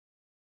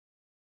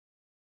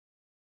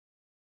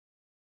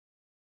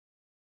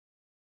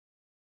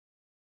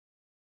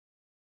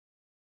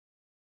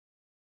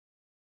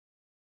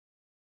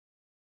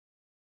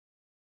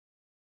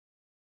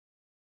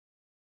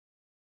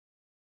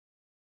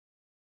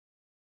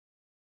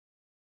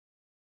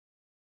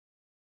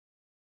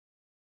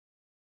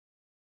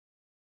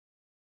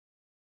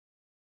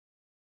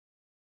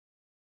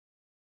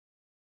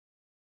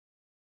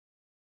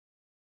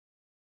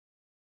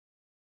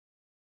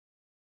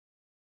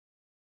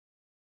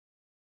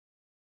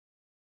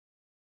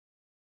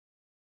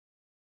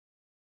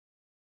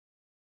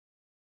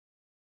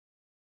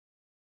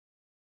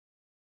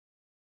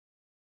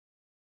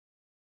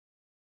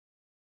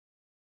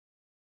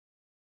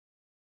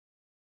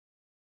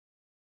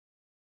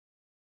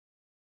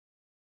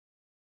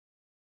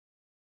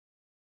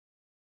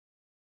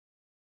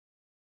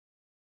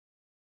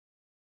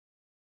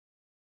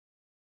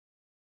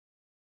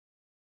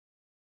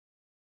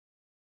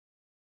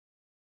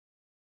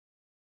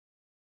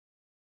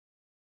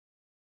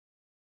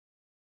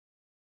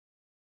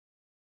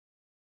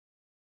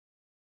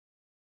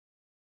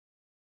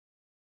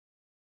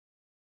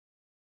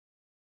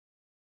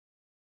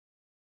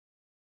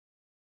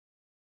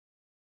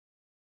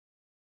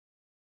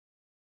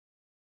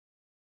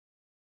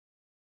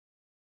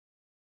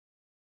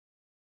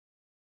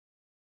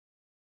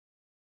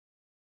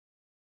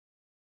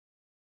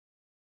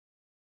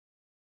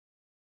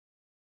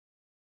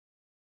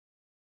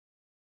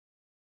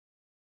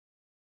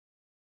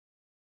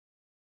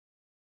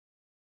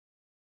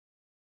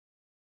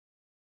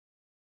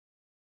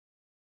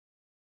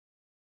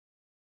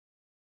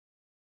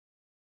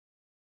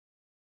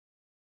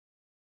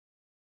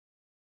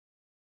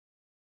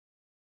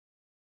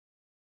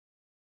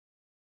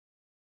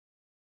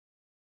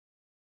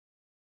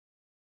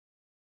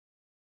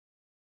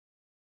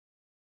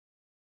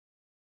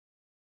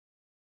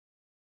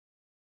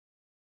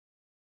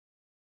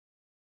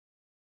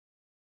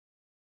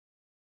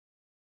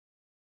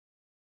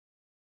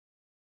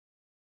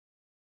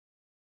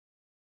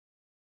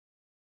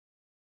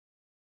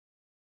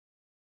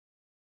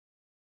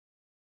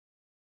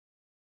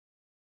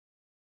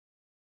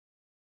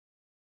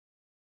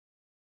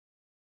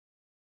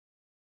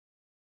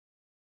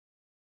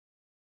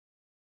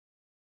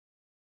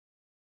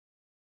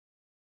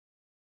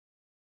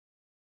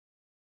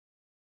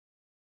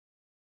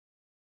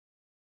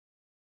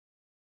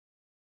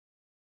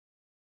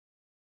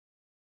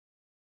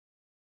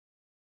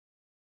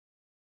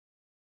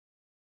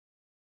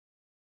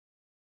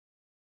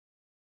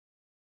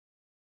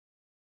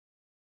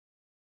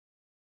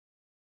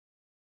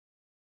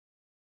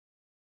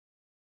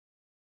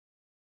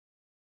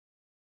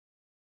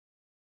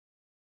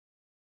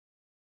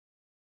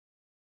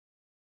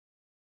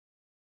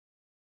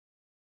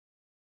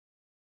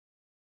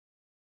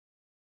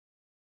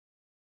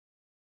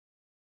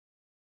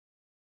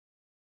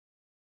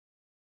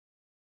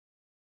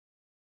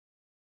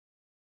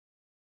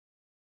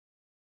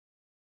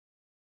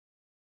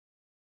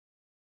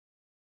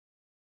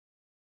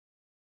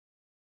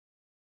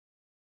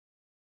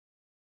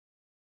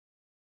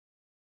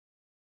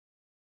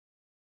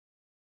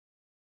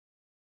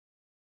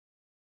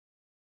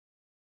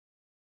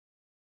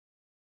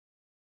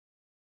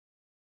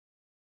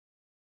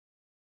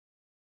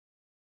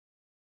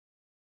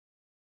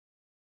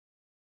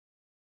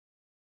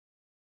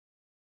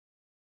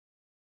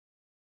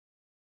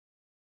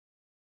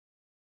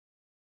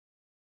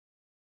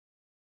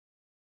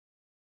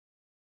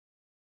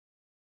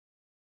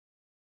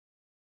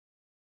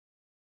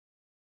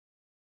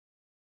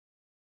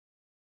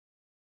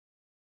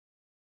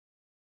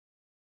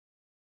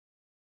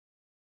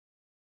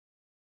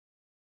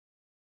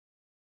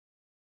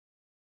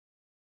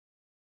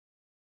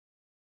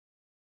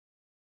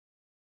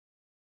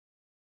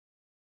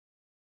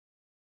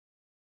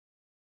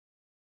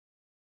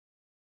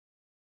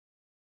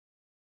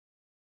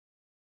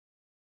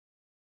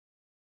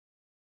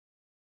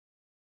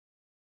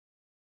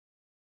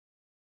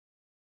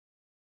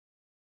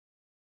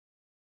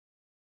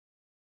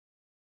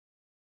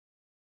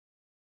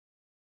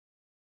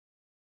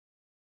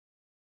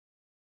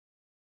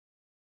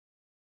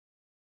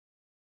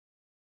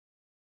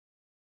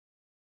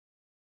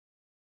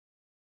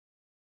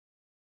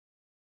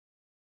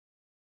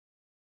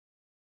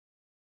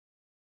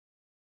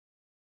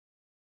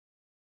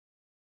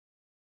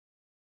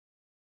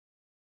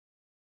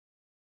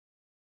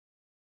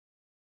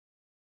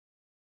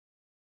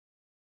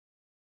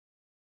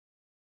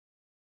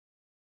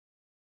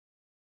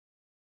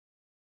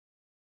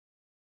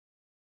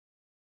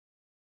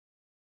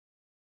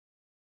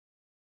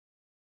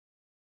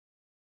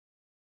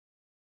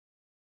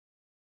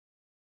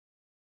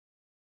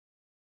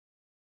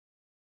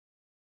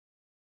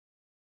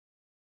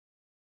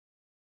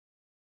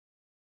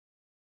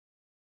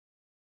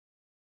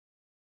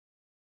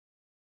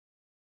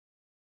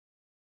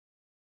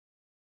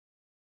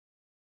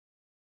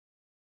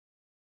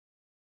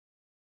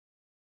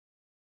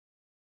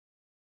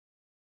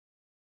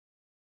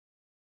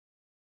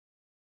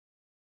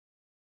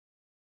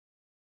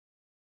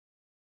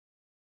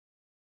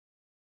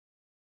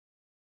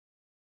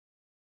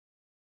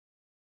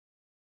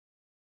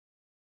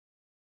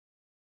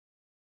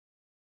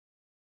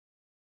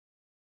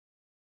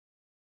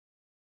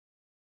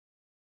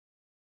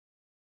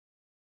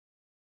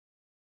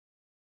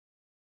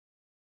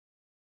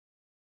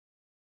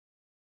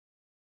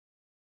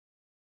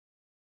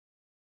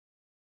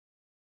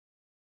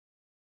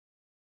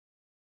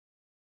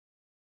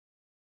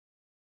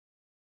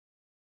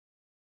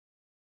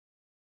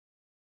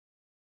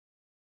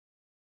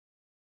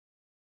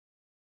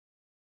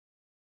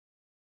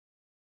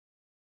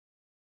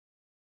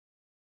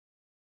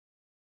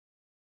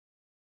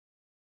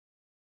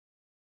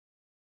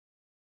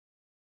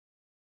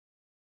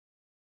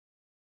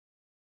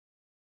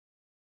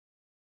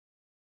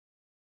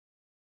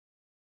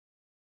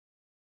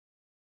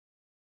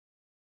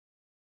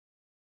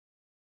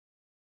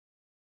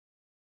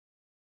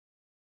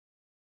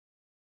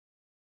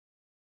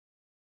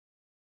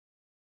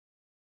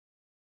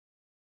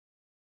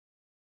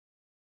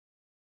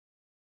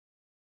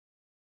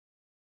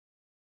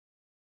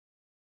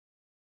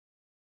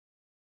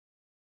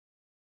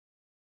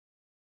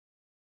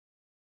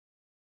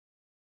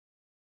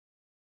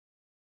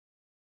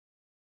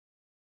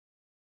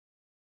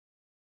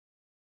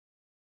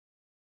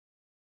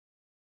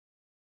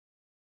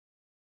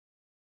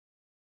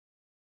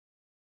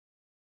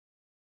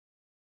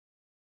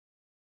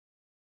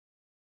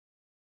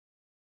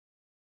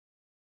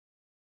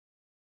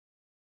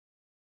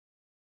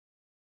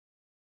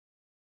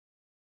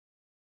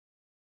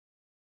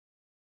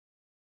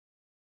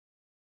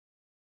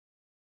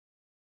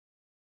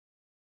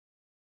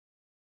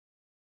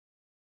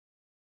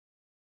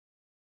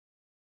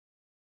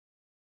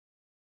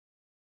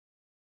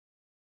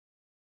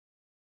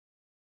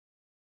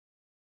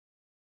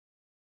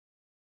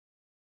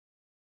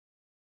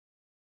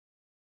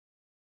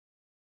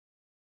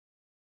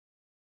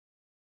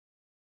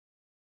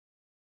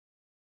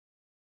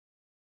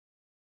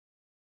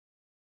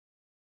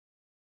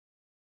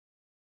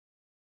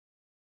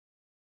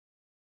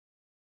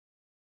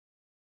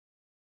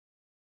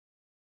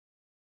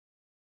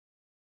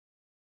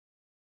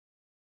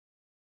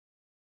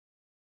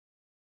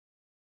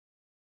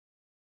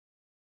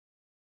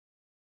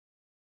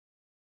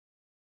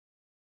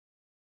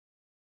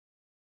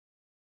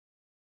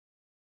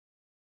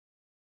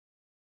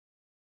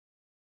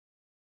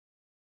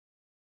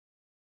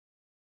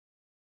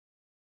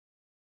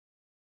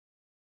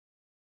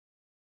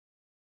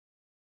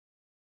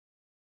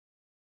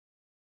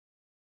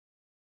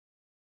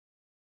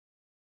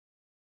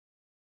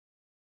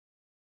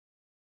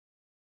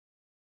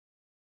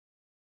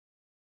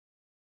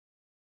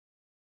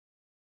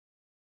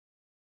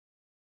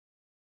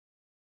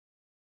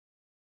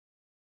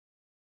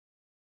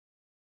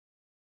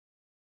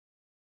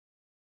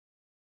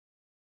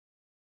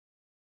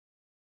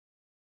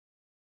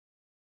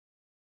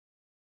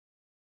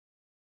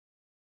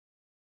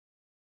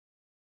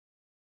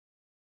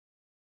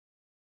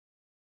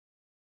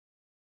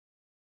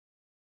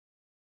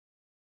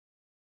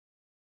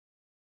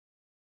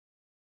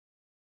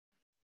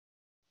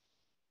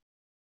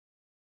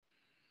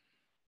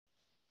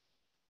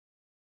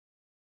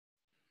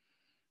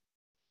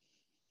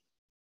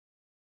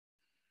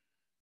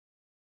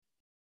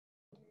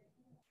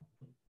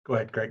Go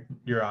ahead, Greg.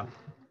 You're on.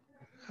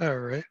 All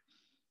right.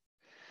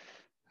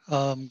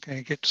 Can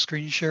I get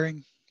screen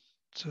sharing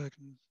so I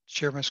can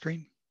share my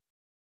screen?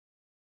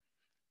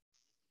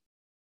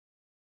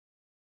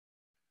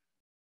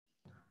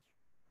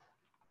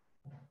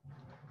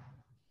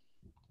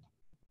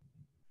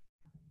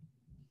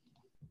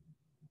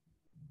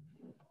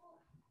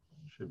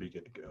 Should be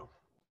good to go.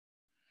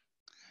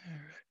 All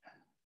right.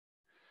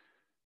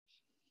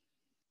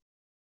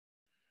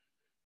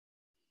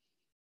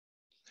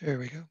 There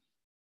we go.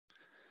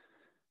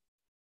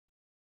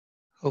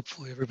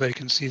 Hopefully everybody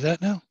can see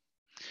that now.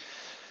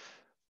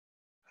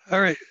 All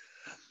right.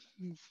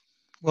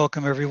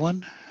 Welcome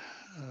everyone.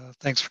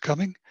 Thanks for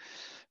coming.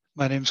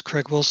 My name is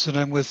Craig Wilson.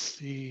 I'm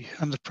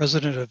the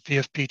president of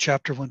VFP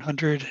Chapter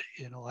 100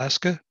 in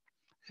Alaska.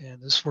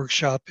 And this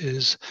workshop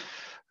is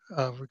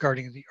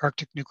regarding the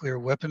Arctic Nuclear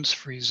Weapons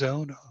Free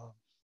Zone.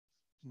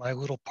 My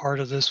little part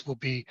of this will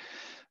be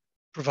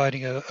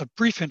providing a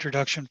brief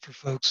introduction for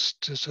folks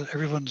so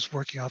everyone's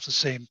working off the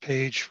same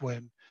page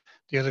when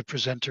the other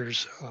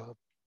presenters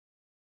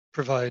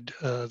provide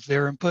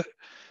their input.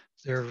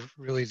 They're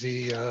really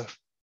the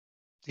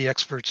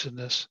experts in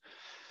this.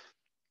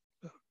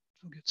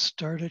 We'll get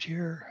started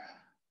here.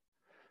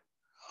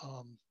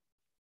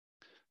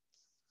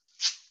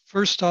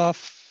 First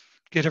off,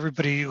 get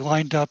everybody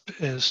lined up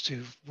as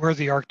to where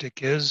the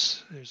Arctic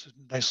is. There's a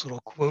nice little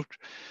quote.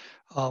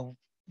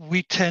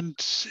 We tend,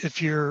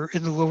 if you're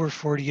in the lower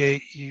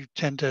 48, you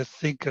tend to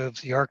think of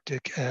the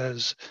Arctic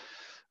as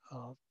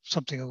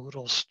something a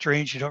little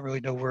strange. You don't really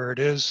know where it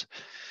is.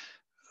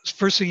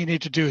 First thing you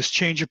need to do is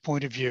change your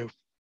point of view.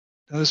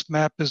 Now, this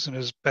map isn't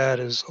as bad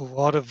as a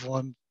lot of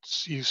ones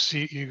you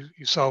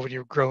saw when you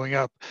were growing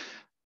up,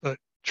 but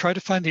try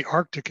to find the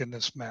Arctic in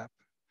this map.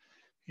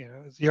 You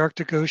know, the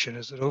Arctic Ocean,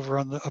 is it over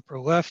on the upper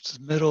left,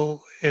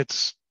 middle?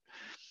 It's,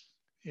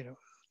 you know,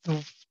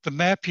 the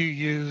map you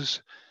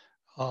use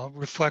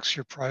reflects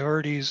your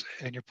priorities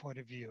and your point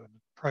of view. And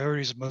the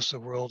priorities of most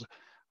of the world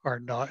are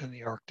not in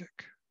the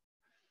Arctic.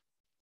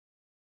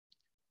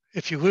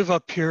 If you live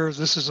up here,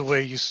 this is the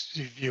way you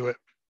view it.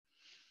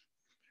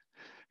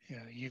 You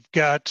know, you've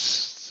got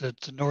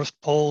the North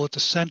Pole at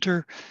the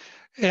center,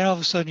 and all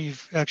of a sudden you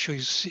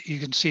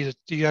can see that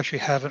you actually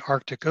have an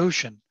Arctic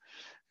Ocean,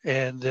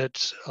 and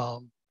that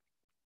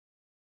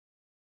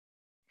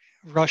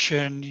Russia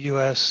and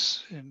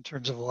US in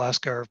terms of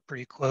Alaska are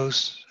pretty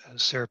close.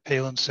 As Sarah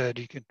Palin said,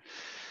 you can,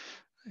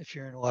 if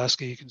you're in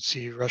Alaska, you can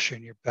see Russia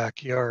in your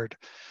backyard.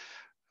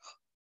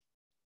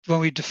 When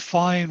we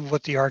define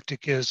what the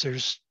Arctic is,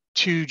 there's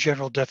two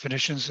general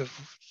definitions of,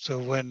 so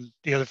when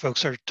the other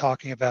folks are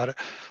talking about it,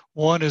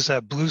 one is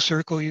that blue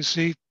circle you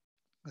see,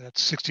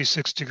 that's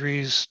 66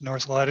 degrees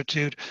north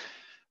latitude.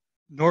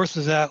 North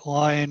of that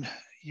line,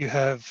 you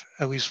have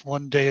at least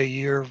one day a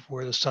year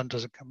where the sun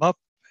doesn't come up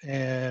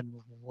and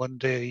one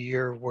day a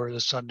year where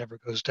the sun never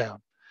goes down.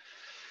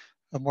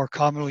 A more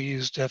commonly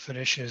used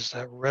definition is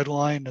that red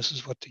line. This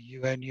is what the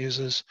UN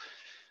uses.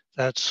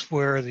 That's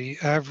where the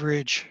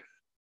average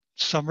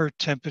summer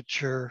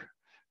temperature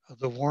of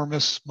the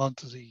warmest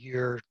month of the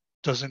year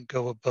doesn't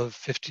go above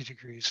 50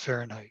 degrees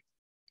Fahrenheit.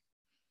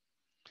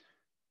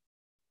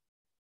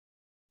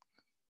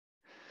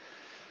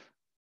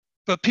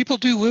 But people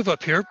do live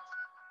up here.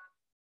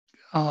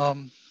 You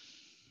know,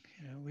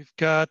 we've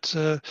got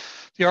the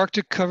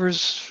Arctic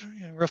covers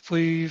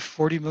roughly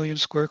 40 million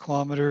square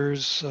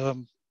kilometers,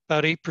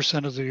 about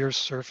 8% of the Earth's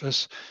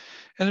surface,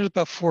 and there's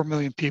about 4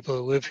 million people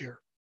that live here.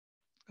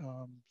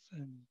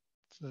 And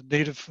the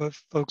native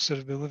folks that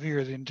have been living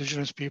here, the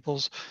indigenous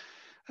peoples,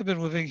 have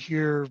been living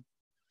here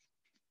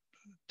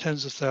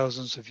tens of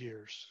thousands of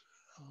years,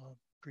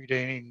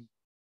 predating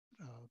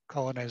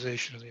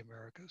colonization of the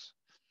Americas.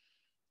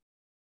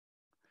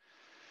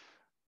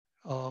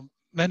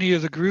 Many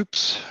of the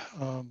groups,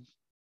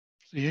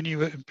 the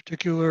Inuit in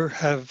particular,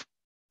 have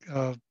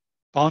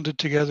bonded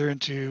together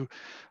into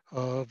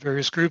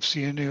various groups.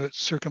 The Inuit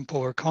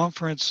Circumpolar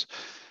Conference,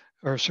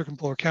 or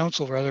Circumpolar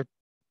Council rather,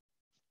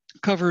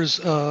 covers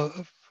they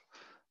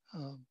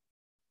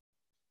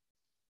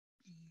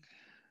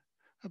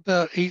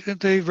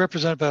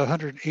represent about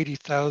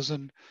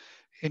 180,000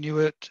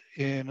 Inuit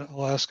in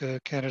Alaska,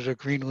 Canada,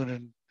 Greenland,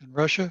 and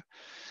Russia.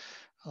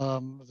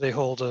 They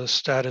hold a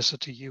status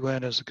at the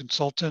UN as a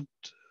consultant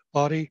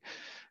body,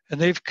 and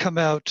they've come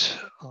out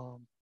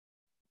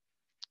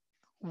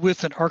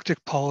with an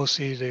Arctic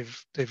policy.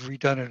 They've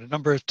redone it a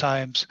number of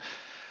times,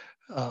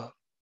 and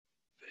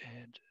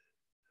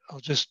I'll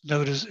just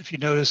notice, if you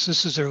notice,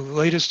 this is their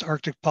latest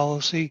Arctic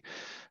policy.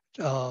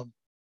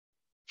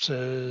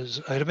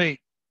 Says item 8,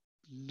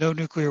 no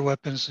nuclear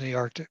weapons in the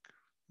Arctic,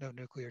 no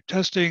nuclear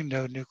testing,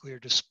 no nuclear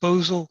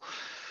disposal,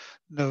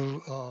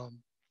 no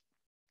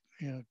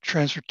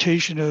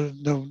transportation of,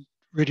 no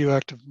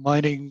radioactive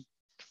mining.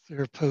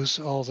 They're opposed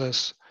to all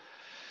this.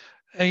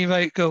 And you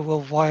might go,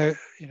 well, why,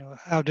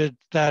 how did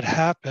that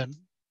happen?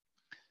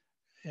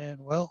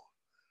 And well,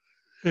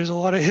 there's a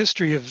lot of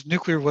history of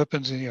nuclear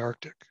weapons in the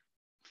Arctic.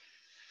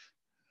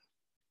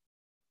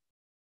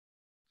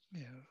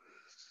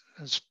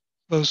 As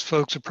most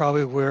folks are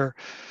probably aware,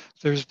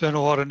 There's been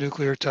a lot of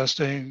nuclear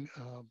testing,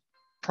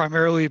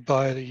 primarily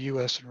by the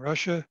US and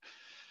Russia.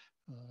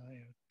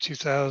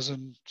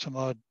 2,000 some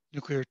odd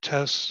nuclear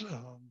tests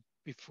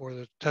before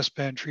the test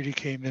ban treaty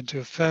came into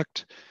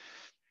effect.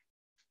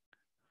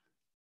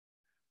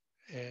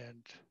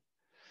 And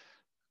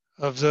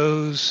of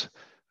those,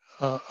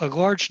 a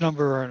large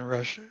number are in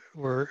Russia,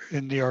 were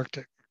in the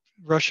Arctic.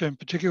 Russia in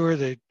particular,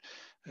 they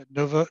at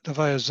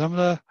Novaya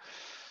Zemlya,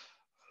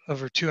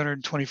 over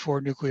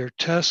 224 nuclear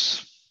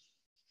tests,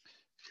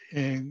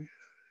 in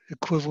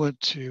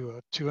equivalent to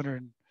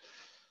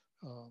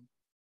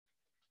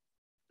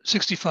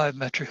 265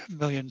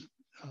 million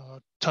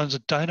tons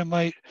of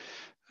dynamite,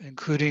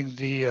 including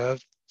the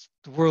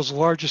world's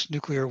largest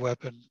nuclear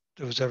weapon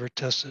that was ever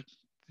tested,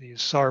 the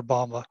Tsar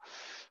Bomba,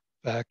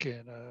 back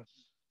in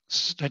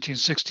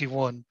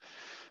 1961.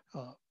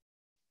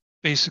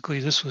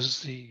 Basically, this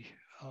was a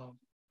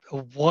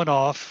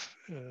one-off,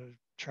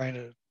 trying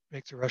to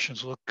make the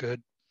Russians look good.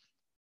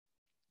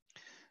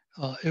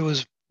 It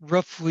was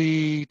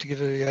roughly, to give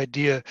you the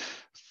idea,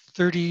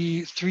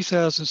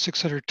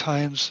 3,600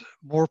 times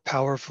more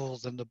powerful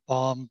than the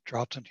bomb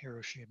dropped in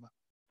Hiroshima.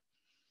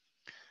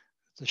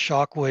 The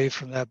shock wave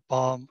from that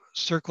bomb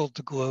circled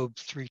the globe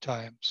 3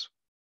 times.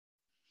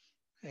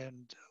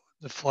 And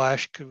the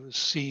flash was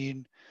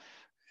seen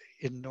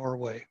in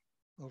Norway,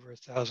 over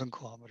 1,000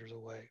 kilometers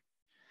away.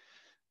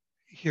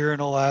 Here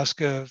in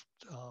Alaska,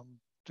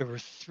 there were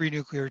 3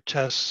 nuclear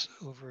tests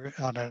over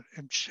on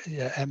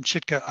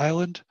M.Sc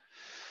Island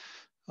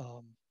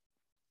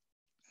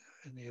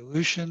in the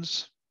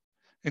Aleutians,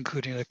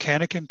 including the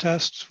Cannikin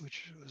test,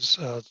 which was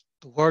the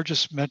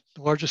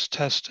largest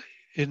test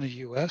in the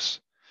U.S.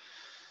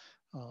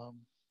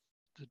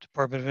 The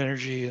Department of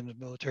Energy and the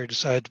military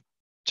decided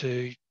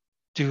to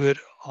do it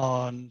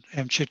on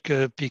M.Sc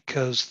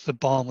because the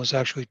bomb was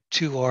actually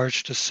too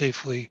large to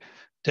safely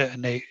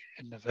detonate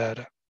in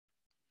Nevada.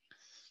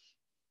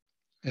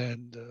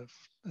 And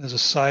as a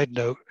side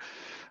note,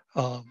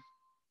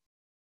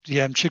 the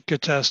M.Sc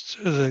test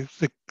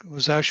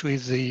was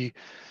actually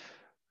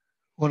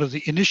one of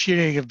the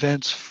initiating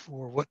events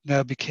for what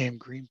now became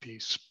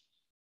Greenpeace.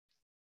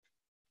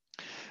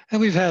 And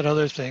we've had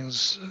other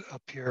things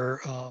up here.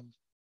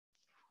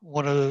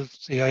 One of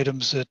the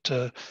items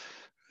that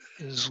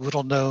is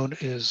little known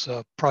is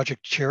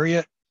Project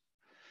Chariot.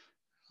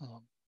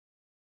 I'll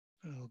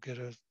get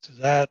to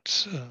that.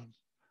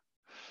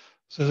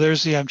 So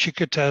there's the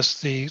M.Sc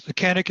test. The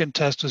Cannikin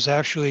test was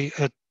actually,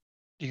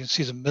 you can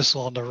see the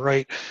missile on the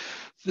right.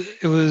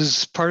 It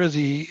was part of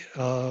the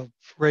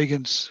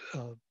Reagan's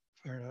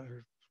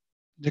or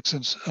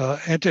Nixon's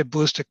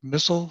anti-ballistic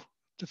missile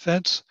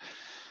defense.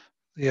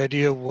 The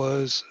idea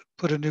was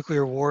put a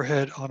nuclear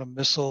warhead on a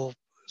missile,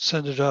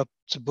 send it up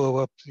to blow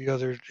up the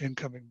other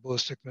incoming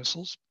ballistic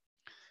missiles.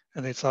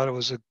 And they thought it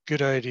was a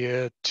good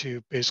idea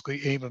to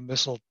basically aim a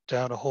missile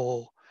down a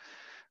hole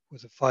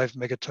with a 5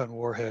 megaton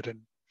warhead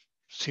and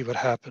see what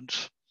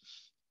happens.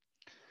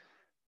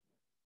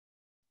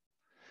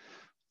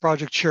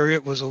 Project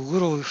Chariot was a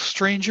little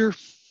stranger.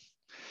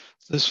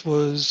 This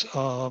was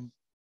part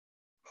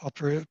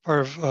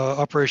of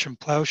Operation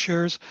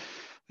Plowshares.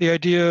 The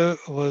idea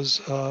was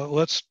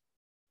let's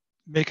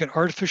make an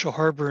artificial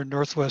harbor in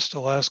Northwest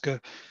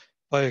Alaska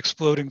by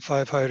exploding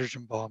 5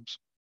 hydrogen bombs.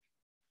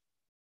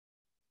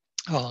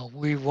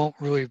 We won't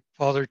really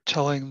bother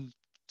telling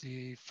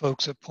the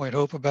folks at Point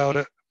Hope about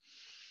it.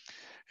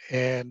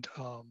 And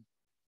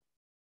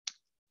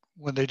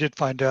when they did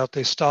find out,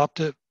 they stopped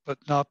it, but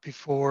not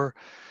before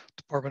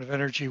Department of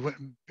Energy went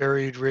and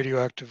buried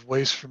radioactive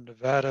waste from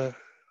Nevada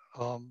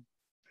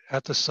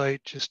at the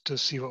site just to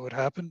see what would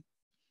happen.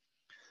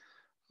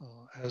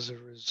 As a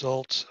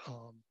result,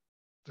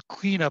 the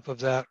cleanup of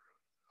that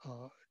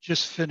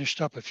just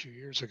finished up a few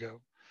years ago.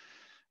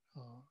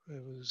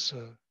 It was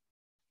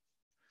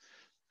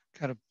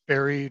kind of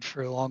buried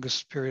for the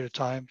longest period of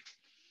time.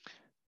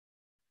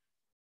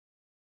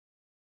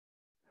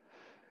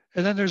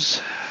 And then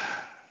there's,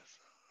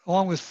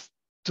 along with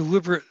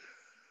deliberate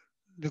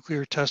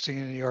nuclear testing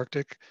in the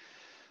Arctic,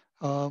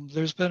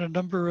 there's been a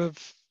number of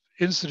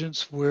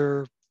incidents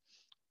where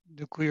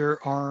nuclear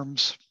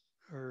arms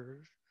or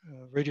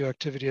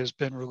radioactivity has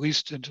been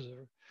released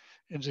into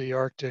the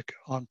Arctic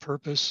on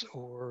purpose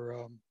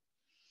or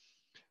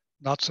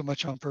not so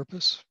much on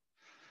purpose.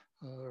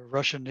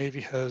 Russian Navy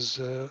has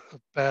a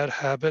bad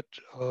habit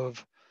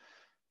of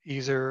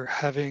either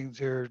having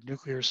their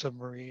nuclear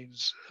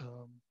submarines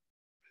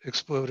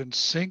explode and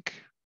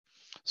sink,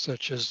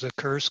 such as the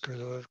Kursk or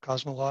the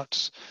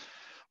Cosmonauts,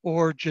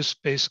 or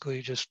just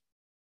basically just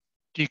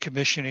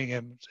decommissioning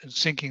them and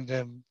sinking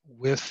them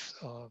with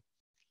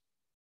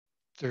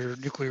their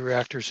nuclear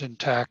reactors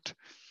intact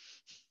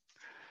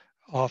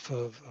off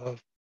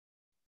of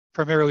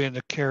primarily in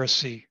the Kara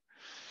Sea.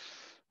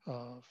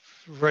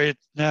 Right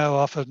now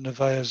off of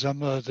Novaya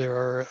Zemlya, there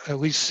are at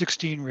least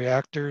 16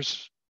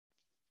 reactors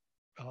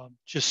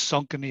just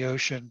sunk in the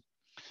ocean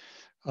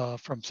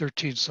from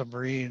 13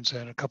 submarines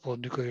and a couple of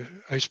nuclear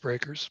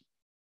icebreakers.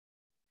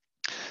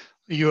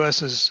 The US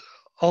has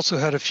also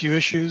had a few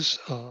issues.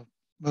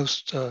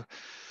 Most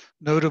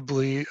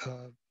Notably,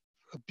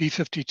 a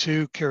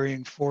B-52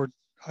 carrying 4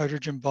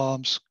 hydrogen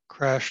bombs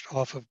crashed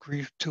off of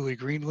Thule,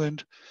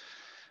 Greenland.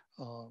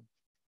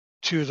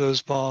 2 of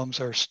those bombs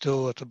are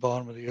still at the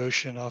bottom of the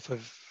ocean off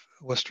of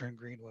Western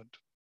Greenland.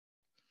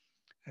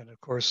 And of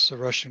course, the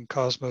Russian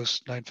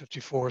Cosmos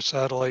 954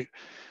 satellite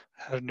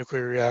had a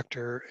nuclear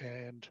reactor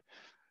and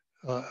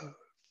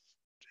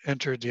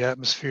entered the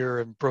atmosphere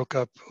and broke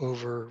up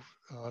over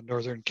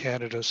northern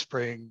Canada,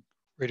 spraying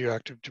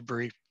radioactive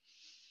debris.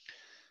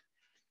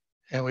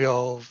 And we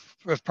all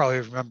probably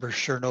remember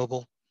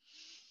Chernobyl.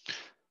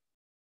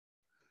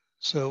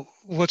 So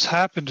what's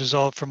happened is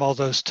from all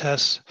those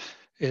tests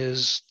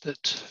is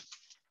that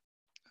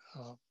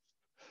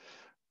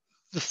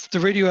the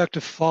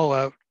radioactive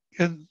fallout,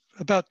 and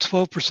about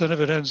 12% of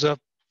it ends up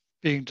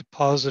being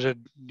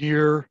deposited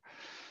near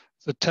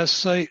the test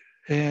site,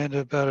 and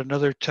about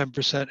another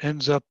 10%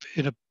 ends up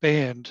in a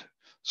band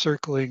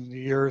circling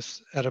the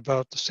Earth at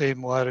about the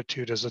same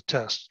latitude as the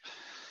test.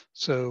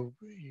 So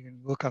you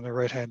can look on the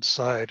right-hand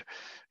side,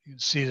 you can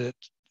see that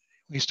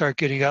we start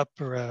getting up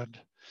around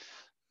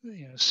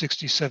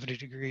 60, 70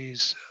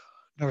 degrees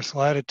north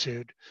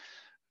latitude.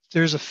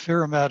 There's a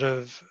fair amount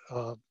of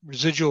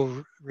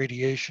residual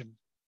radiation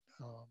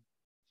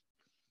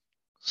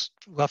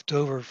left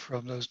over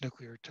from those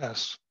nuclear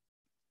tests.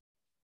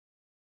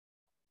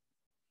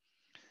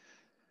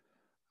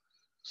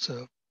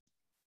 So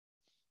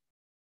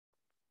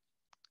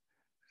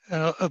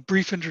a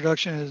brief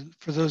introduction is,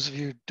 for those of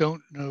you who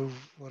don't know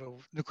what a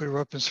nuclear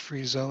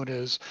weapons-free zone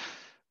is,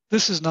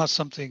 this is not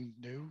something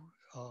new.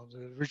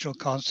 The original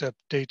concept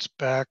dates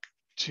back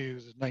to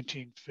the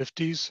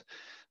 1950s.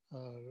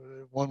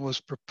 One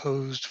was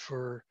proposed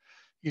for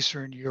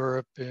Eastern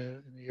Europe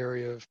in the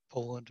area of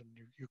Poland and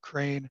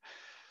Ukraine.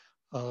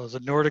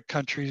 The Nordic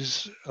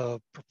countries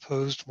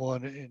proposed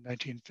one in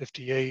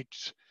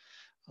 1958.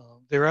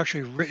 They were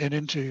actually written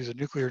into the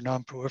Nuclear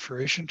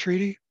Nonproliferation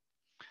Treaty.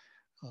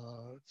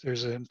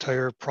 There's an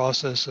entire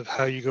process of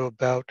how you go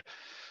about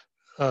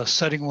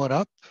setting one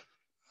up,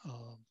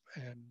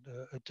 and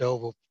Adele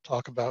will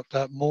talk about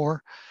that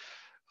more.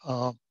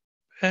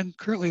 And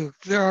currently,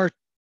 there are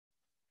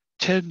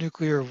 10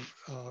 nuclear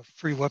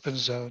free weapons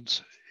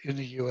zones in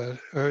the U.S.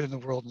 or in the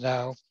world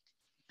now.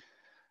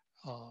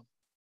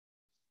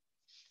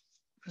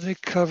 They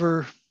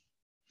cover,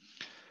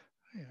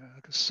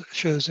 it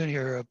shows in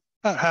here,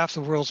 about half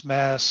the world's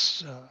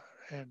mass,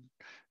 and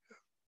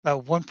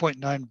about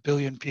 1.9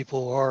 billion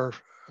people are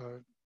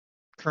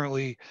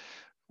currently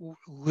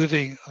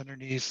living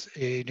underneath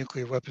a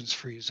nuclear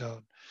weapons-free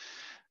zone.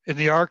 In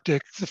the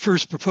Arctic, the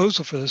first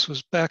proposal for this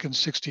was back in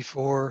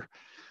 '64.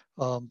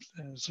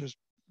 As was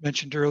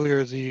mentioned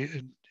earlier,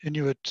 the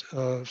Inuit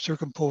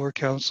Circumpolar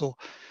Council,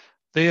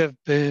 they have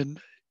been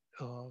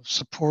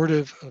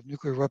supportive of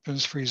nuclear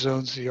weapons-free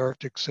zones in the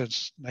Arctic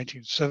since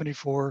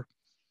 1974.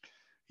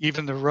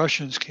 Even the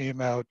Russians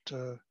came out,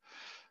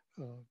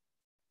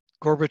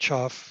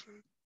 Gorbachev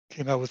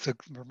came out with the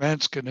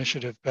Murmansk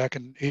Initiative back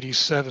in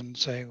 '87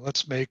 saying,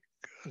 let's make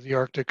the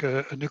Arctic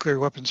a nuclear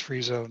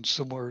weapons-free zone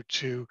similar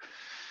to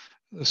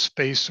the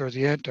space or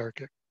the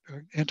Antarctic.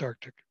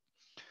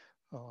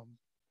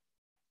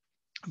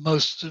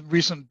 Most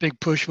recent big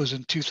push was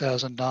in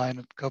 2009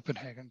 at the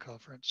Copenhagen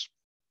conference.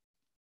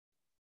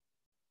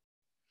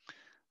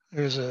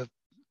 There's a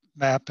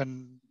map,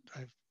 and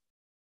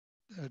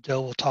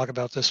Adele will talk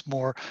about this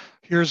more.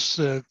 Here's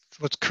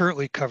what's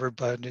currently covered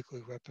by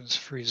nuclear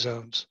weapons-free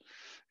zones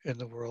in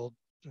the world.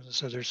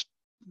 So there's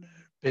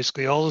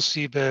basically all the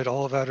seabed,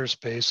 all of outer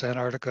space,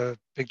 Antarctica,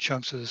 big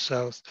chunks of the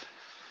South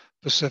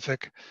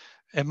Pacific,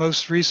 and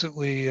most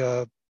recently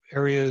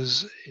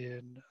areas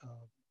in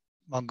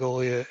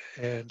Mongolia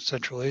and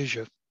Central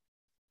Asia.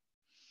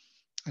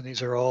 And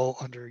these are all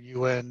under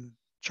UN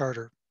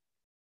charter.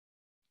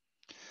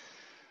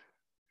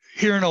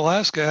 Here in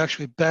Alaska,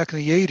 actually back in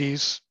the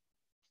 80s,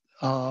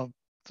 the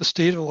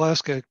state of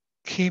Alaska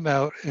came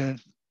out and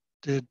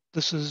did,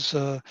 this is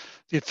the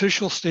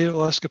official state of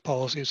Alaska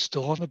policy, it's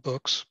still on the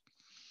books,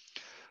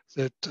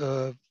 that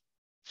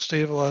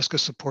state of Alaska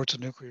supports a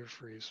nuclear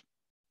freeze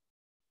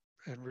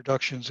and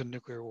reductions in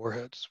nuclear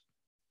warheads,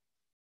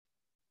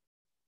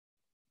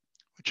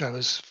 which I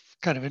was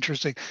kind of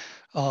interesting.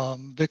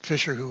 Vic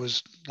Fisher, who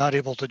was not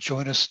able to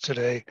join us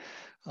today,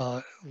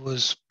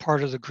 was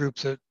part of the group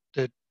that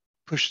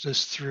pushed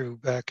this through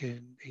back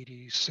in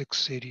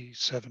 '86,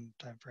 '87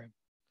 timeframe.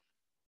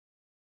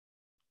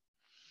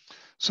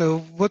 So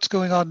what's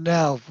going on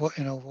now? What,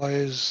 why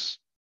is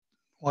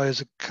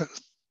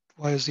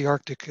the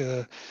Arctic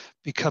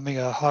becoming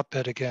a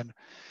hotbed again?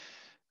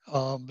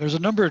 There's a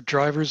number of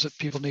drivers that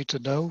people need to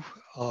know.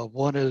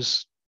 One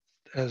is,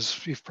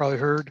 as you've probably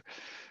heard,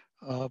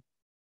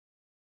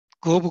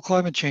 global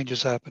climate change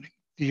is happening.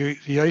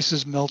 The ice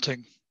is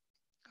melting.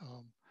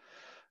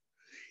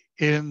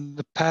 In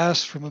the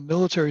past, from a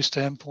military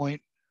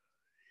standpoint,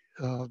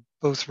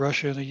 both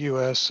Russia and the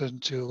US,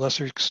 and to a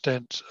lesser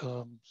extent,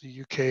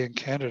 the UK and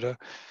Canada,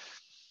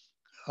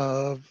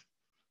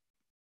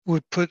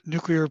 would put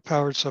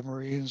nuclear-powered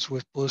submarines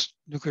with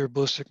nuclear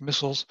ballistic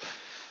missiles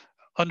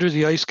under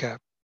the ice cap.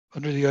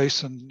 under the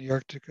ice in the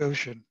Arctic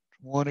Ocean.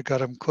 One, it got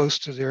them close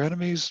to their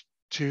enemies.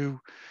 Two,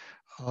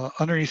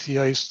 underneath the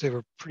ice, they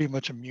were pretty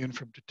much immune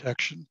from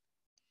detection.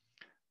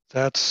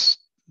 That's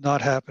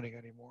not happening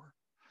anymore.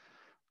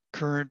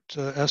 Current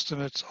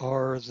estimates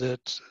are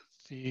that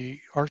the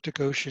Arctic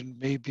Ocean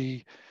may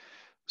be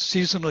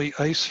seasonally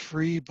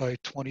ice-free by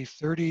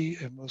 2030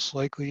 and most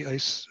likely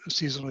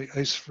seasonally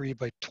ice-free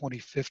by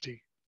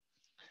 2050.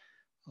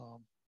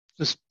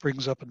 This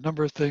brings up a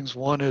number of things.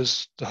 One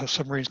is the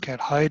submarines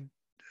can't hide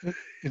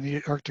in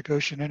the Arctic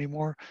Ocean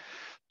anymore.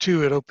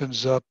 Two, it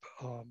opens up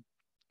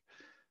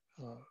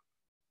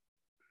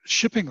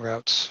shipping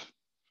routes.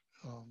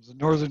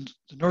 The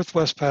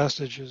Northwest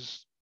Passage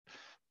is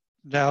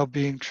now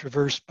being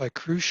traversed by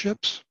cruise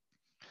ships.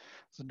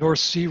 The North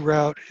Sea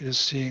route is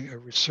seeing a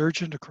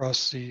resurgence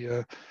across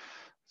the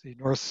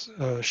north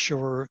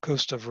shore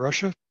coast of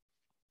Russia.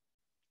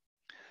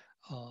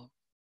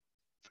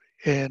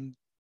 And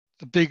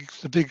the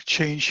big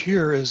change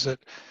here is that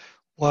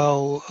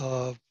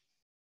while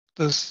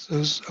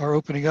those are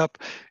opening up,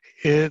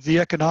 the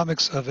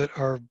economics of it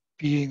are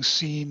being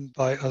seen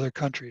by other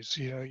countries.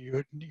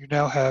 You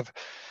now have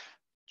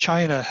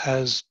China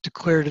has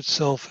declared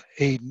itself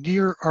a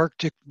near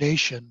Arctic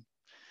nation,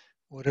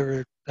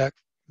 whatever that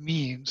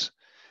means,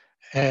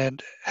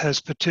 and has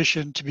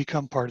petitioned to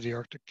become part of the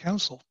Arctic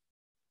Council.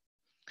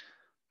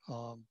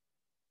 And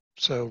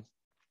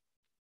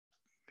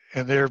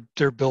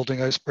they're building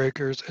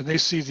icebreakers, and they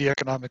see the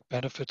economic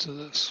benefits of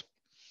this.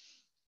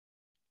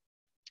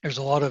 There's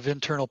a lot of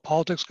internal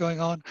politics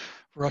going on.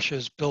 Russia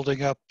is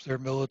building up their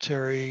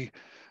military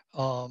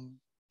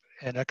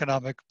and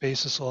economic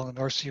basis along the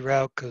North Sea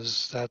route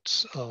because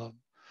that's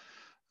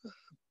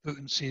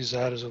Putin sees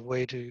that as a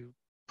way to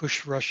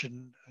push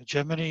Russian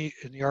hegemony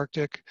in the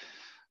Arctic.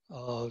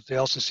 They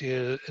also see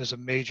it as a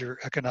major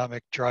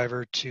economic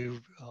driver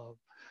to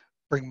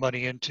bring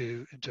money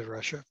into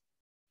Russia.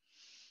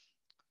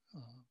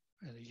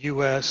 In the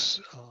U.S.,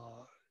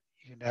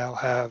 you now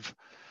have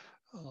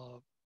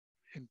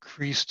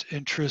increased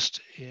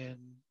interest in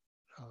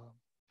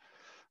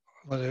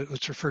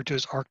what's referred to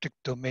as Arctic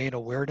domain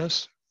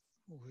awareness,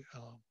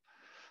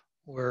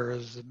 where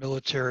the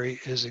military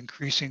is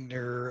increasing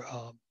their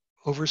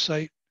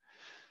oversight.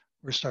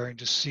 We're starting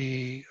to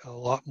see a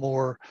lot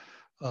more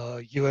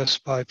U.S.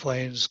 spy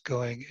planes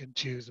going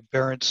into the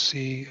Barents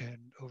Sea and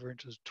over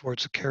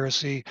towards the Kara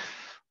Sea.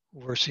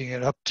 We're seeing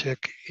an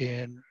uptick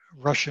in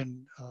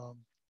Russian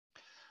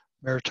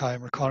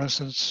maritime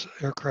reconnaissance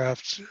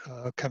aircraft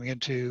coming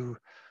into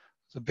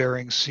the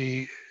Bering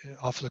Sea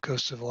off the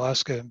coast of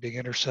Alaska and being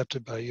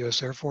intercepted by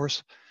U.S. Air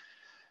Force.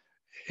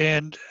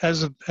 And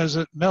as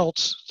it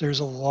melts, there's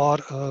a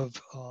lot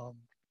of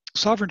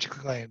sovereignty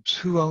claims.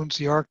 Who owns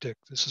the Arctic?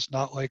 This is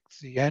not like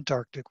the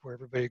Antarctic where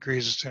everybody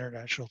agrees it's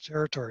international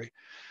territory.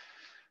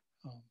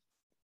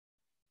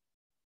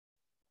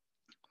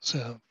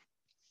 So,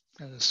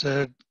 as I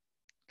said,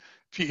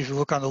 if you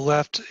look on the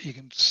left, you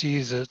can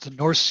see the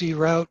North Sea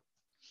route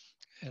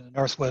and the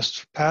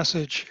Northwest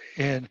Passage,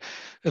 and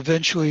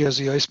eventually as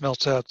the ice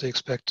melts out, they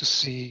expect to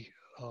see,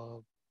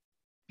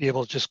 be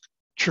able to just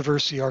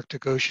traverse the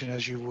Arctic Ocean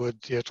as you would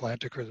the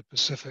Atlantic or the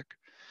Pacific.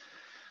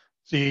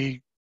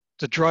 The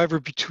driver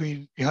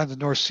behind the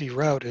North Sea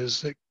route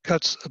is it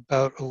cuts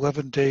about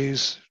 11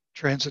 days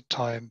transit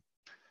time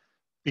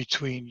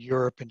between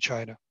Europe and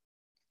China.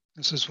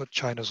 This is what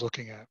China's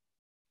looking at.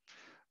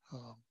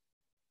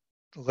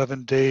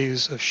 11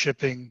 days of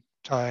shipping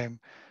time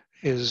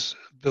is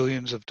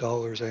billions of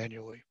dollars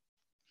annually.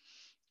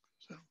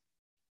 So,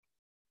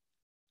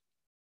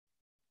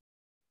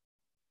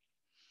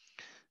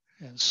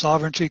 and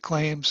sovereignty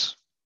claims.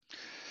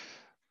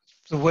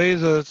 The way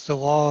the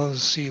law of the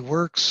sea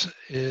works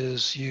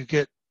is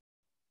the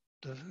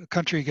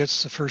country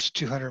gets the first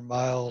 200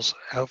 miles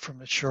out from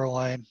the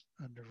shoreline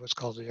under what's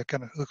called the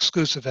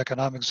exclusive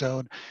economic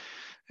zone.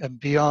 And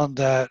beyond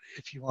that,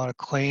 if you want to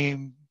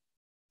claim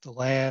the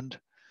land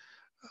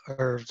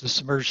or the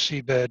submerged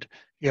seabed,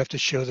 you have to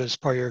show that it's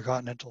part of your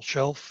continental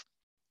shelf.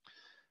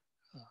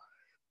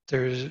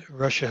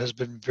 Russia has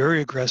been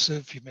very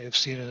aggressive. You may have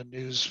seen in the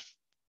news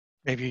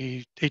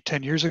maybe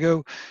 8-10 years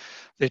ago.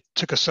 They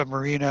took a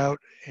submarine out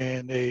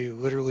and they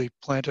literally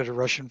planted a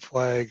Russian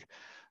flag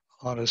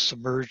on a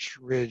submerged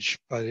ridge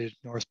by the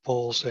North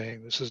Pole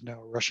saying this is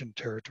now Russian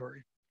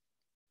territory.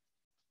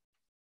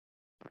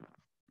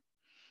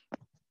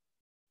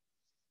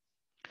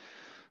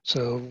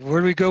 So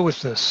where do we go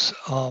with this?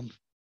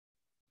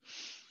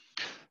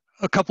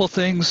 A couple of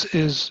things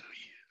is,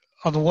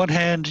 on the one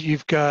hand,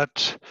 you've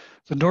got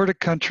the Nordic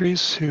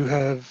countries who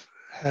have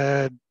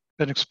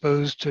been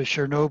exposed to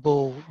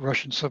Chernobyl,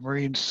 Russian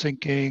submarines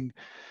sinking,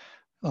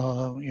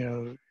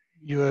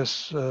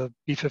 U.S.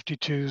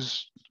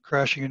 B-52s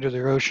crashing into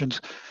their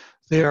oceans.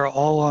 They are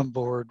all on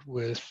board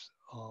with,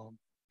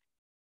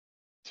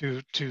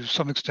 to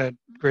some extent,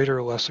 greater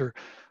or lesser,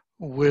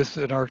 with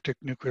an Arctic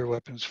nuclear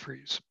weapons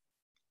freeze.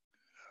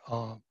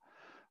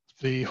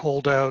 The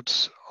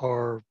holdouts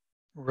are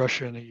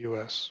Russia and the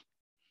U.S.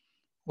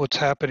 What's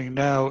happening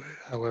now,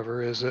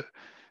 however, is that,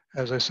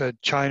 as I said,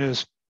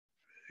 China's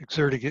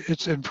exerting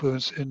its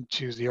influence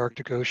into the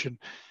Arctic Ocean,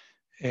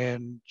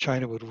 and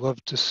China would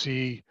love to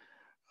see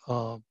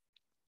a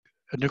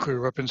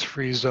nuclear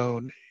weapons-free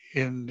zone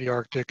in the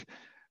Arctic,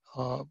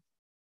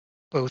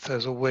 both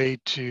as a way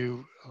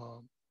to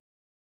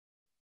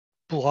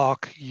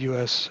block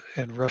US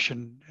and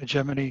Russian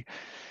hegemony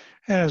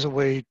and as a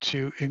way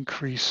to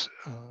increase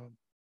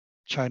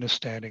China's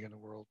standing in the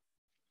world.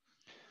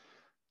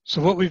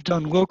 So what we've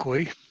done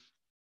locally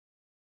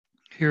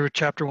here at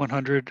Chapter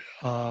 100,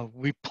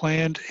 we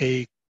planned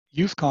a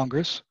youth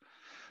congress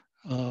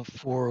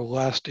for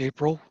last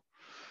April,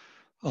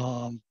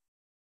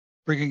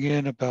 bringing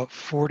in about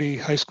 40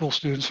 high school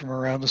students from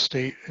around the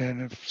state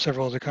and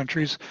several other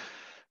countries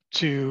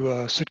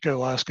to Sitka,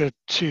 Alaska,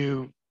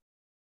 to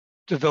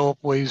develop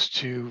ways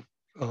to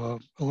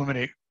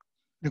eliminate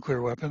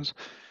nuclear weapons.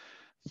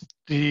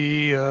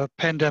 The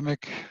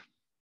pandemic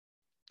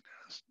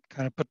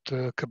kind of put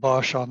the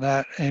kibosh on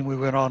that, and we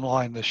went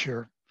online this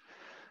year.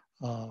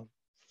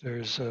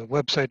 There's a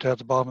website at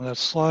the bottom of that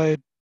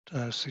slide.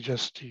 I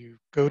suggest you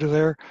go to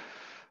there.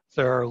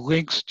 There are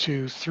links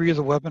to 3 of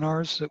the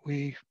webinars that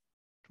we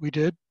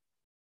did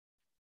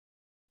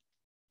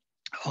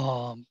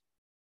that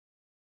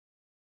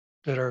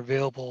are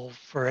available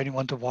for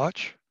anyone to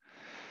watch.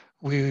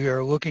 We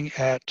are looking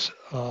at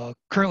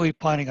currently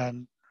planning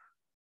on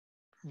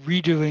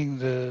redoing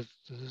the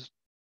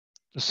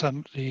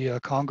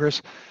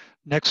Congress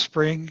next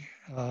spring,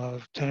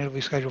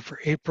 tentatively scheduled for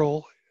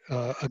April,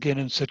 again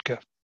in Sitka.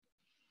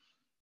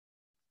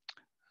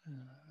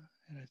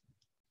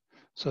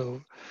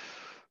 So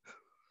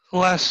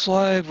last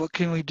slide, what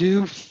can we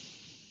do?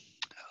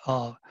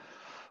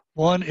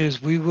 One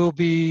is we will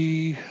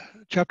be,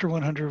 Chapter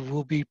 100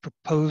 will be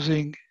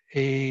proposing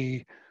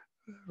a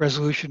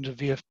resolution to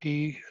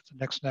VFP at the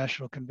next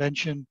national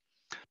convention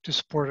to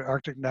support an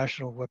Arctic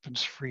national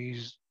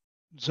weapons-free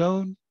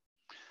zone.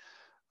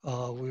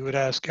 We would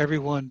ask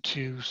everyone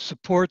to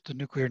support the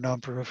Nuclear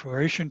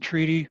Nonproliferation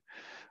Treaty,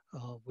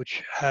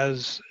 which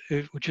is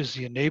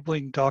the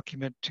enabling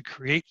document to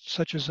create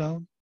such a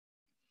zone.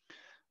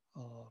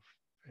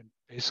 And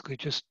basically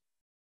just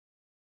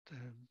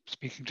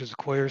speaking to the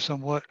choir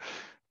somewhat,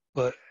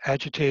 but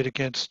agitate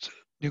against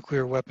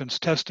nuclear weapons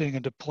testing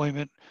and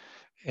deployment,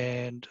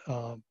 and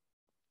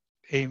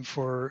aim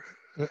for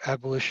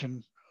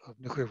abolition of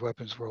nuclear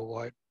weapons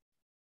worldwide.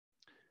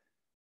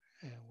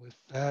 And with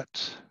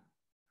that,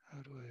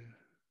 how do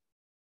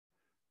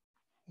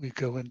we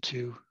go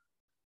into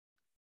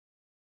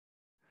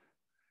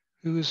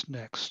who is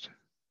next?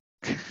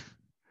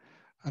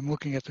 I'm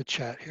looking at the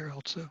chat here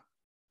also.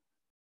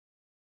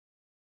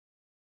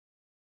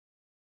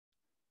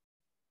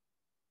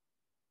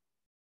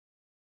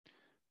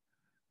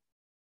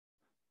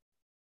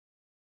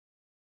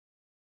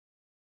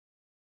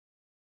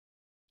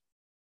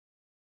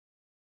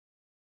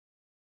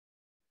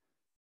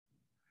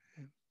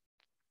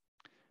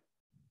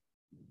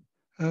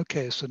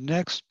 Okay, so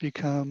next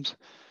becomes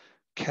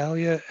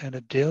Kalia and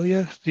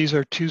Adele. These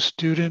are 2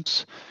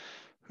 students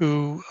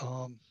who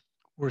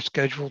were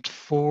scheduled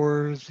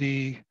for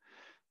the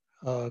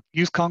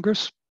Youth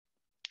Congress,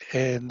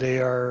 and they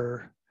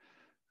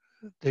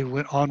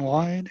went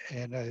online,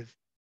 and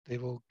they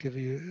will give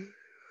you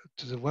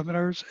to the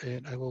webinars,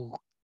 and I will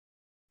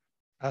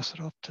pass it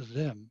off to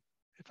them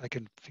if I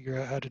can figure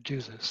out how to do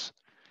this.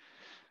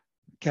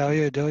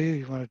 Kalia, Adele,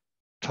 you want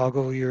to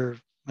toggle your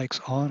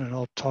mics on, and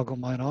I'll toggle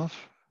mine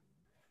off?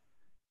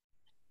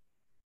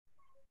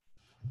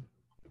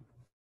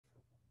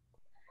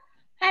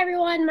 Hi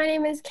everyone, my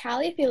name is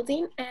Callie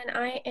Fielding and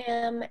I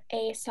am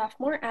a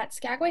sophomore at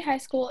Skagway High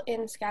School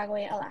in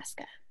Skagway,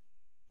 Alaska.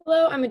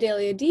 Hello, I'm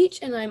Adele Deach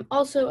and I'm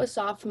also a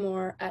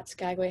sophomore at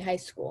Skagway High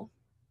School.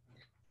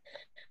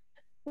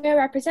 We are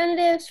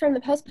representatives from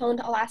the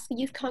postponed Alaska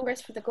Youth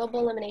Congress for the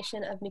Global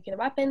Elimination of Nuclear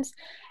Weapons,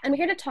 and we're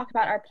here to talk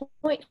about our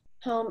Point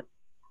Home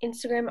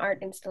Instagram art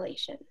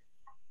installation.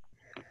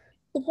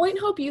 The Point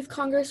Hope Youth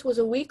Congress was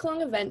a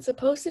week-long event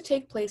supposed to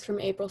take place from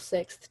April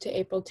 6th to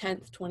April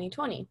 10th,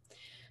 2020.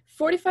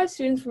 45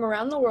 students from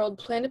around the world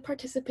plan to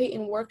participate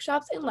in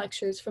workshops and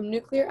lectures from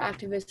nuclear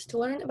activists to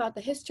learn about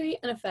the history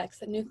and effects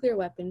that nuclear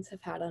weapons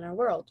have had on our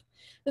world.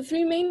 The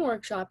 3 main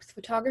workshops,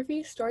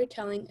 photography,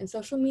 storytelling, and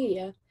social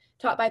media,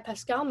 taught by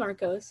Pascal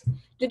Marcos,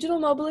 digital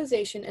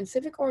mobilization and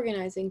civic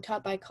organizing,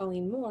 taught by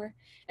Colleen Moore,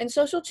 and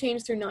social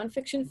change through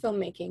nonfiction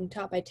filmmaking,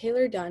 taught by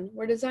Taylor Dunn,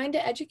 were designed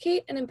to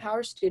educate and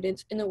empower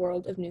students in the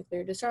world of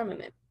nuclear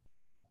disarmament.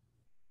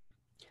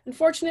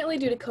 Unfortunately,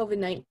 due to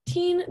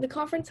COVID-19, the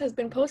conference has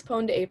been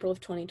postponed to April of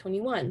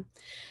 2021.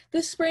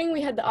 This spring,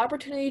 we had the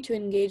opportunity to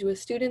engage with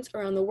students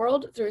around the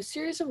world through a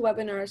series of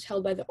webinars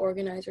held by the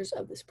organizers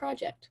of this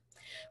project.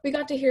 We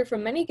got to hear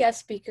from many guest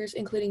speakers,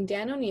 including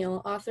Dan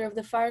O'Neill, author of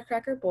The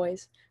Firecracker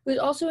Boys, who is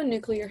also a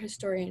nuclear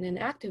historian and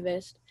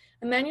activist,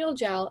 Emmanuel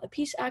Jal, a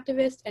peace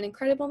activist and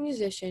incredible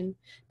musician,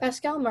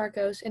 Pascal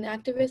Marcos, an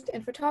activist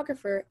and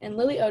photographer, and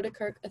Lily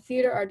Odekirk, a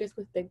theater artist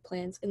with big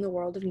plans in the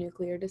world of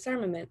nuclear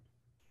disarmament.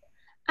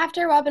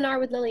 After a webinar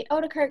with Lily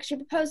Odekirk, she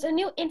proposed a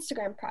new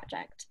Instagram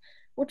project,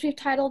 which we've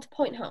titled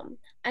Point Home,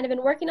 and have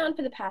been working on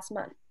for the past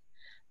month.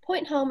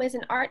 Point Home is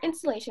an art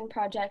installation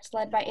project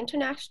led by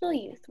international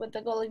youth with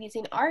the goal of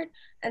using art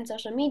and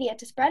social media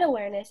to spread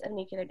awareness of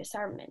nuclear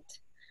disarmament.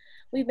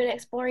 We've been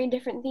exploring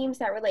different themes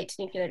that relate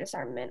to nuclear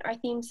disarmament. Our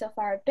themes so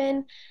far have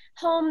been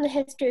home, the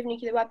history of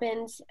nuclear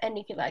weapons, and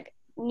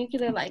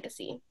nuclear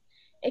legacy.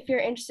 If you're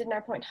interested in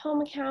our Point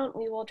Home account,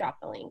 we will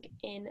drop the link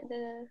in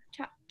the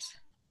chat.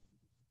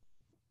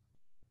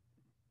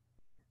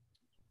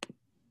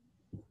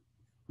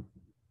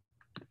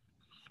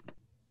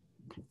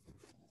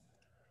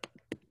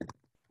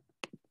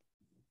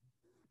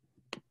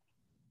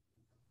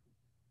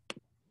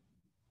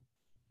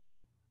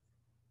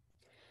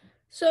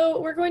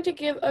 So we're going to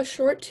give a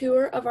short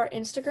tour of our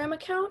Instagram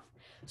account.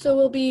 So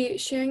we'll be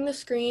sharing the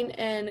screen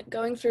and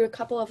going through a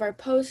couple of our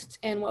posts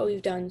and what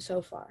we've done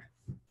so far.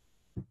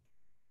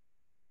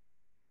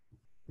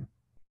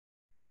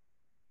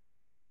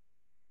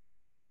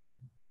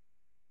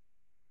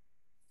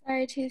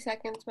 Sorry, 2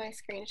 seconds, my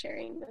screen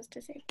sharing was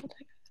disabled.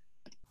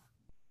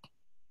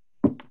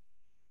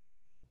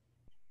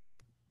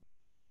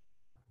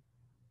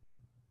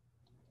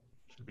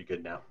 Should be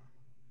good now.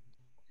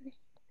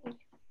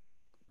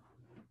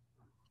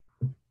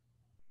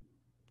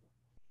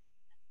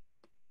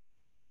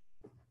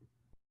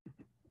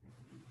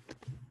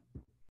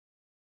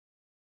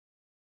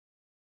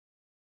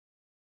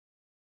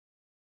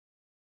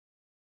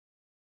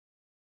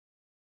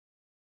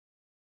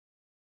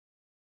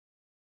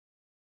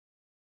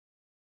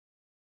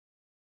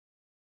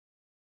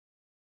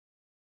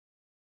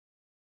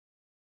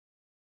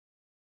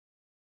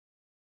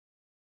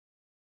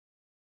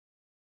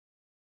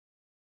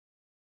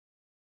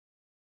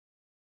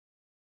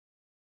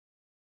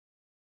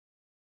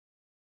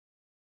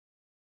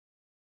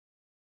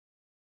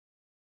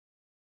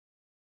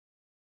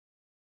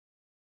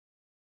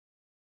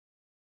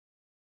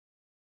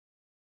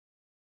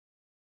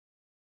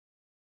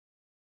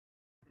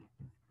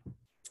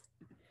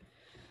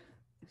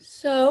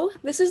 So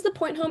this is the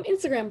Point Home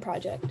Instagram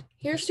project.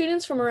 Here,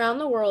 students from around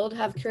the world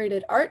have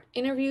curated art,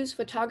 interviews,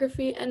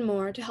 photography, and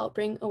more to help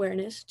bring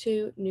awareness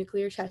to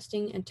nuclear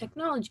testing and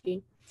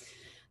technology.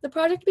 The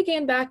project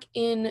began back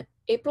in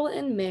April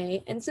and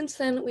May, and since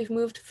then we've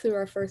moved through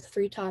our first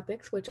 3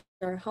 topics, which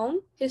are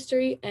home,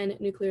 history, and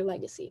nuclear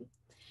legacy.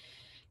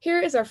 Here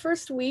is our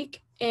first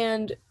week,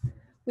 and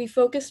we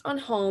focused on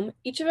home.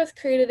 Each of us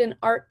created an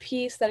art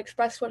piece that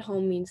expressed what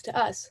home means to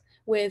us,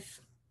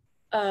 with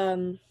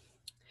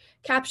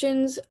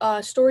captions,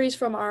 stories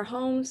from our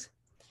homes.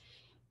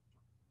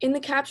 In the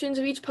captions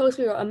of each post,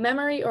 we wrote a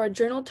memory or a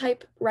journal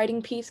type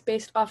writing piece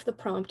based off the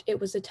prompt, "It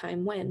was a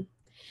time when."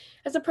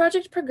 As the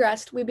project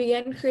progressed, we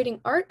began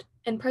creating art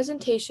and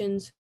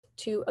presentations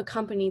to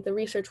accompany the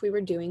research we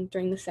were doing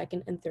during the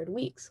 2nd and 3rd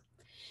weeks.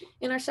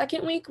 In our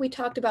 2nd week, we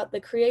talked about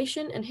the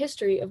creation and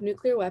history of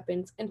nuclear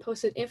weapons and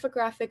posted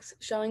infographics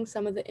showing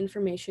some of the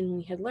information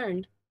we had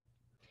learned.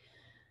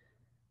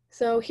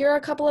 So here are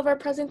a couple of our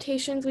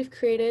presentations we've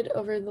created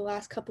over the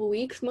last couple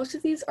weeks. Most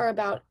of these are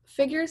about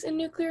figures in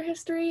nuclear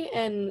history,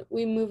 and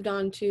we moved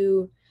on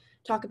to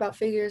talk about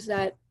figures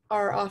that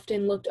are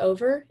often looked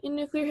over in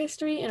nuclear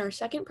history in our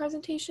 2nd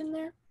presentation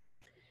there.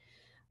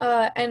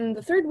 And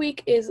the 3rd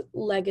week is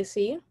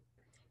legacy.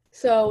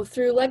 So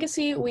through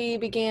legacy, we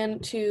began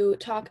to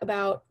talk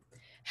about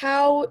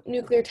how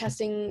nuclear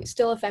testing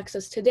still affects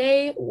us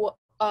today,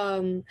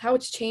 how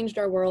it's changed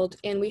our world,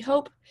 and we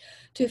hope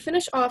to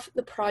finish off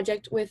the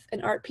project with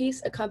an art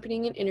piece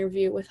accompanying an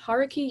interview with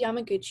Haruki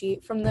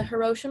Yamaguchi from the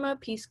Hiroshima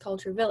Peace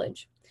Culture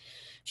Village.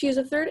 She is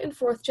a 3rd and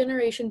 4th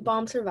generation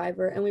bomb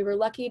survivor, and we were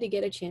lucky to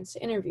get a chance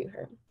to interview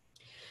her.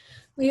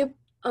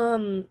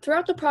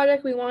 Throughout the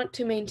project, we want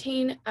to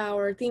maintain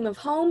our theme of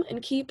home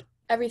and keep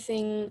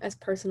everything as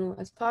personal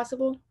as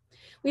possible.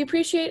 We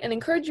appreciate and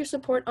encourage your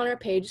support on our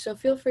page, so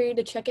feel free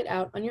to check it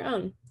out on your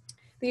own.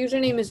 The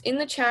username is in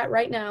the chat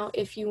right now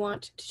if you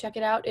want to check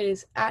it out. It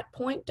is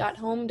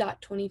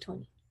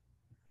 @point.home.2020.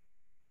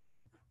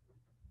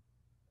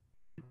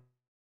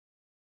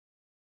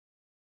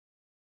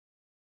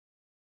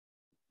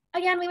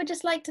 Again, we would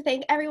just like to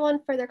thank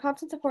everyone for their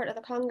constant support of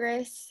the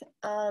Congress.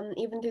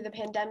 Even through the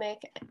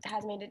pandemic, it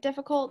has made it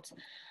difficult.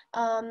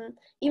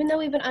 Even though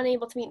we've been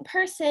unable to meet in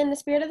person, the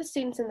spirit of the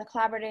students and the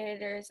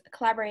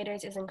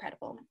collaborators is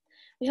incredible.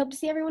 We hope to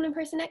see everyone in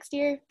person next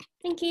year.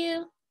 Thank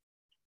you.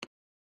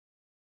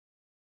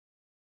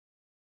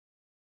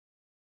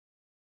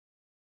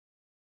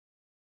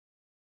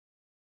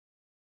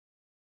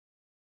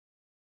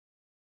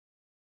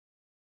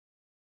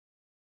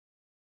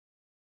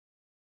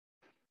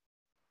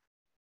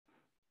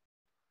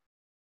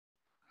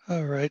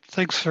 All right,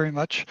 thanks very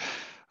much.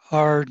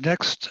 Our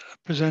next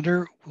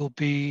presenter will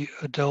be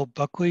Adele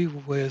Buckley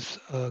with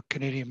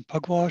Canadian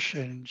Pugwash,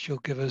 and she'll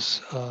give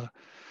us,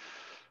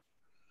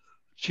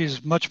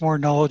 she's much more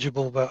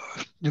knowledgeable about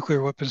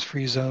nuclear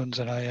weapons-free zones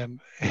than I am,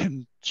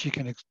 and she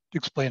can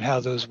explain how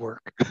those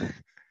work.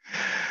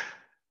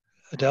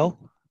 Adele?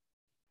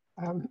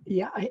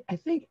 Yeah, I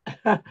think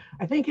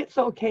I think it's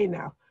okay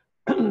now.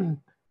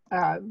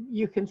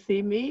 You can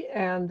see me,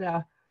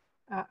 and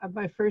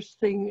my first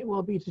thing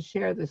will be to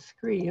share the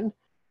screen.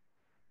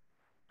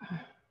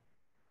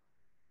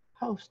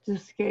 Host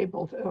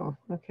disabled. Oh,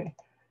 okay.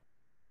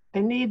 I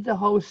need the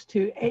host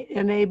to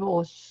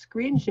enable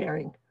screen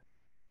sharing.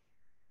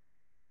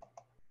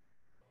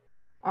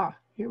 Ah,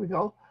 here we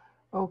go.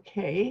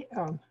 Okay.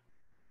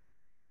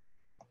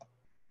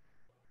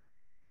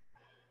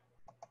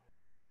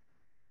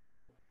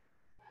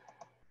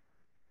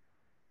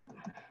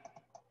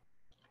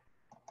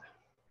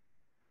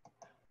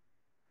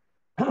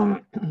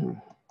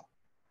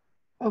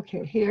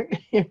 Okay, here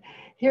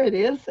it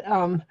is.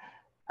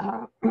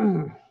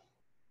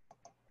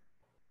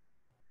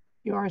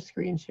 You are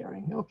screen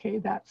sharing. Okay,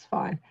 that's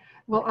fine.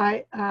 Well,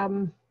 I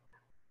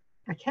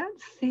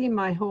can't see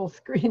my whole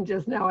screen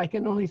just now. I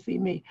can only see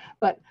me,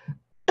 but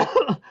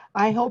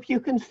I hope you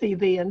can see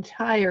the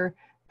entire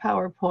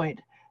PowerPoint.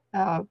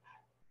 And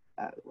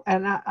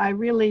I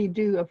really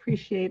do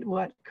appreciate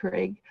what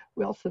Craig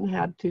Wilson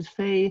had to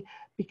say,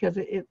 because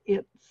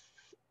it's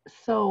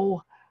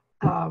so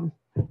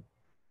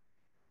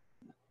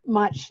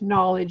much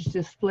knowledge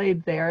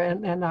displayed there,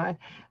 and I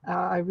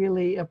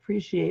really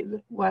appreciate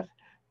what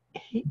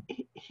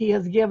he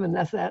has given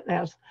us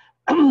as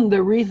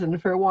the reason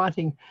for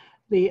wanting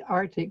the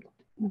Arctic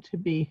to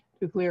be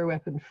nuclear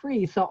weapon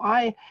free. So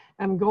I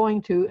am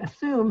going to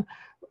assume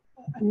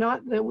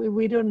not that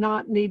we do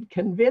not need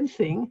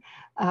convincing,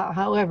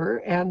 however,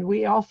 and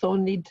we also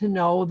need to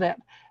know that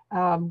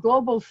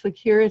global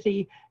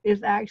security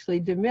is actually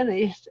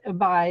diminished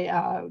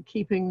by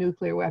keeping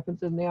nuclear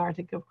weapons in the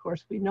Arctic. Of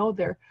course, we know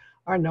there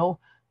are no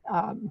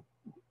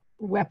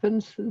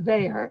weapons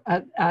there.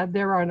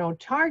 There are no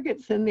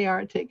targets in the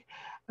Arctic,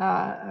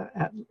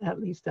 at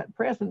least at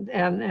present,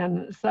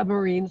 and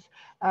submarines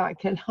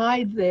can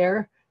hide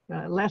there,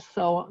 less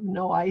so,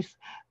 no ice,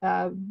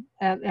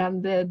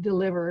 and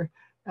deliver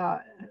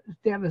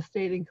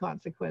devastating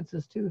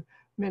consequences to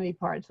many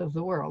parts of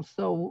the world.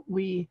 So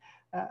we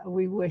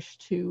wish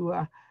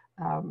to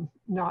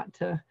not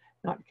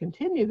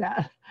continue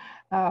that.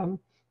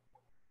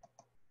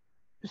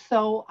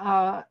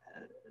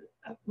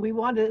 We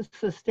want to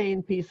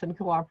sustain peace and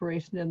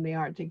cooperation in the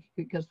Arctic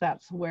because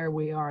that's where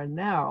we are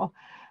now.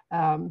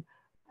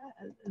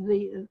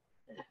 The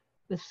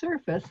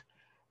surface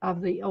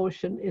of the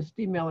ocean is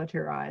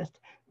demilitarized.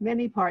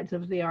 Many parts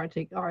of the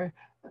Arctic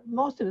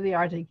most of the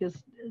Arctic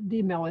is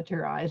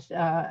demilitarized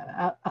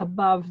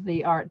above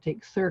the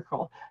Arctic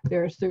Circle.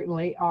 There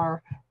certainly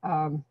are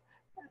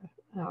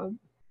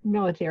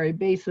military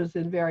bases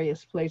in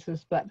various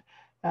places, but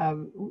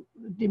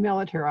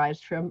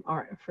demilitarized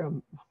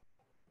from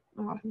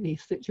the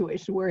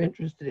situation we're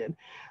interested in.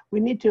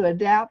 We need to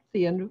adapt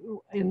the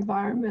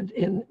environment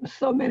in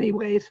so many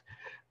ways.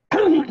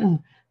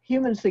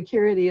 Human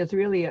security is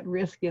really at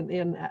risk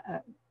in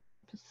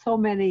so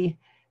many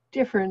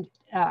different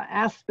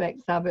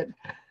aspects of it,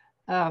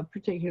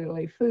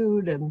 particularly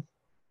food and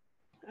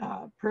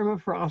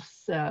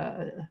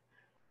permafrost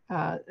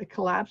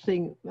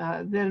collapsing.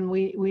 Then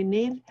we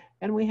need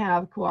and we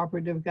have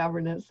cooperative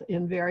governance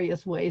in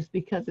various ways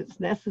because it's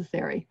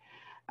necessary.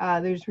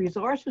 There's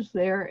resources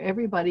there.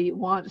 Everybody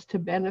wants to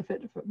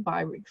benefit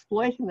by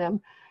exploiting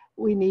them.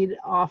 We need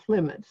off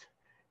limits.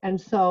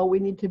 And so we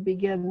need to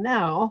begin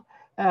now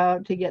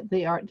to get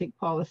the Arctic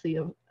policy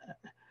of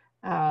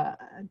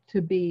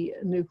to be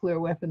nuclear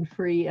weapon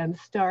free, and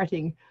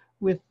starting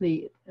with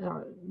the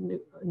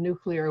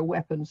nuclear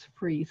weapons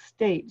free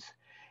states.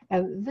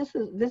 And this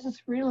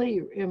is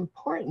really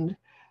important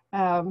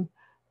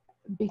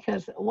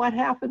because what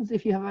happens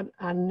if you have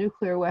a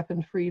nuclear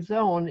weapon free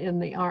zone in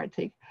the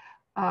Arctic?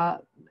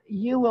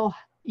 You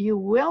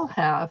will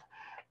have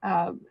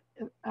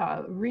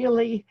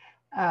really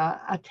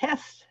a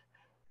test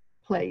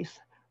place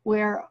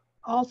where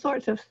all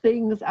sorts of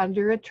things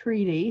under a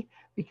treaty,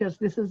 because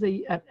this is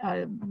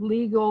a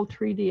legal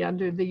treaty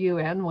under the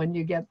UN when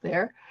you get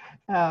there,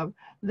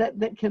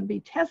 that can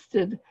be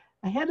tested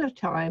ahead of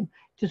time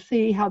to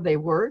see how they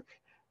work,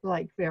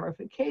 like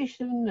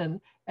verification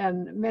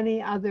and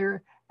many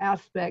other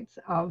aspects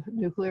of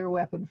nuclear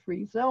weapon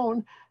free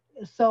zone,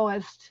 so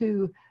as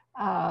to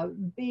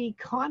be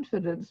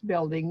confidence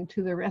building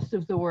to the rest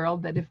of the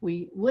world that if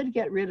we would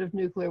get rid of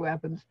nuclear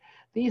weapons,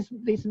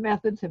 these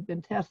methods have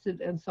been tested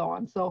and so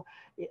on. So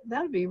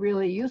that would be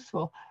really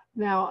useful.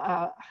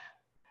 Now,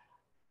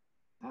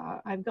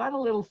 I've got a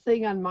little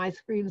thing on my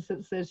screen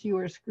that says you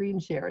are screen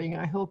sharing.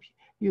 I hope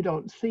you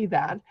don't see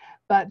that,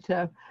 but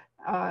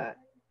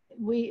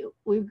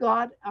we've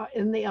got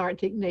in the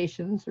Arctic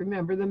nations,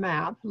 remember the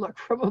map, look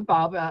from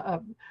above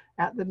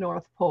at the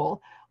North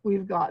Pole,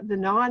 we've got the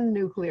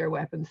non-nuclear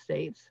weapon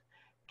states,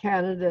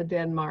 Canada,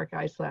 Denmark,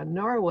 Iceland,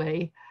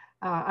 Norway.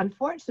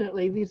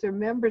 Unfortunately, these are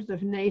members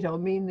of NATO,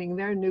 meaning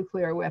they're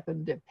nuclear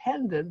weapon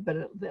dependent, but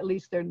at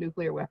least they're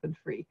nuclear weapon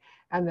free.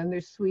 And then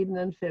there's Sweden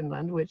and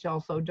Finland, which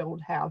also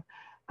don't have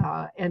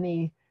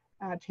any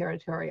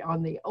territory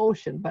on the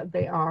ocean, but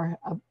they are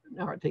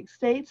Arctic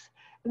states.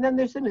 And then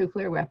there's the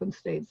nuclear weapon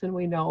states, and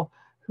we know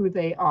who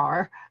they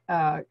are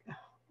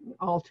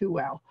all too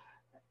well.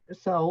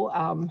 So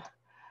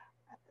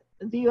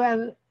the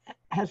UN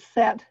has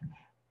set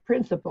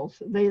principles.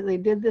 They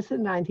did this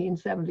in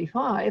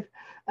 1975,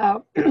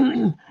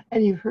 and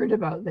you've heard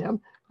about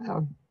them.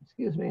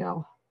 Excuse me,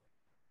 I'll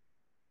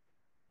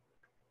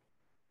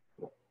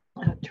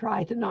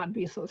try to not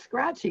be so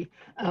scratchy.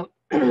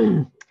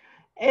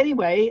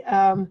 Anyway,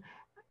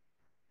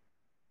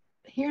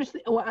 here's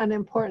an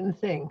important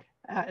thing,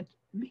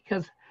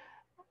 because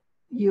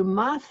you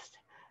must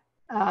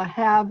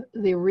have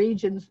the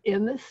regions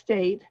in the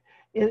state,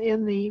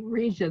 in the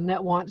region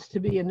that wants to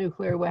be a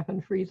nuclear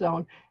weapon-free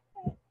zone,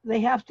 they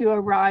have to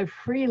arrive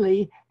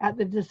freely at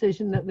the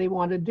decision that they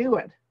want to do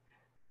it.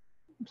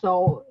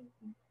 So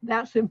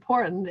that's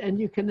important, and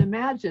you can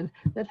imagine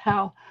that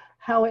how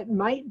it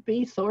might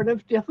be sort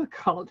of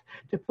difficult,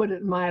 to put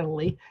it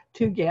mildly,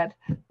 to get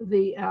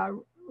the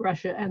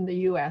Russia and the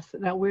US.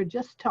 Now, we're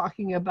just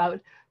talking about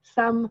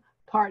some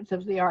parts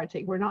of the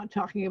Arctic. We're not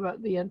talking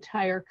about the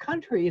entire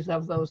countries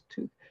of those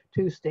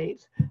two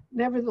states.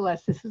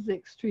 Nevertheless, this is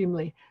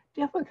extremely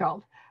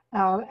difficult.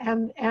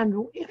 And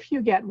if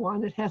you get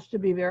one, it has to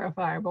be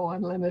verifiable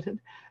and limited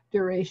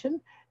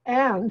duration.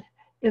 And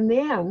in the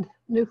end,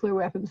 nuclear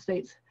weapon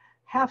states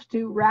have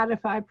to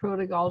ratify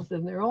protocols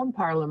in their own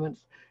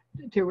parliaments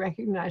to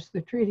recognize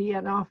the treaty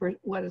and offer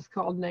what is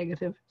called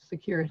negative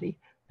security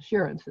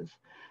assurances.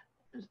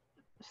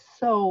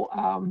 So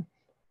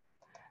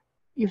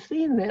you've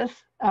seen this.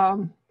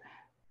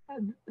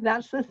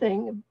 That's the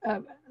thing.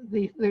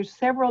 There's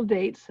several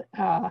dates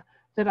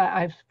that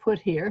I've put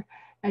here,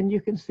 and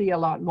you can see a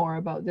lot more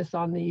about this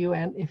on the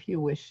UN if you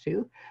wish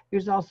to.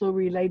 There's also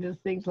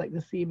related things like the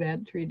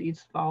Seabed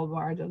Treaties,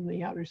 Svalbard, and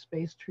the Outer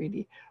Space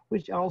Treaty,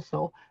 which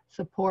also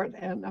support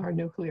and are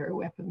nuclear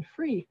weapon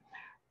free.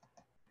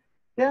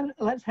 Then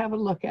let's have a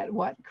look at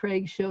what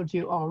Craig showed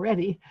you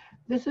already.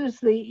 This is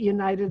the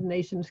United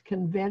Nations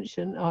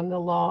Convention on the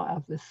Law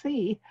of the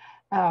Sea.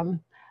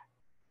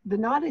 The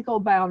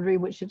nautical boundary,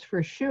 which is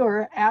for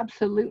sure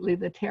absolutely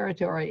the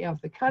territory of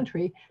the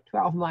country,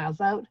 12 miles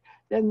out.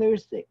 Then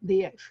there's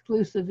the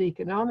exclusive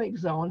economic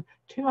zone,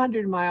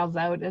 200 miles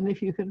out. And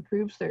if you can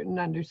prove certain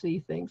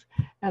undersea things,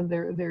 and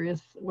there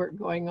is work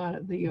going on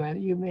at the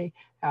UN, you may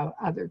have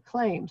other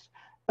claims.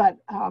 But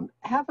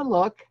have a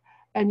look,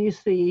 and you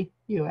see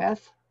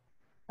US,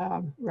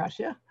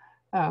 Russia,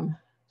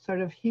 sort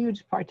of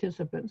huge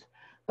participants.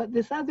 But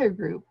this other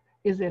group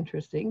is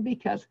interesting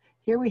because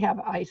here we have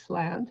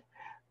Iceland,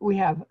 we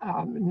have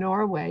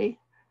Norway,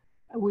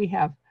 we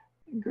have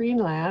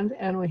Greenland,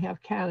 and we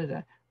have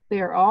Canada.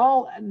 They're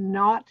all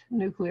not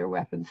nuclear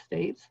weapon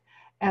states,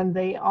 and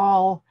they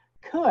all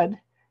could,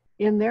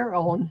 in their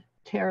own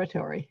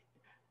territory,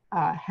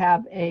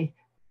 have a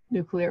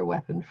nuclear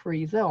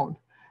weapon-free zone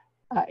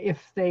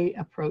if they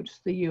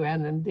approached the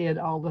UN and did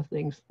all the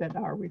things that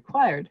are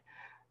required.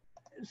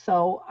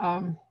 So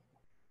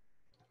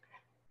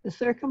the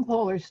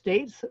circumpolar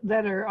states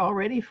that are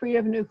already free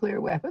of nuclear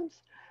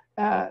weapons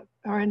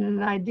are in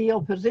an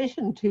ideal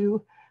position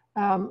to,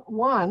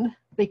 one,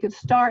 they could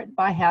start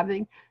by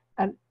having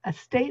a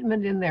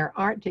statement in their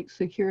Arctic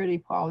security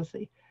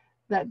policy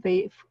that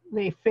they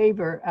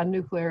favor a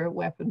nuclear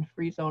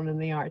weapon-free zone in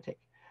the Arctic.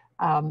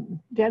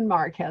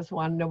 Denmark has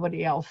one,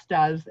 nobody else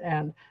does,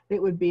 and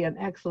it would be an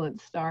excellent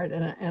start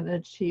and an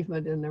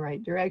achievement in the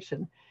right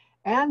direction.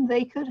 And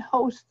they could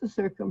host the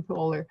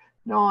circumpolar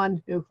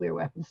non-nuclear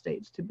weapon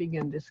states to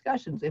begin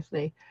discussions if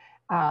they,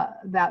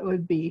 that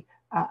would be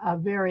a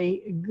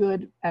very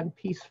good and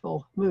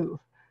peaceful move.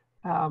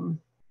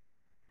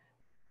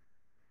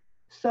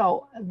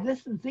 So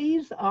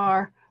these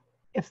are,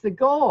 if the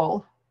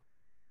goal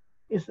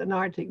is an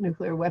Arctic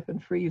nuclear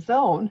weapon-free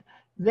zone,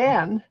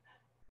 then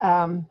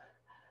the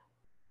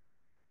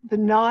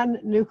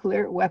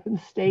non-nuclear weapon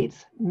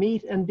states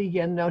meet and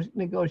begin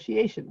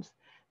negotiations.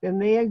 Then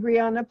they agree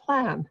on a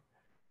plan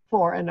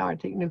for an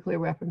Arctic nuclear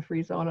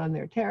weapon-free zone on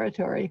their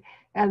territory,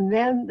 and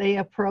then they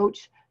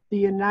approach the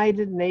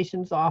United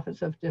Nations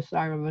Office of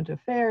Disarmament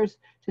Affairs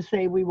to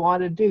say, we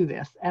want to do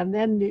this. And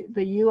then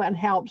the UN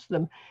helps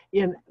them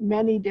in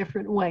many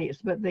different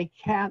ways, but they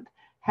can't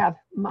have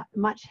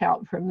much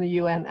help from the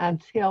UN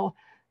until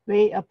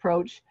they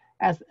approach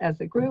as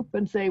a group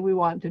and say, we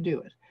want to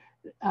do it.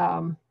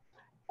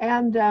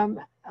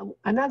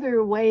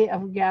 Another way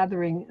of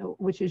gathering,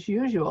 which is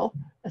usual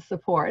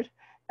support,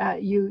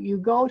 you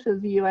go to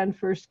the UN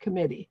First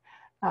Committee,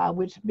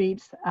 which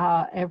meets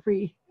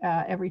every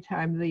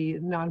time the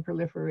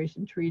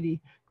Nonproliferation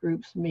Treaty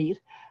groups meet.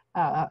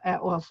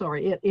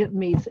 It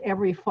meets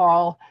every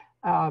fall,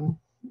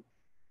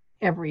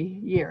 every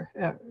year,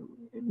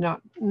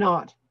 not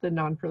the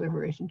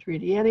Nonproliferation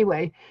Treaty.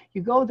 Anyway,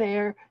 you go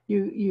there,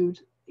 you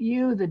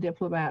the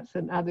diplomats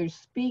and others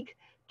speak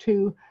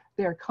to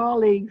their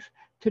colleagues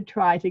to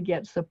try to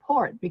get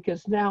support,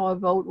 because now a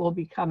vote will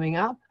be coming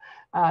up.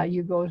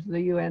 You go to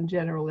the UN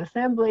General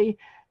Assembly,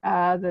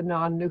 the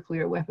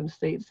non-nuclear weapon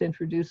states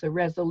introduce a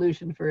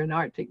resolution for an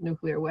Arctic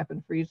nuclear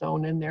weapon-free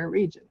zone in their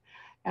region,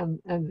 and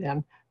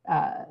then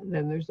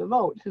there's a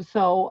vote.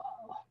 So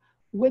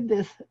with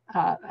this,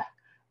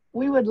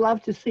 we would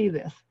love to see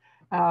this.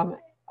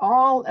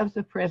 All of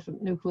the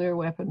present nuclear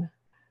weapon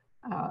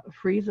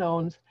free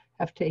zones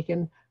have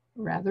taken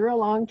rather a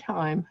long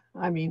time.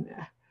 I mean,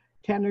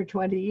 10 or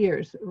 20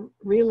 years.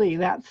 Really,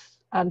 that's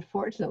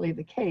unfortunately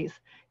the case.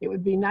 It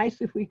would be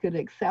nice if we could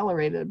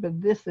accelerate it,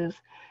 but this is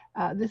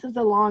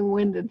a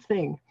long-winded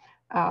thing.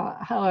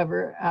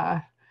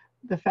 However,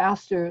 the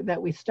faster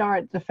that we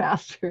start, the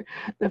faster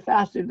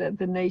that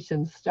the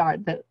nations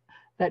start,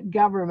 that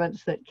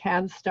governments that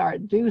can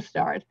start do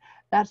start.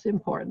 That's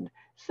important.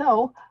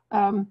 So,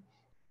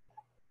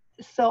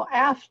 so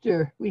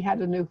after we had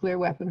a nuclear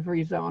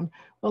weapon-free zone,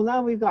 well,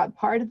 now we've got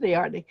part of the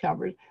Arctic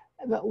covered,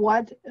 but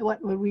what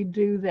would we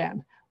do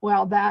then?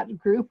 Well, that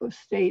group of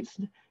states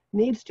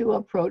needs to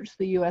approach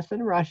the US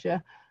and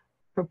Russia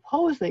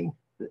proposing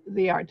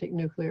the Arctic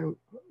nuclear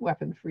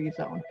weapon-free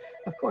zone.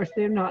 Of course,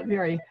 they're not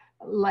very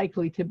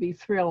likely to be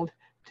thrilled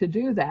to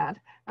do that,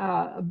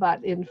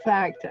 but in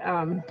fact,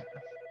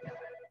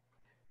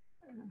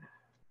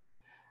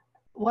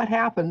 what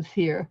happens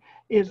here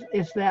is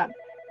that,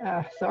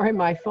 sorry,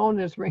 my phone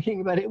is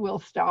ringing, but it will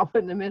stop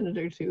in a minute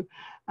or two.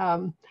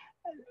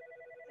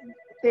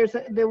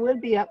 There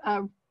would be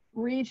a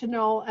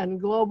regional and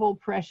global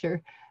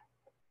pressure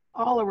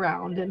all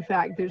around. In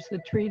fact, there's the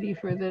Treaty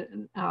for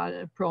the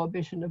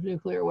Prohibition of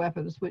Nuclear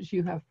Weapons, which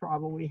you have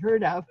probably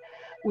heard of,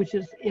 which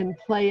is in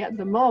play at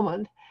the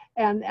moment.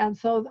 And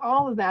so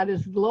all of that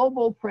is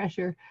global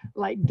pressure,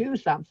 like do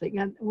something.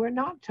 And we're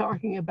not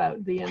talking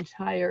about the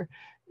entire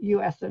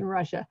US and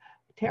Russia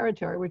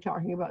territory. We're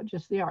talking about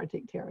just the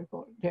Arctic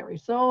territory.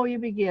 So you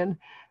begin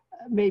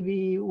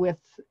maybe with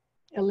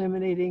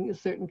eliminating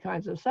certain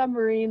kinds of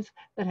submarines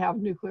that have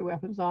nuclear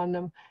weapons on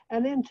them.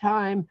 And in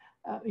time,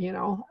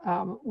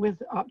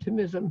 with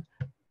optimism,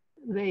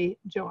 they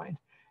join.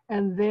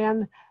 And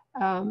then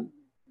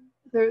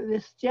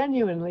this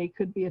genuinely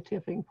could be a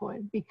tipping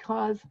point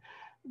because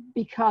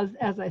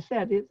as I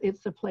said,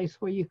 it's a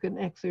place where you can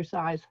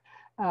exercise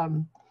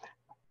some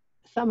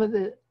of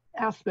the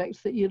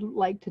aspects that you'd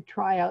like to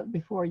try out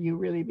before you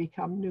really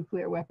become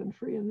nuclear weapon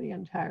free in the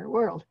entire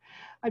world.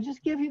 I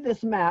just give you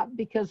this map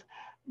because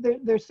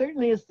there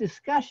certainly is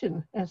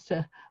discussion as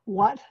to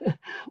what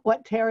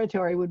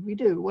territory would we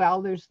do.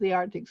 Well, there's the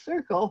Arctic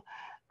Circle.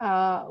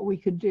 We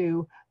could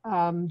do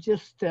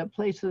just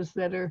places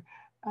that are,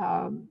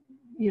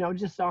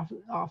 just off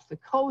the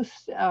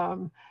coast.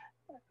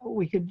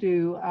 We could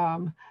do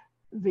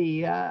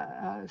the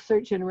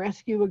search and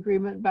rescue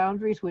agreement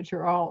boundaries, which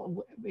are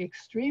all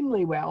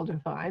extremely well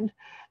defined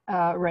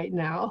right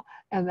now,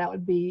 and that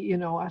would be,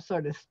 a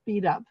sort of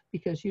speed up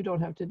because you don't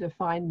have to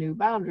define new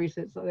boundaries;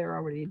 they're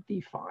already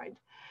defined.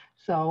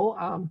 So,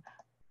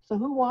 so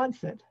who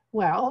wants it?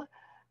 Well,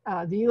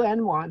 the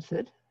UN wants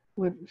it.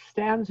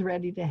 Stands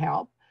ready to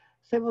help.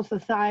 Civil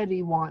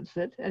society wants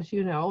it, as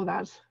you know.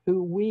 That's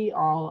who we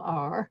all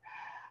are.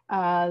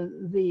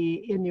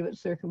 The Inuit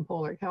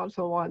Circumpolar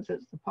Council wants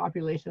it. The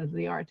population of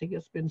the Arctic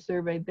has been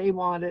surveyed. They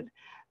want it.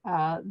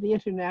 The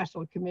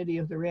International Committee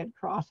of the Red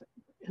Cross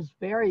is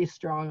very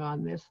strong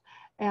on this.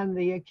 And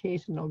the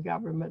occasional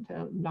government,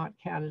 not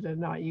Canada,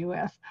 not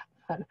US,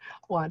 but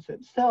wants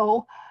it.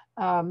 So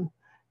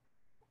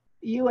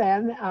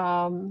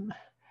UN,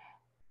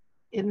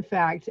 in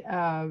fact,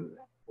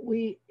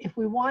 if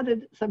we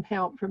wanted some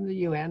help from the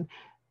UN,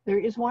 there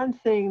is one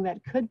thing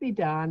that could be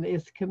done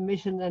is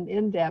commission an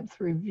in-depth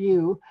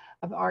review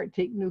of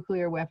Arctic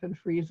nuclear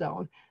weapon-free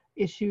zone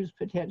issues,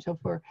 potential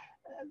for,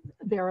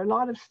 there are a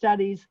lot of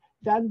studies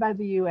done by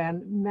the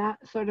UN,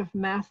 sort of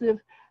massive,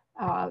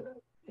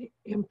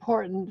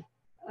 important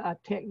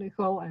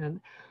technical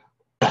and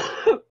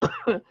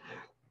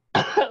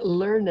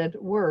learned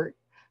work,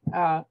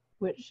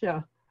 which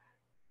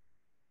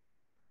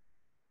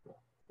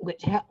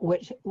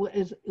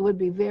would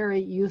be very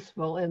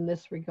useful in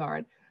this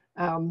regard.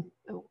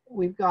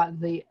 We've got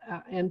the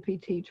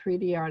NPT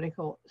Treaty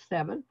Article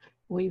 7.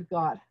 We've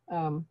got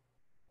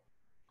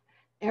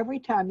every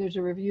time there's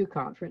a review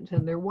conference,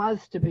 and there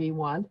was to be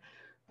one,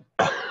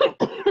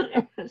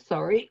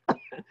 sorry,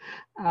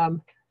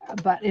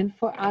 but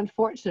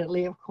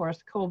unfortunately, of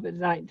course,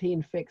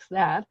 COVID-19 fixed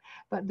that,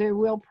 but there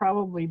will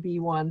probably be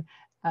one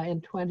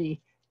in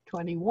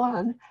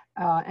 2021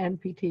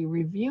 NPT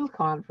review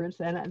conference,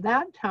 and at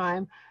that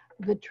time,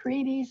 the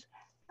treaties,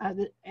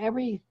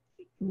 every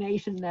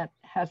nation that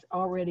has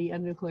already a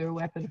nuclear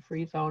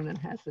weapon-free zone and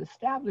has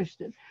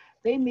established it,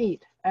 they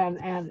meet, and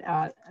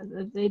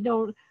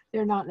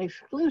they're not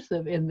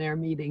exclusive in their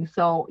meetings,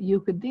 so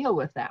you could deal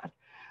with that.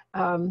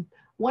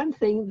 One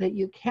thing that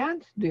you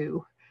can't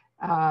do,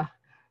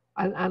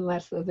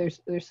 unless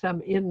there's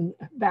some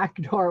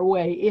backdoor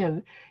way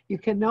in, you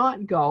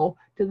cannot go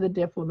to the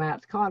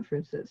diplomats'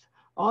 conferences.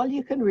 All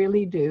you can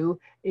really do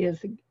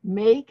is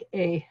make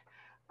a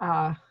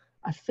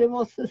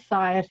civil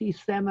society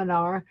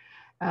seminar,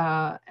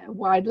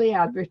 widely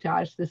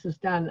advertised. This is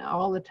done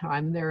all the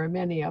time. There are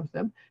many of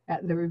them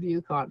at the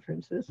review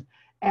conferences,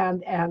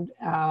 and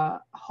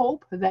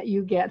hope that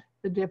you get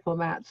the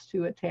diplomats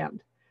to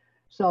attend.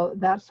 So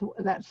that's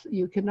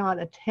you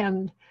cannot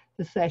attend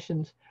the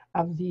sessions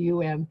of the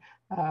UN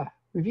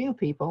review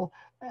people.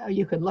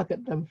 You can look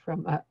at them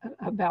from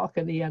a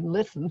balcony and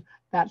listen.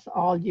 That's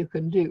all you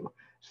can do.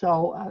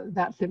 So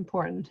that's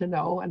important to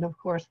know. And of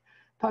course,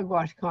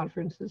 Pugwash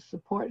Conferences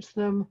supports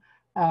them.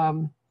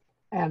 And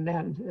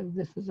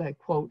this is a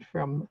quote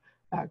from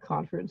a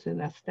conference in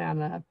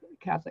Astana,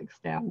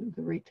 Kazakhstan,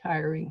 the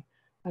retiring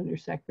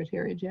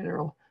Undersecretary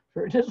General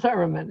for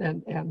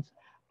Disarmament and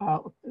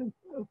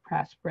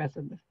past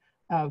president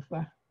of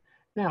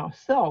now.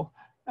 So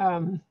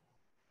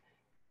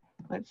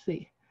let's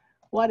see,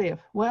 what if?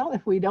 Well,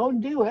 if we don't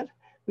do it,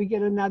 we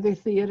get another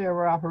theater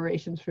of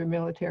operations for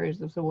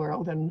militaries of the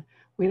world, and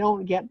we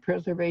don't get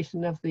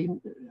preservation of the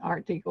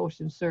Arctic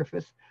Ocean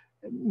surface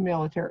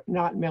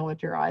not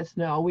militarized.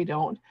 No, we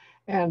don't.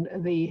 And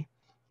the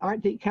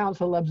Arctic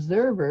Council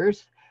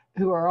observers,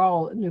 who are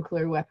all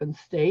nuclear weapon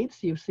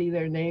states, you see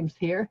their names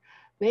here,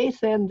 they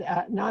send,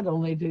 not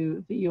only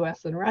do the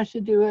US and Russia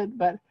do it,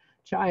 but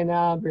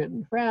China,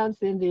 Britain,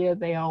 France, India,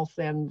 they all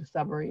send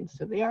submarines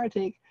to the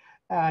Arctic.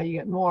 You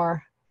get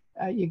more,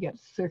 you get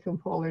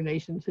circumpolar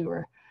nations who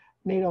are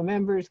NATO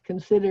members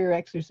consider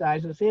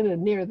exercises in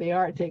and near the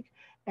Arctic.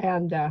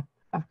 And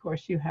of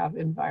course, you have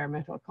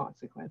environmental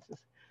consequences.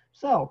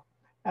 So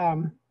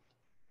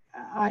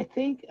I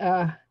think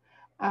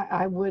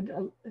I would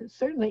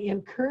certainly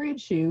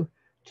encourage you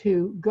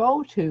to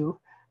go to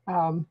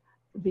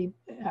the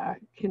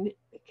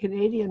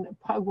Canadian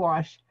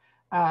Pugwash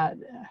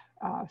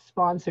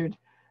sponsored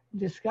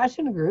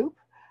discussion group.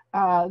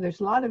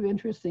 There's a lot of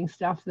interesting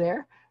stuff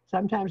there.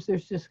 Sometimes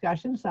there's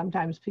discussion,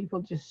 sometimes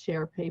people just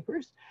share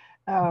papers.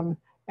 And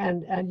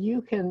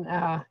you can,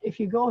 if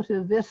you go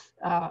to this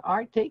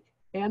Arctic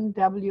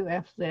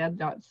NWFZ.ca,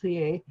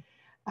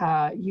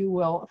 you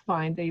will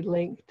find a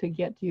link to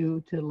get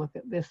you to look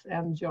at this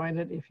and join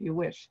it if you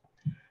wish.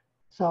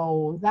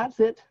 So that's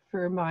it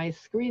for my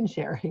screen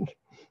sharing.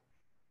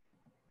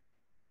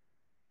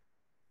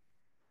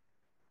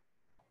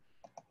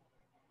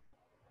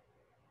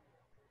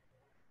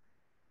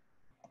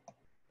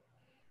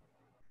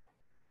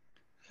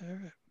 All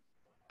right.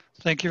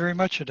 Thank you very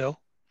much, Adele.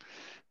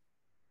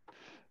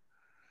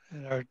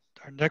 And our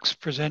next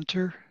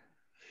presenter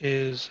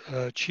is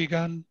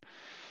Chigan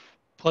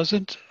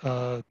Pleasant,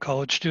 a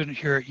college student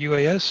here at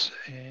UAS,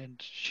 and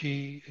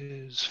she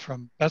is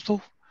from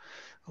Bethel,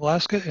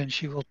 Alaska, and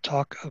she will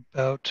talk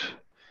about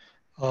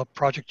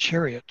Project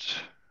Chariot.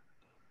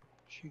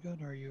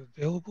 Chigan, are you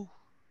available?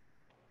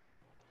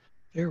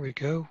 There we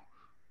go.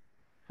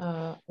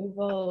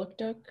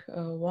 Uvaluktuk,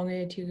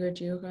 Wange Tiga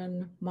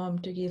Jugan, Mom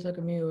Tigi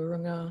Lagami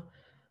Urunga,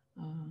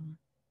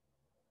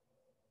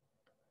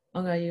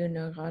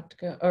 Angayuna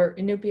Gatka, or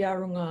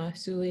Inupiarunga,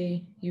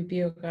 Suli,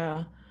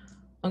 Ubioga,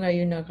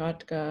 Angayuna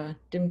Gatka,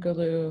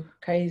 Dimkalu,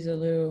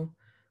 Kaizalu,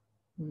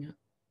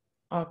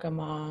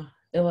 Akama,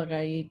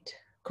 Ilagait,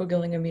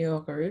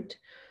 Kogilingamiogarut,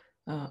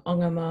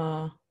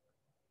 Angama,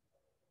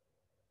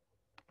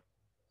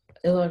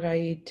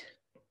 Ilagait,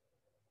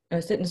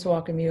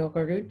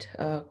 Sitenswakamiogarut,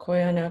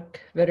 Koyanak,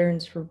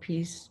 Veterans for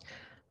Peace,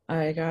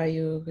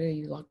 Aigayu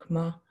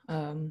Lakma.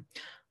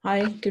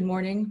 Hi, good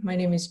morning. My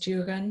name is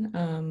Jugan.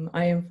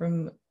 I am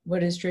from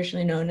what is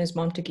traditionally known as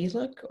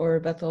Momtagiluk or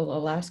Bethel,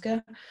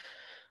 Alaska.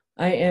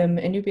 I am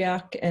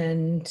Inupiaq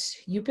and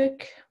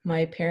Yupik.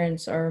 My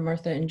parents are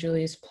Martha and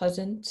Julius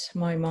Pleasant.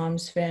 My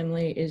mom's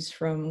family is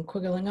from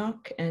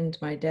Kwigillingok, and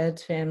my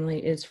dad's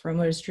family is from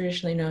what is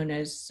traditionally known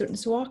as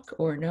Sutenswak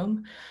or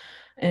Nome.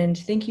 And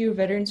thank you,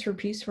 Veterans for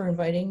Peace, for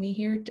inviting me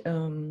here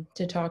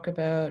to talk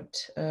about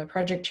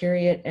Project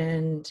Chariot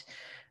and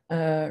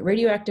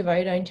radioactive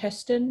iodine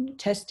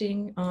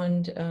testing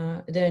on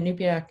the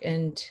Inupiaq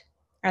and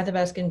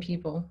Athabascan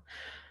people.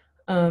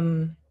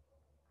 And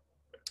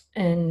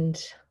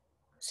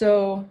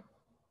so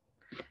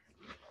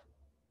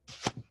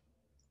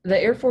the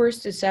Air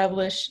Force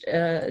established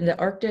the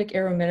Arctic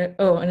Aeromedical,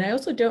 oh, and I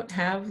also don't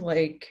have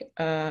like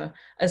a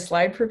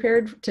slide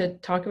prepared to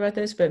talk about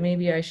this, but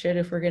maybe I should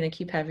if we're gonna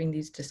keep having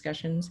these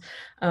discussions.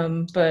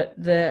 But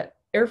the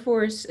Air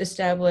Force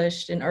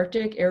established an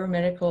Arctic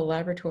Aeromedical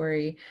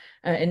Laboratory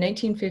in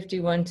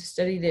 1951 to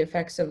study the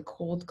effects of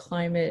cold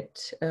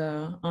climate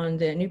on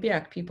the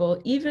Inupiaq people,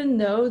 even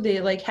though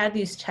they like had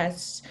these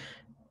tests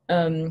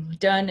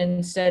done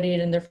and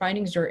studied and their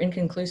findings were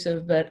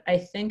inconclusive, but I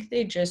think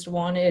they just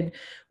wanted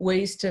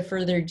ways to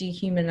further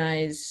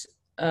dehumanize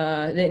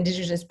the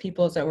indigenous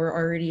peoples that were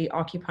already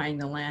occupying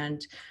the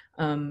land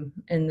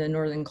in the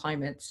northern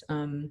climates.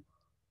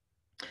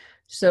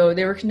 So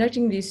they were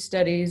conducting these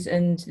studies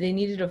and they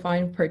needed to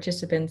find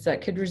participants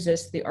that could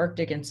resist the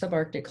Arctic and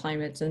subarctic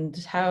climates, and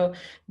how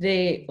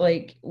they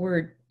like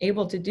were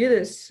able to do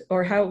this,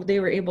 or how they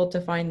were able to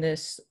find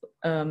this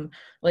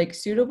like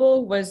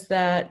suitable, was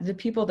that the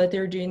people that they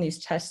were doing these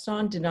tests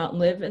on did not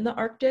live in the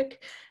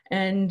Arctic,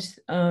 and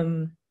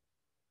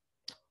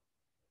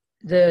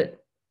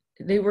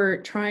they were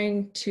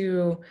trying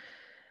to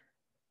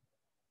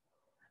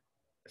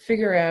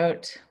figure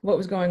out what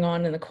was going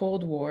on in the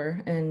Cold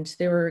War, and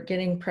they were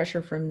getting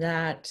pressure from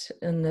that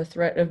and the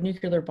threat of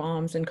nuclear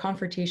bombs and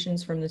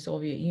confrontations from the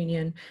Soviet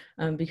Union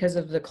because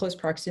of the close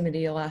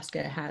proximity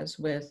Alaska has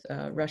with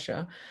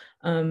Russia.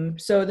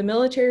 So the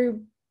military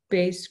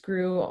base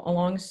grew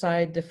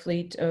alongside the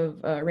fleet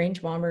of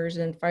range bombers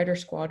and fighter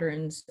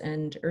squadrons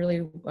and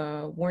early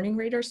warning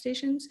radar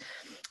stations.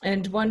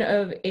 And one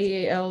of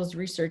AAL's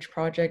research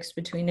projects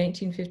between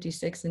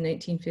 1956 and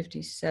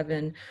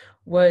 1957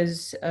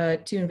 was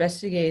to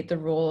investigate the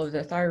role of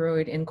the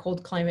thyroid in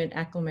cold climate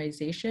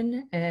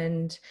acclimatization.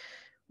 And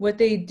what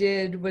they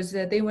did was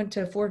that they went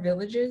to 4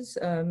 villages,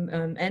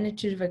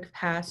 Anichuvik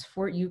Pass,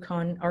 Fort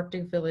Yukon,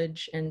 Arctic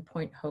Village, and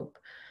Point Hope.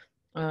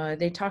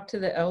 They talked to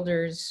the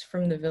elders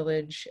from the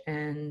village,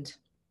 and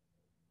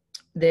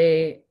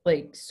they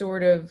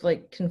sort of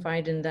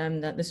confided in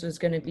them that this was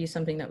going to be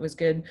something that was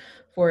good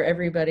for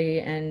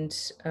everybody. And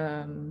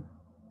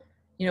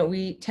you know,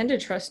 we tend to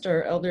trust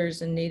our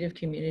elders in Native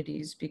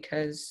communities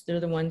because they're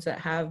the ones that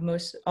have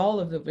all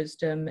of the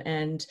wisdom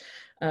and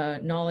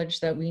knowledge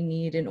that we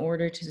need in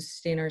order to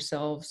sustain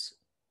ourselves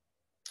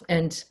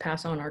and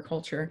pass on our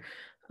culture.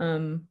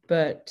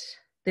 But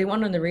they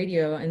went on the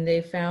radio and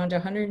they found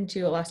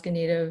 102 Alaska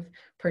Native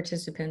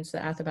participants, the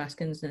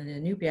Athabascans and the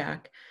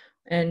Inupiaq,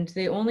 and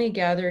they only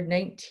gathered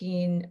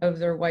 19 of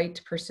their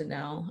white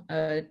personnel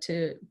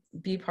to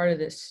be part of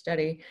this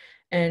study.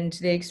 And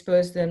they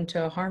exposed them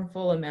to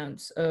harmful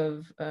amounts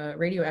of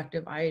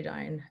radioactive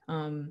iodine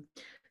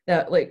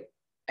that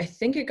I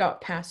think it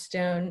got passed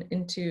down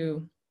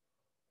into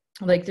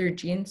their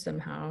genes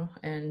somehow.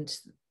 And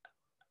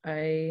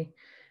I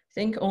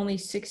think only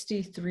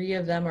 63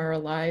 of them are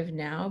alive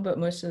now, but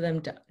most of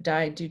them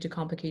died due to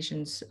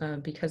complications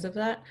because of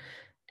that.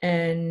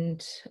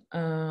 And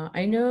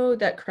I know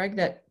that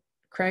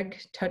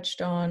Craig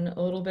touched on a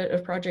little bit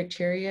of Project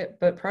Chariot,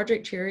 but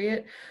Project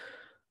Chariot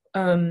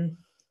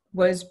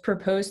was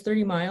proposed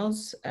 30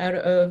 miles out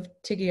of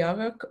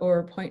Tigiaguk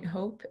or Point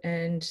Hope.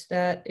 And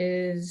that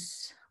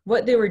is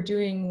what they were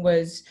doing,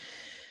 was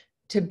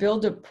to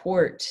build a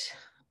port.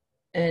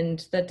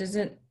 And that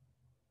doesn't,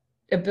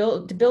 to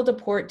build a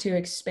port to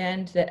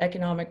expand the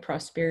economic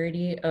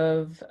prosperity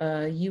of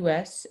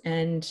US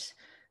and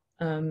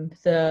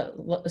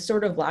the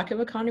sort of lack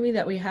of economy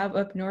that we have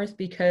up north,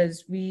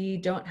 because we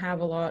don't have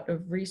a lot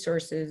of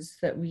resources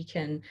that we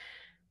can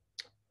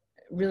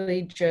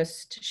really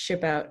just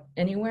ship out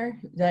anywhere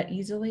that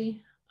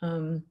easily.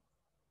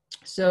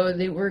 So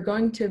they were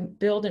going to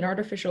build an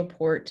artificial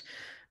port,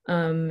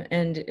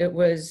 and it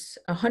was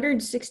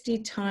 160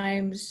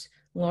 times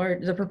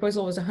large. The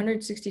proposal was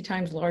 160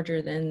 times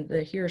larger than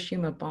the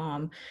Hiroshima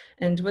bomb.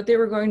 And what they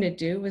were going to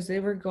do was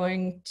they were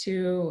going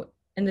to,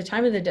 in the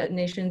time of the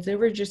detonations, they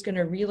were just going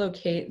to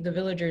relocate the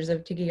villagers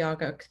of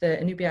Tigiaguk, the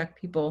Inupiaq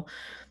people,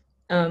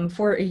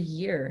 for a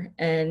year.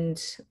 And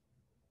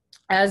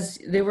as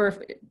they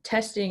were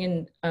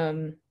testing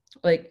and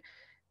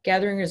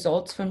gathering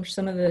results from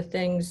some of the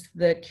things,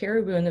 the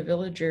caribou and the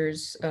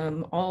villagers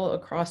all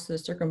across the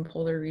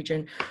circumpolar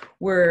region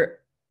were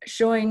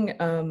showing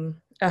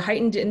a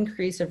heightened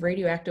increase of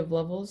radioactive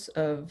levels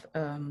of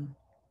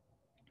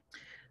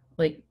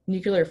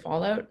nuclear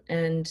fallout.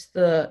 And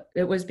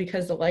it was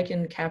because the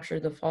lichen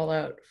captured the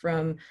fallout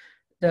from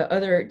the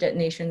other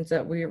detonations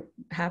that were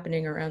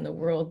happening around the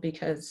world,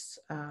 because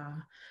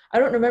I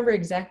don't remember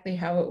exactly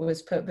how it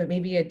was put, but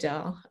maybe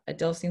Adele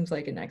seems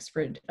like an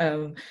expert,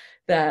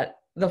 that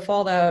the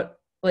fallout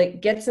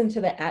gets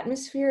into the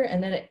atmosphere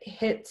and then it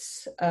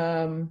hits,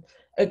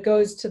 it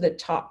goes to the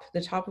top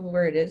of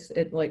where it is.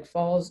 It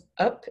falls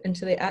up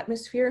into the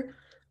atmosphere.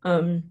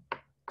 And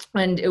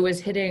it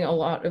was hitting a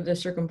lot of the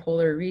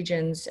circumpolar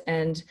regions.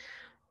 And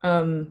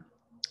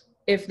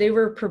if they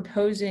were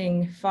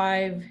proposing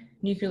 5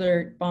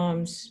 nuclear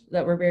bombs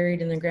that were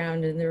buried in the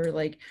ground, and they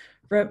were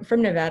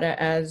from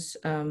Nevada, as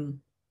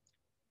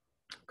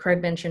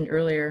Craig mentioned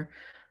earlier,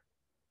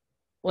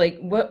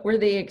 what were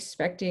they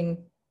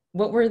expecting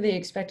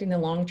the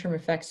long-term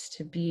effects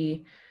to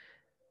be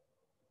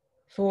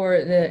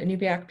for the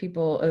Inupiaq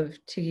people of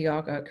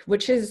Tigiaguk,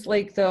 which is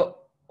the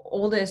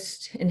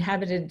oldest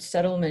inhabited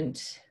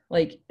settlement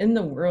in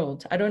the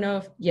world. I don't know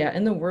if,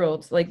 in the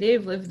world.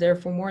 They've lived there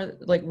for more,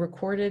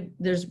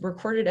 there's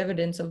recorded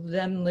evidence of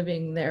them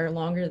living there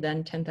longer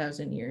than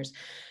 10,000 years.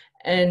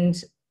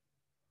 And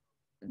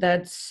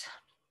that's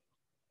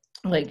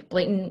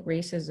blatant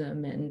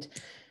racism and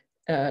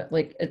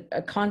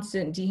a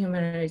constant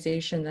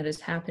dehumanization that is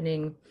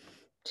happening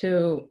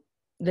to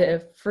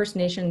the First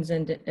Nations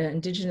and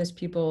Indigenous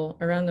people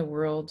around the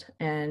world.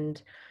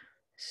 And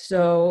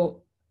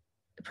so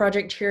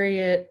Project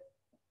Chariot,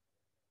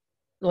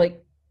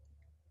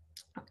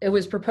 it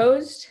was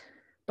proposed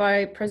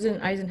by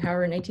President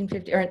Eisenhower in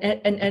 1950,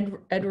 and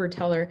Edward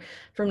Teller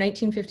from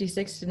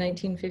 1956 to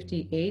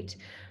 1958,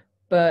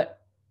 but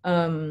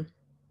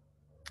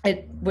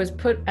it was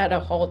put at a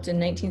halt in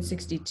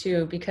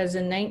 1962 because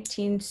in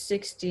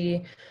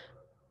 1960,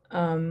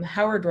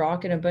 Howard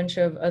Rock and a bunch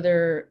of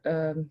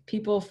other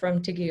people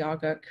from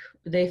Tigiaguk,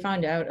 they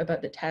found out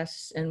about the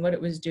tests and what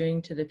it was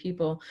doing to the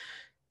people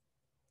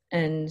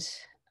and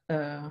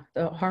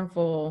the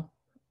harmful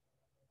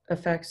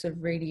effects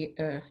of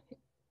radiation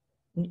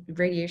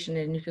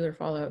and nuclear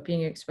fallout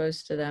being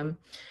exposed to them.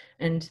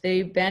 And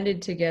they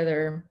banded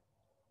together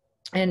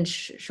and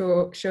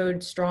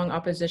showed strong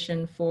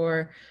opposition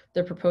for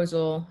the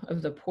proposal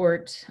of the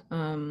port.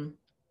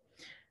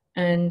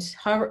 And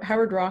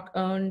Howard Rock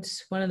owned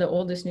one of the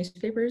oldest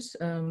newspapers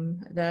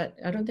that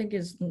I don't think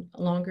is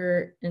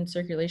longer in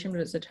circulation,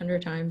 but it's a Tundra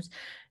Times.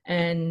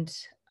 And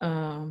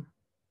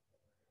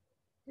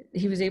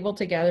he was able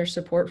to gather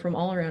support from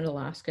all around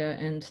Alaska,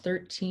 and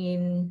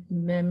 13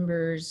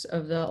 members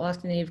of the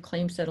Alaska Native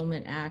Claims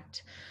Settlement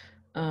Act.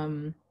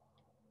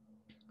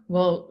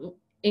 Well,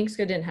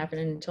 Inkska didn't happen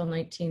until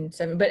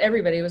 1907, but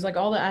everybody, it was like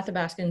all the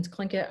Athabascans,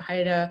 Tlingit,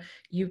 Haida,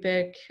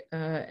 Yupik,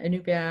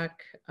 Inupiaq,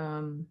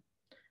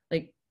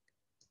 like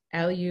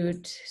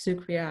Aleut,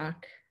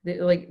 Sukriak,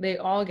 they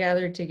all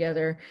gathered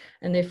together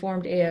and they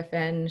formed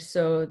AFN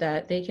so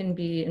that they can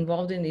be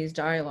involved in these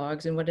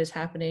dialogues and what is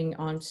happening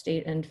on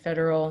state and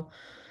federal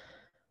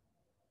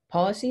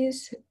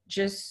policies,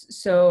 just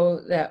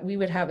so that we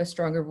would have a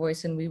stronger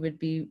voice and we would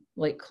be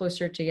like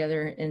closer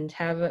together and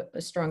have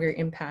a stronger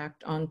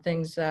impact on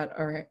things that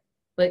are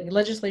like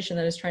legislation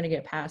that is trying to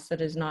get passed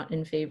that is not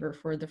in favor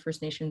for the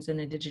First Nations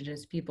and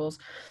Indigenous peoples.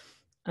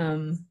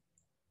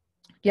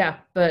 Yeah,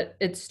 but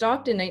it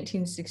stopped in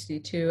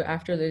 1962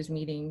 after those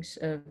meetings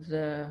of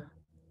the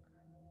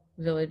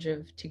Village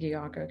of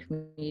Tigiaka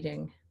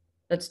meeting.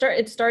 It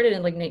started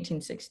in like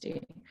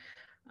 1960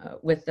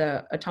 with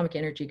the Atomic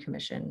Energy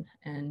Commission,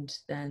 and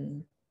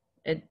then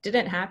it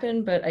didn't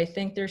happen, but I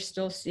think they're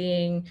still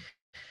seeing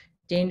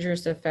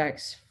dangerous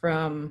effects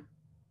from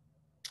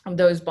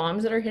those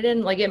bombs that are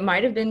hidden. Like it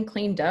might have been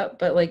cleaned up,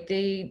 but like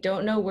they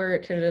don't know where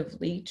it could have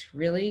leaked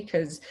really,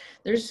 because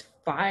there's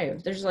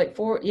like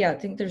four, yeah, I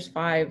think there's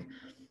five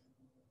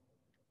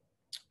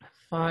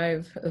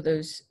of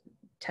those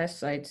test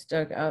sites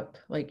dug up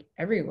like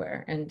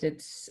everywhere, and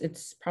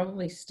it's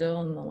probably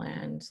still in the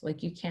land.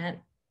 Like you can't,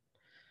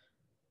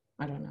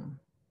 I don't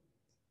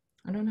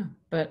know,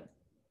 but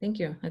thank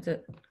you. That's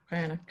it.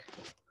 Kayanak.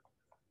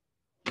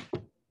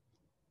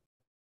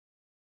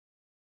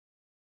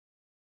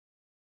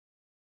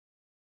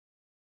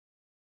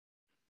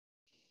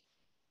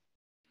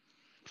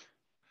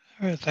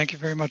 All right, thank you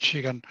very much,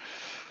 Shigan.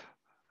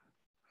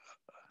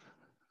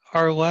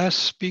 Our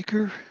last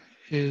speaker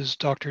is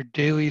Dr.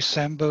 Daly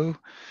Sambo.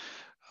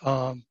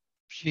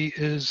 She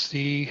is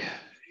the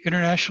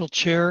International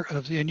Chair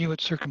of the Inuit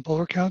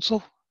Circumpolar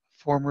Council,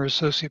 former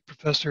Associate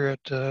Professor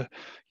at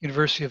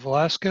University of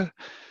Alaska,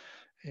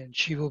 and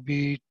she will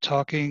be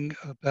talking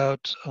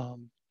about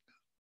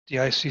the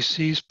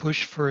ICC's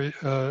push for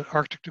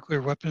Arctic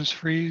nuclear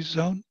weapons-free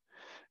zone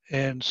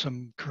and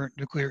some current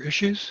nuclear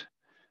issues.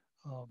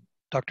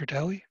 Dr.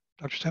 Daly,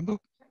 Dr. Sambo.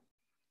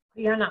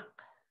 Yana,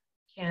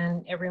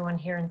 can everyone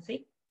hear and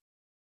see?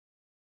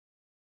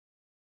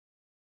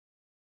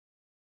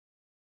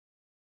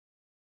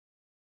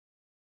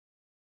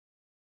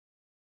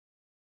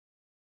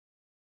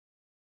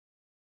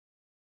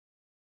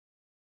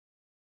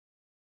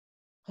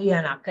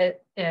 Yana,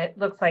 it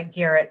looks like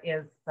Garrett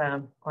is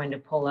going to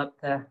pull up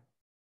the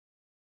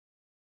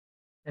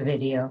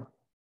video.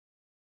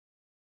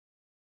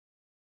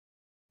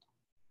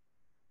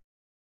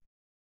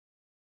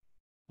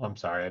 I'm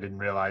sorry, I didn't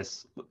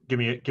realize. Give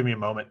me a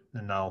moment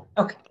and I'll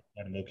Okay.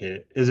 locate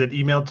it. Is it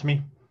emailed to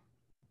me?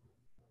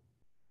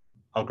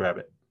 I'll grab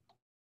it.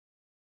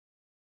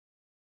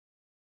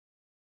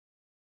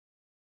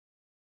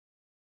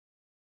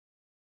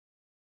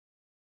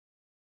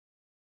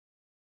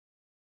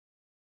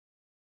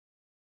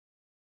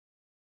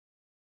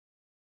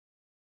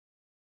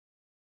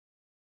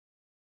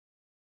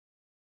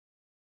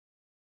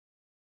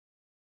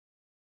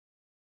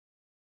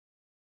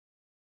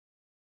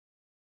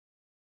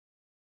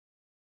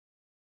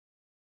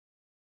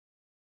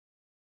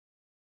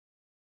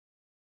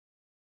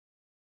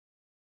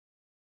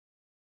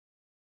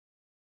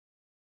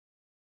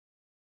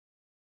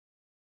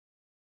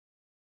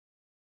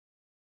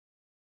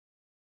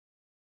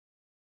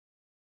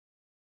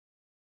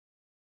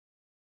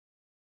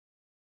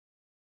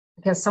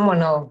 Because someone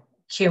will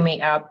cue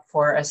me up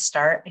for a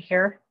start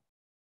here.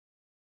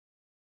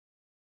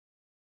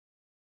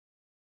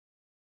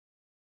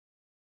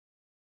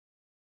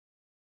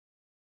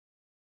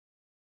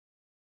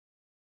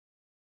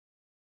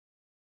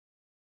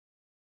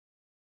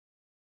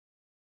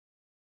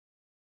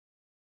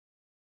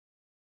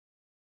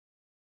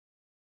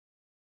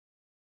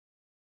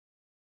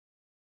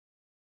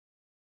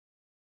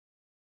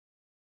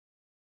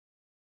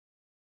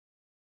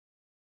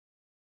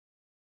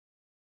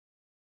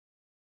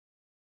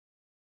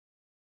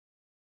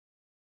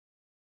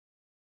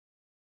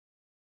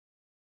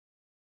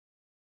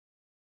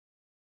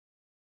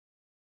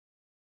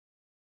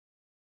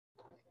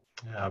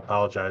 Yeah, I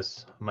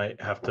apologize. I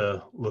might have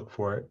to look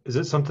for it. Is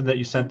it something that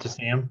you sent to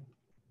Sam?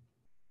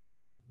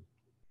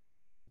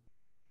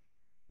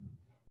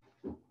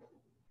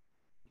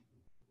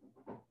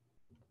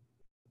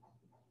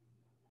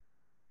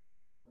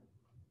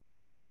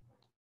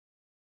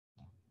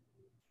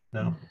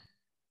 No.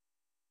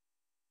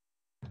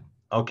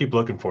 I'll keep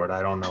looking for it.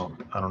 I don't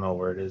know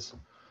where it is.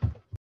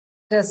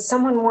 Does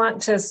someone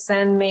want to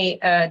send me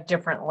a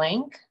different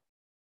link?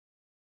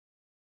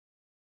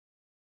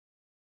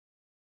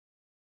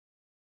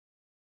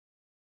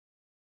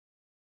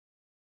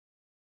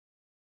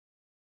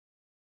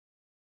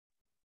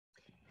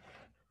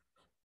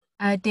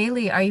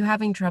 Daly, are you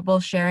having trouble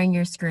sharing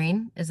your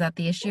screen? Is that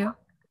the issue?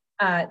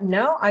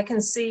 No, I can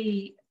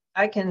see.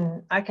 I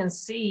can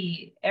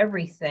see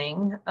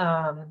everything.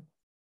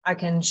 I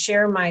can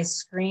share my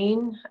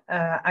screen.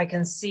 I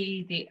can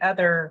see the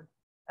other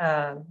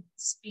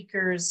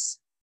speakers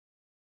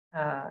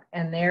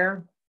and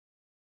their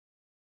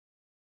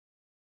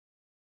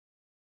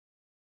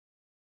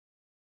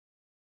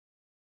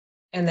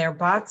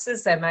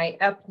boxes. Am I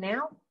up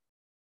now?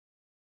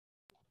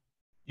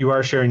 You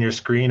are sharing your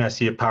screen. I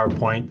see a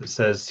PowerPoint that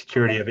says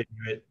security of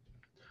Inuit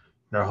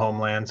in our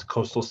homelands,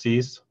 coastal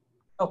seas.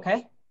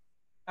 Okay.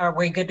 Are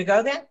we good to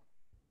go then?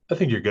 I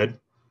think you're good.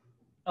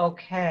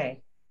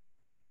 Okay.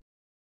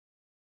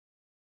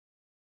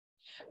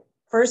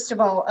 First of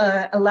all,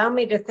 allow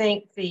me to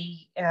thank the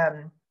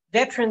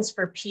Veterans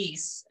for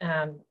Peace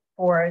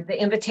for the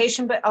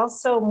invitation, but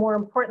also more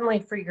importantly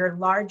for your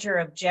larger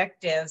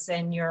objectives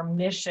and your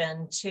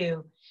mission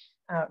to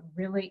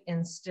really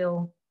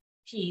instill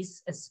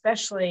peace,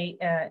 especially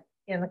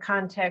in the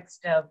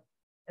context of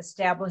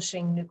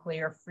establishing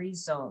nuclear-free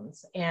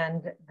zones.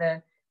 And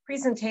the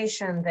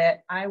presentation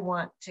that I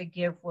want to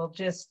give will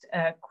just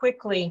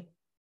quickly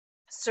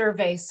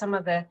survey some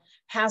of the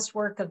past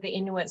work of the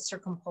Inuit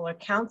Circumpolar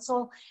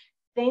Council.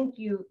 Thank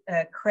you,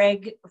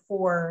 Craig,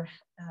 for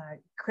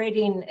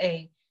creating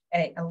a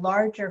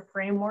larger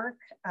framework.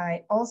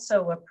 I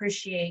also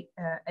appreciate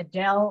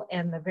Adele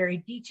and the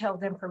very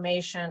detailed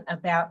information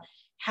about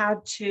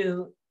how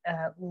to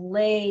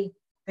lay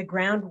the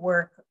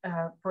groundwork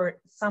for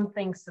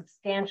something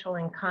substantial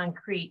and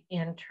concrete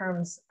in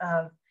terms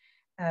of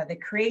the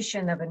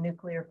creation of a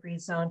nuclear-free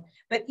zone.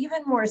 But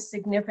even more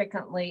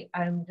significantly,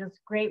 I'm just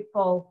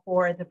grateful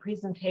for the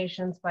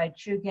presentations by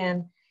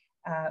Chugan,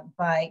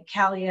 by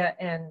Kalia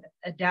and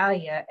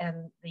Adele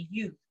and the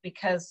youth,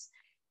 because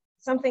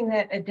something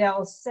that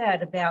Adele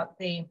said about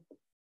the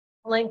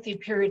lengthy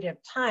period of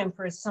time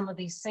for some of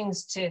these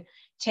things to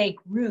take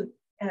root,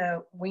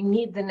 we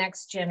need the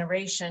next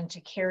generation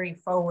to carry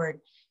forward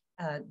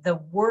the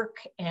work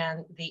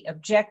and the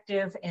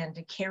objective and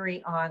to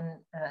carry on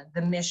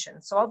the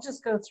mission. So I'll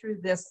just go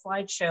through this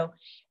slideshow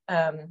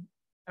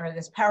or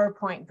this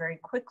PowerPoint very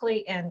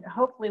quickly, and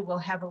hopefully we'll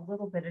have a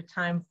little bit of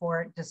time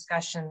for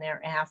discussion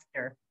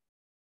thereafter.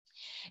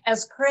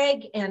 As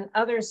Craig and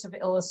others have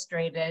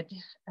illustrated,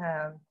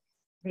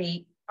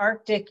 the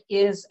Arctic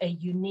is a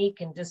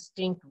unique and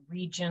distinct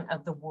region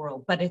of the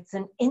world, but it's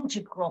an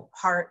integral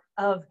part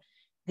of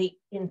the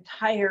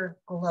entire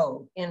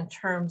globe in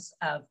terms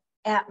of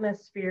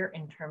atmosphere,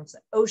 in terms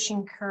of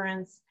ocean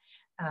currents.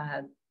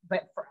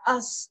 But for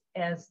us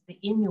as the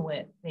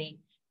Inuit, the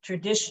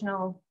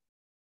traditional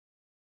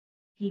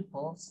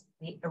peoples,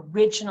 the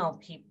original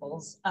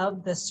peoples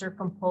of the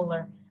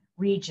circumpolar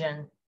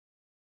region,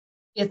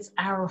 it's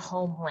our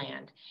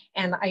homeland.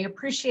 And I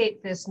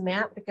appreciate this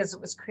map because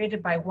it was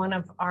created by one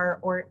of our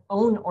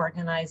own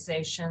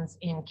organizations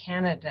in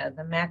Canada,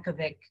 the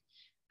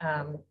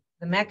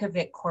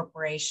Makivik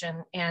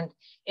Corporation, and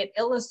it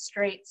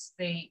illustrates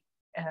the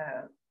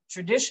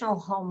traditional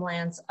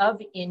homelands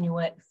of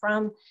Inuit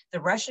from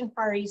the Russian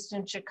Far East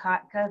and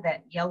Chukotka,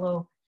 that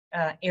yellow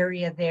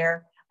area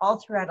there, all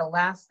throughout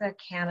Alaska,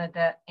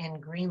 Canada,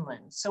 and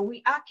Greenland. So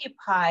we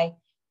occupy,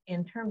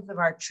 in terms of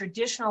our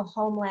traditional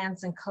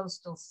homelands and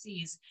coastal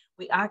seas,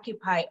 we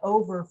occupy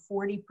over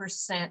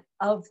 40%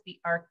 of the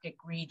Arctic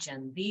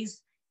region.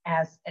 These,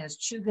 as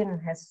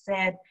Chugan has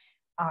said,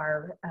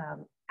 are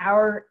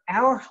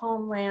our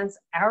homelands,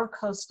 our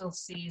coastal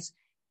seas,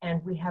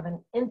 and we have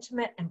an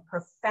intimate and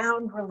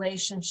profound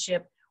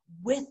relationship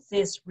with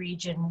this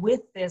region,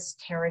 with this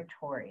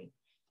territory.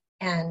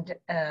 And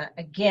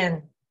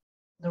again,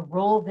 the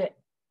role that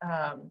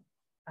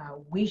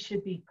we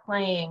should be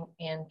playing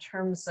in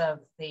terms of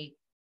the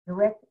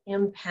direct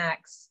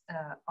impacts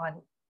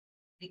on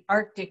the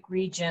Arctic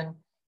region,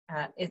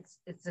 it's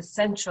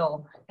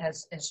essential,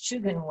 as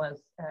Chugan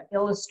was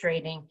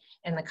illustrating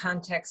in the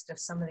context of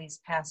some of these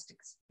past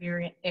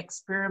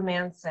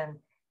experiments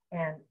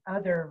and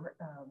other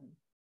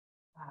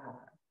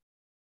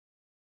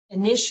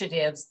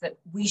initiatives, that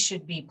we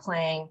should be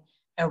playing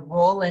a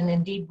role, and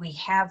indeed we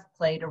have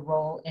played a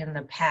role in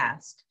the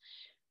past.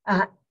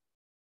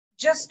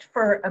 Just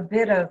for a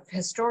bit of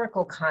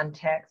historical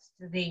context,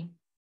 the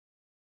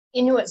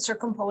Inuit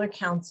Circumpolar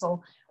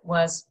Council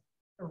was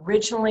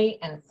originally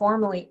and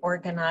formally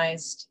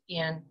organized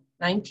in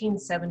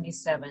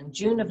 1977,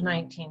 June of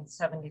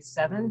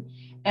 1977.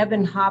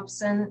 Eben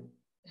Hobson,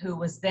 who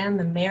was then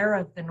the mayor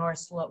of the North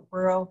Slope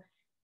Borough,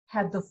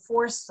 had the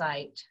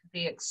foresight,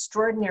 the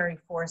extraordinary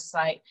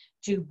foresight,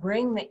 to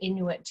bring the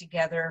Inuit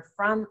together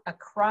from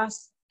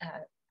across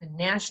the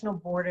national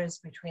borders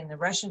between the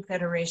Russian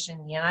Federation,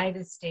 the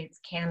United States,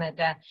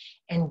 Canada,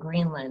 and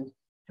Greenland,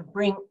 to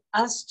bring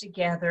us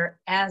together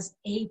as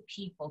a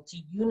people, to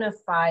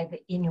unify the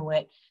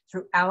Inuit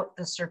throughout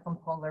the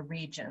circumpolar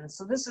region.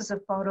 So this is a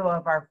photo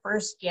of our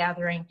first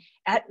gathering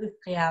at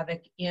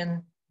Utqiagvik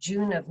in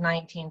June of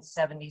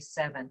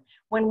 1977.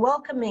 When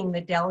welcoming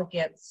the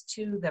delegates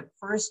to the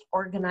first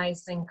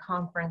organizing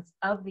conference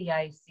of the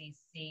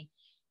ICC,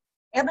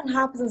 Eben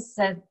Hopkins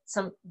said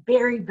some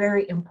very,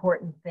 very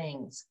important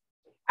things.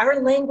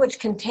 Our language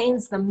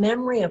contains the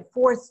memory of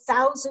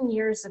 4,000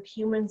 years of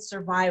human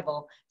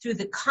survival through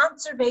the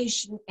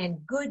conservation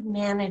and good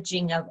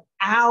managing of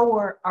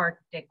our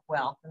Arctic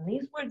wealth. And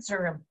these words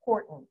are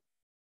important.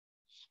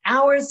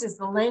 Ours is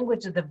the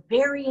language of the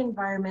very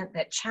environment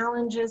that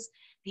challenges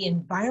the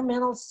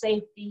environmental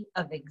safety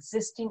of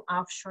existing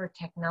offshore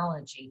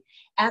technology.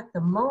 At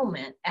the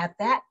moment, at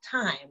that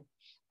time,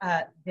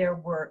 there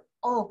were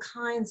all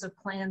kinds of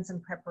plans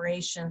and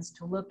preparations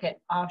to look at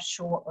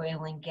offshore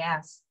oil and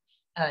gas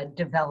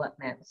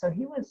development. So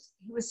he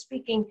was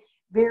speaking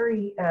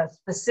very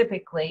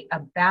specifically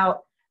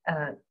about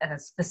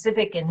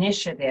specific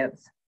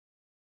initiatives,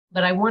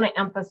 but I want to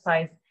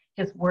emphasize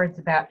his words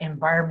about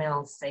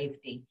environmental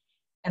safety.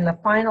 And the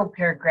final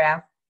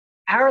paragraph,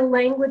 our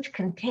language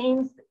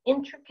contains the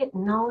intricate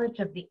knowledge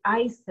of the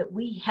ice that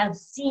we have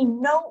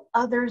seen no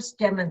others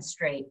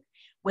demonstrate.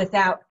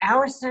 Without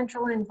our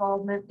central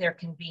involvement, there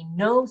can be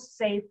no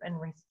safe and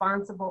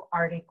responsible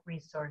Arctic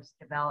resource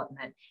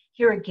development.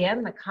 Here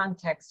again, the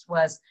context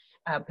was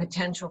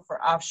potential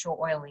for offshore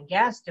oil and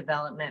gas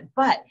development,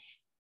 but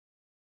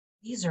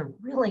these are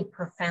really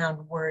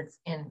profound words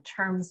in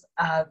terms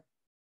of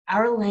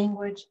our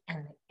language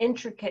and the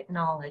intricate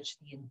knowledge,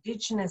 the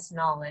indigenous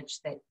knowledge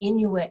that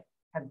Inuit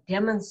have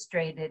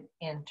demonstrated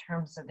in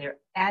terms of their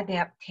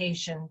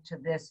adaptation to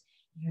this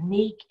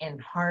unique and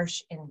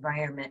harsh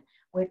environment,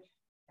 which,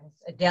 as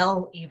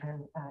Adele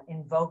even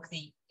invoked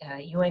the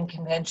UN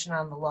Convention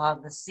on the Law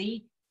of the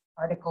Sea,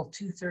 Article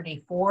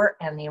 234,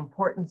 and the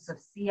importance of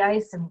sea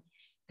ice, and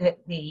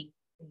the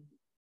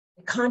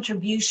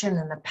contribution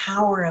and the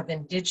power of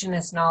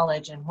indigenous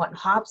knowledge, and what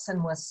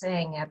Hobson was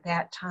saying at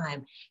that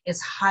time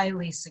is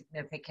highly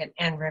significant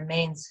and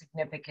remains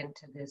significant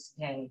to this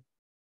day.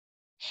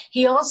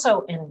 He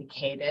also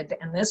indicated,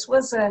 and this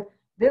was a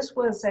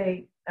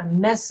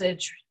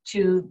message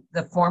to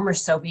the former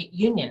Soviet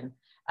Union,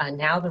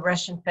 now the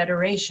Russian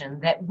Federation,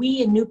 that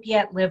we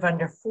Inupiat live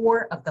under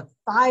 4 of the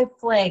 5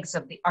 flags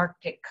of the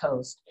Arctic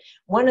coast.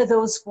 One of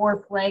those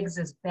 4 flags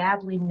is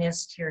badly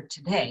missed here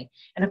today.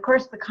 And of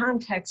course, the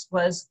context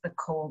was the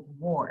Cold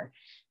War.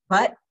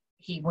 But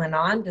he went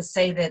on to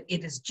say that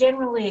it is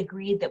generally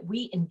agreed that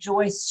we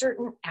enjoy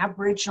certain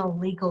Aboriginal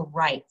legal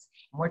rights.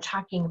 And we're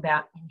talking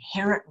about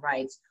inherent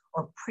rights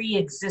or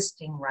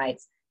pre-existing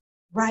rights,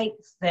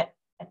 rights that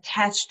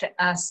attach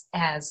to us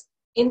as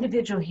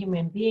individual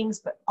human beings,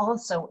 but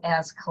also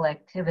as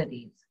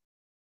collectivities.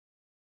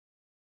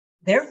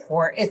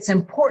 Therefore, it's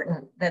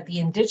important that the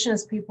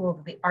indigenous people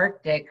of the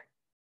Arctic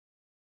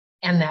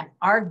and that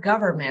our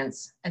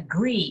governments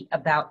agree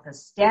about the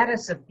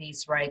status of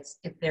these rights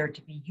if they're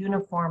to be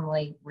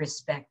uniformly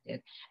respected.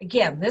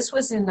 Again, this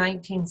was in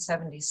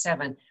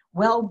 1977,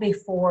 well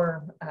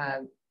before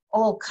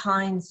all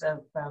kinds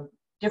of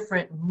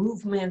different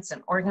movements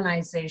and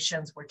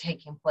organizations were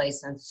taking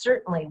place, and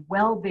certainly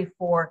well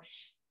before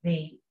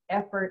the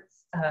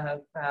efforts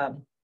of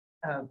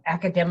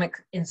academic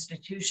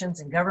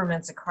institutions and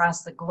governments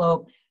across the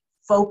globe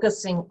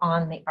focusing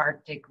on the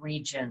Arctic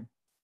region.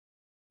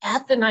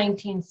 At the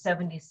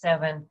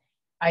 1977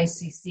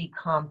 ICC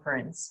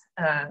conference,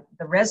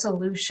 the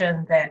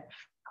resolution that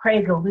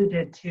Craig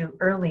alluded to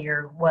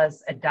earlier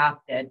was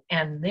adopted,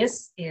 and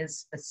this is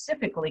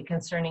specifically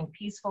concerning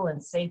peaceful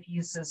and safe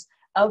uses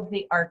of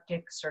the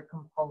Arctic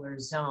circumpolar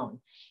zone.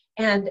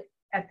 And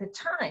at the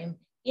time,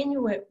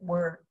 Inuit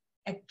were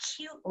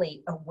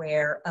acutely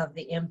aware of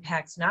the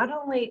impacts, not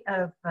only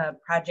of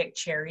Project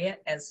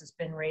Chariot, as has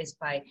been raised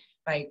by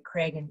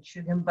Craig and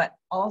Chugan, but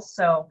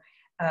also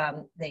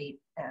the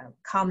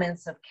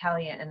comments of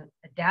Kalia and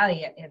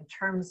Adele in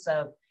terms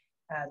of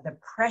the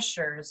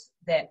pressures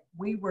that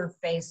we were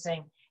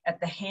facing at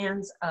the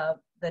hands of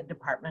the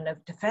Department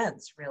of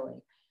Defense,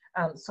 really.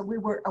 So we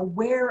were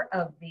aware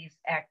of these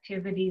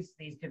activities,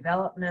 these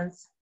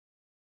developments,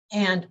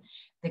 and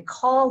the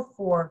call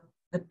for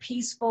the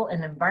peaceful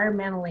and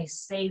environmentally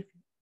safe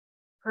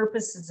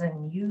purposes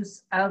and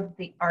use of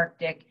the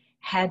Arctic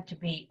had to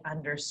be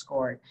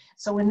underscored.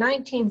 So in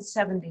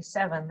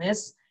 1977,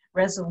 this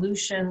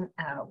resolution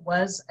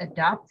was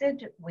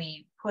adopted.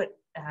 We put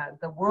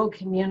the world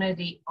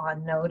community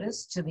on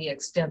notice to the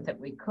extent that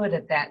we could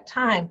at that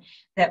time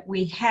that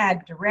we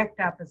had direct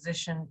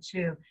opposition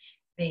to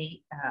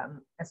the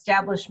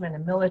establishment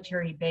of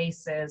military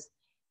bases,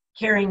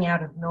 carrying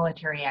out of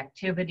military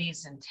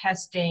activities and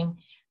testing,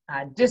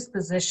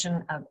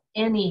 disposition of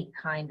any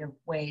kind of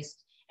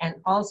waste, and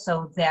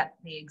also that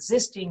the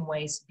existing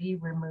waste be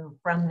removed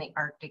from the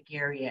Arctic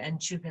area. And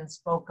Chugan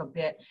spoke a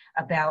bit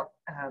about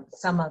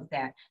some of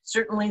that.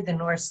 Certainly the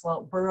North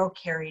Slope Borough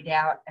carried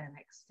out an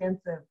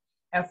extensive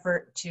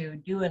effort to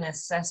do an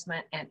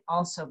assessment and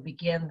also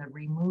begin the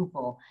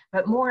removal.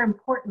 But more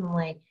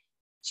importantly,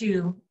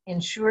 to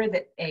ensure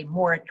that a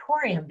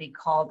moratorium be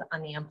called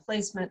on the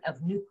emplacement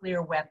of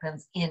nuclear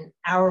weapons in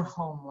our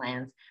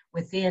homelands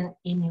within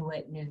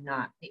Inuit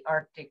Nunaat, the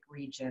Arctic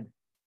region.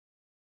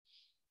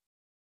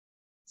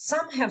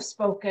 Some have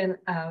spoken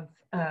of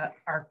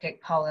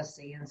Arctic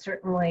policy, and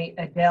certainly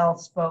Adele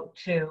spoke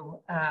to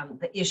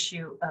the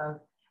issue of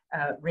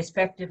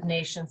respective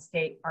nation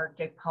state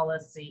Arctic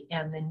policy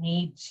and the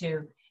need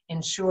to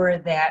ensure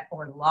that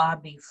or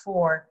lobby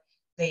for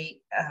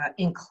the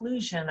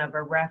inclusion of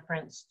a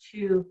reference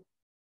to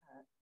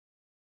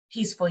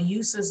peaceful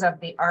uses of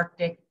the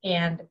Arctic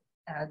and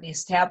the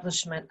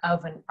establishment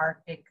of an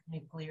Arctic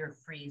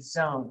nuclear-free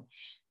zone.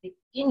 The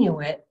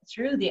Inuit,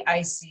 through the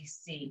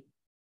ICC,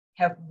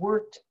 have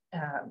worked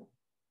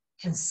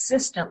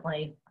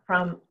consistently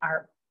from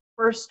our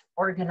first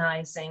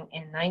organizing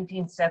in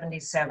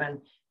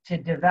 1977 to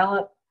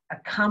develop a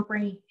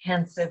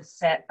comprehensive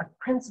set of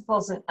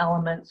principles and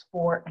elements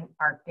for an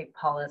Arctic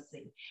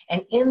policy.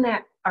 And in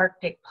that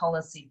Arctic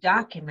policy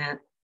document,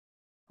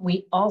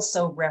 we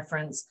also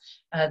reference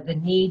the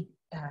need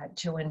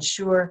to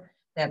ensure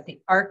that the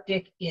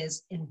Arctic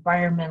is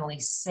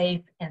environmentally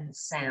safe and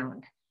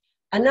sound.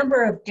 A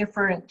number of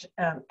different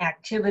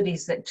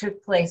activities that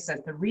took place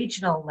at the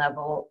regional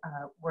level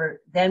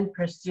were then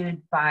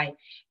pursued by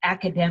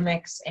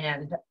academics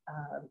and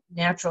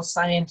natural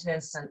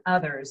scientists and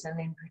others. And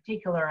in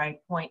particular, I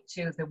point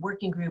to the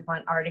Working Group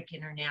on Arctic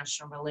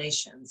International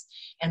Relations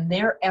and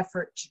their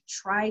effort to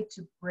try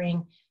to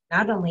bring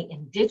not only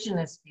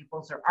indigenous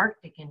peoples or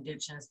Arctic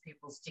indigenous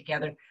peoples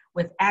together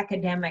with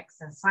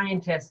academics and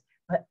scientists,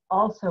 but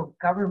also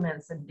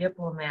governments and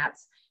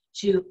diplomats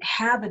to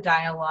have a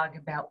dialogue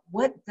about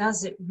what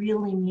does it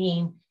really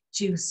mean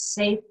to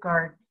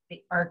safeguard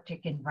the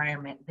Arctic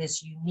environment,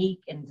 this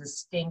unique and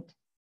distinct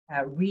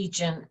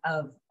region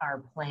of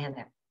our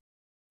planet.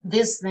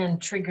 This then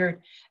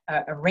triggered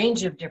a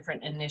range of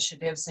different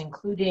initiatives,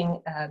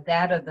 including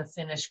that of the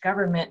Finnish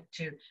government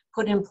to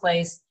put in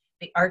place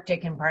the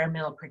Arctic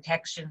Environmental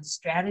Protection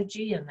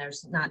Strategy, and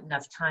there's not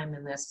enough time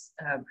in this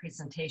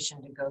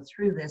presentation to go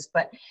through this,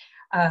 but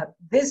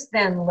this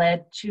then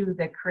led to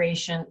the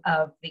creation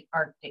of the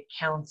Arctic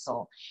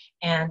Council.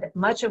 And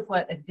much of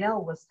what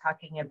Adele was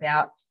talking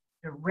about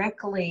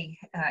directly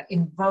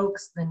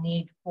invokes the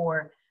need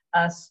for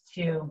us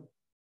to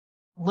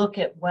look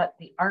at what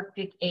the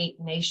Arctic 8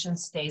 nation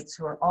states,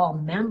 who are all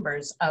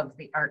members of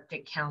the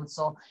Arctic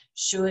Council,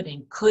 should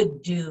and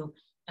could do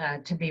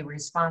to be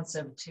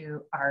responsive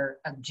to our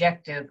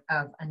objective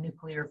of a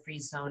nuclear-free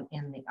zone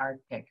in the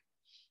Arctic.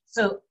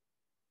 So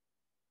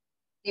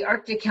the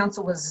Arctic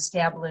Council was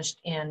established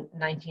in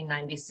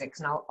 1996,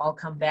 and I'll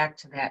come back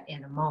to that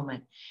in a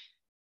moment.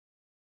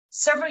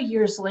 Several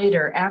years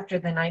later, after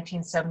the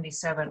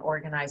 1977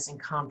 organizing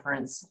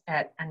conference,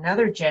 at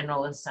another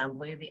General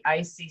Assembly, the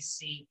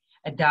ICC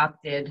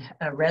adopted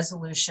a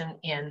resolution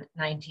in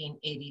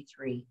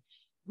 1983,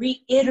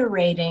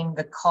 reiterating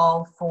the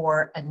call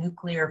for a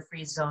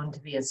nuclear-free zone to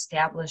be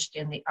established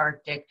in the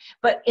Arctic,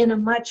 but in a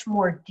much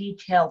more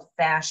detailed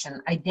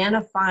fashion,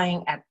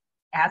 identifying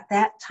at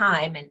that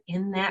time and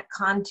in that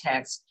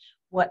context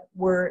what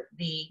were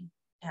the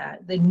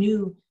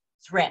new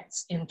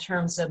threats in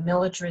terms of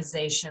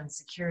militarization,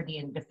 security,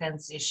 and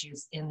defense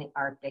issues in the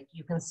Arctic.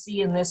 You can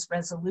see in this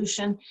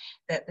resolution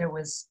that there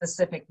was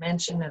specific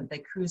mention of the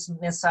cruise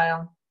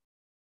missile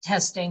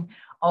testing,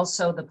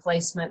 also the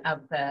placement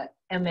of the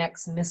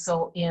MX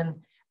missile in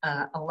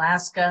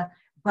Alaska,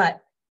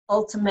 but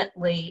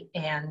ultimately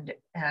and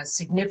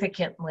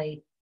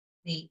significantly,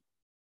 the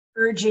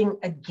urging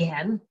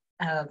again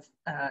of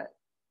the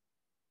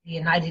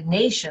United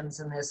Nations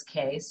in this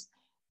case,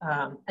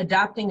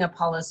 adopting a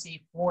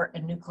policy for a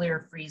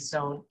nuclear-free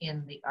zone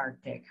in the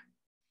Arctic.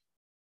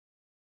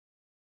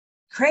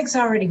 Craig's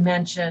already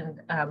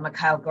mentioned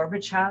Mikhail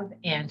Gorbachev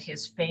and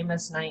his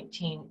famous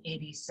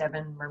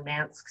 1987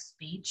 Murmansk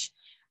speech.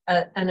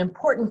 An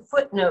important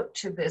footnote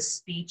to this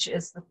speech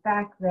is the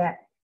fact that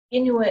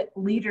Inuit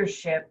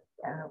leadership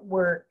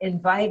were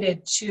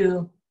invited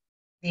to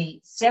the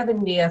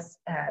 70th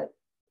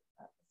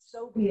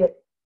Soviet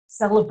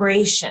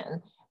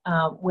celebration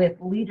with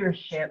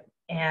leadership,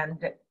 and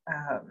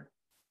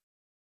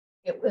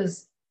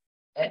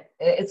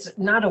it's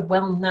not a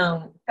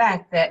well-known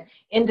fact that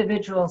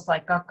individuals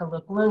like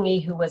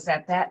Gakkaluk-Lungi, who was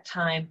at that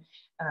time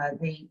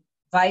the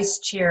vice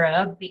chair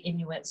of the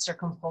Inuit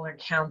Circumpolar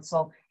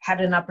Council, had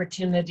an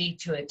opportunity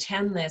to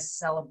attend this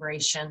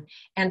celebration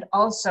and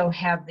also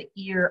have the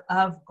ear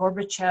of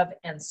Gorbachev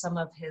and some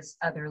of his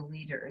other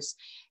leaders.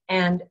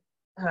 And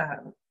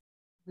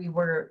we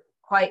were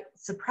quite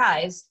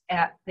surprised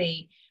at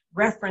the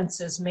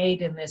references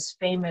made in this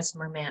famous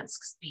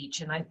Murmansk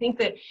speech. And I think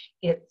that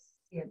it's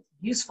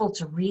useful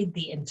to read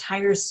the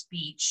entire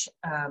speech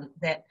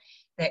that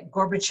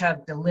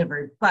Gorbachev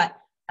delivered, but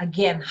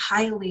again,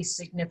 highly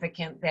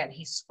significant that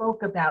he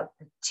spoke about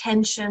the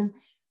tension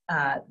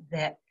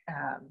that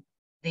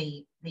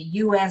the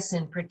US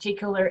in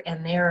particular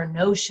and their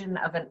notion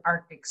of an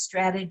Arctic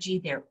strategy,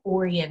 their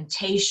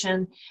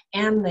orientation,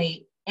 and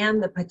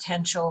the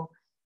potential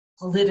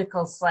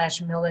political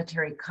 /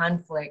 military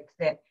conflict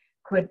that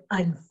could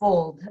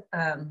unfold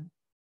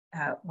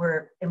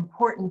were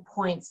important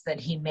points that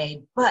he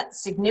made, but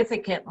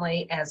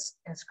significantly, as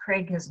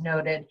Craig has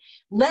noted,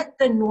 let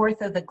the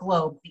north of the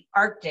globe, the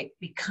Arctic,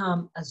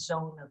 become a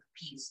zone of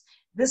peace.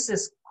 This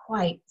is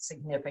quite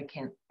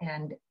significant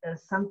and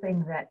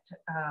something that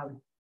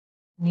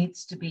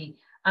needs to be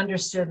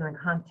understood in the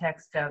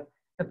context of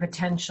the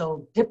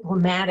potential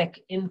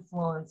diplomatic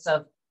influence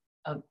of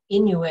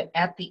Inuit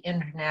at the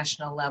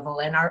international level,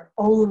 and our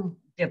own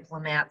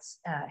diplomats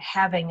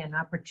having an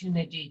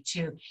opportunity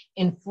to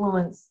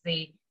influence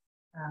the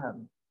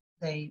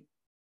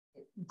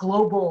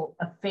global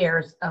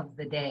affairs of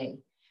the day.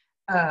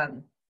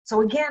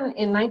 So again,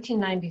 in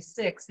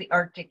 1996, the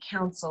Arctic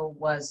Council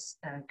was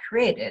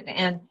created,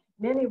 and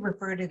many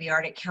refer to the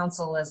Arctic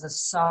Council as a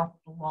soft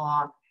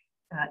law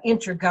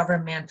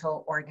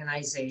intergovernmental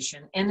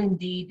organization, and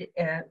indeed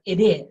it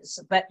is,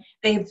 but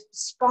they've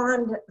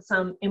spawned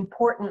some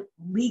important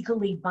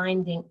legally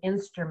binding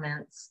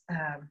instruments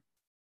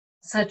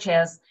such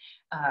as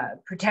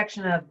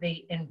protection of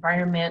the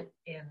environment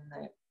in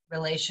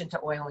relation to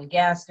oil and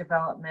gas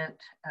development,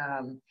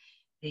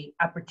 the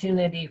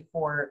opportunity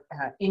for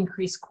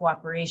increased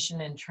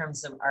cooperation in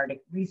terms of Arctic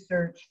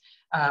research,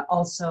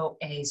 also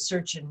a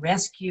search and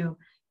rescue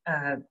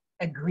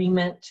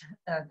agreement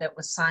that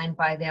was signed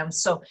by them.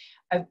 So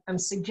I'm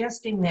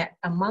suggesting that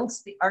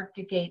amongst the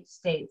Arctic 8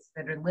 states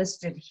that are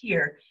listed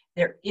here,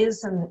 there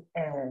is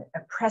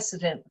a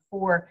precedent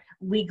for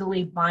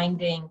legally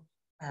binding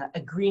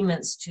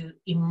agreements to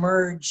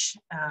emerge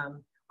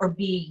or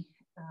be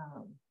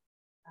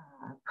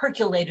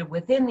percolated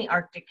within the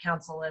Arctic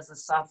Council as a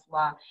soft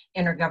law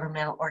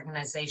intergovernmental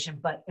organization,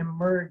 but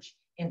emerge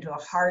into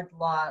a hard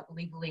law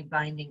legally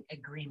binding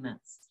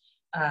agreements.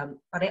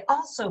 But I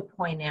also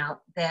point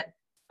out that,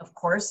 of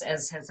course,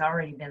 as has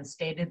already been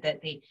stated,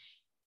 that the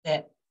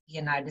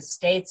United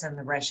States and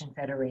the Russian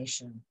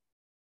Federation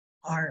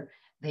are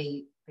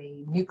the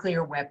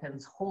nuclear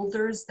weapons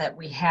holders, that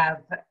we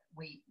have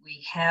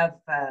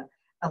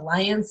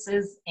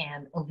alliances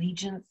and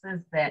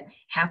allegiances that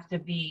have to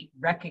be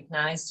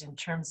recognized in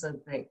terms of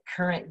the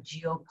current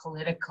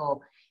geopolitical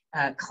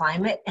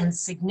climate, and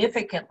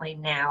significantly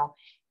now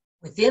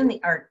within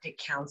the Arctic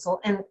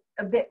Council, and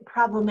a bit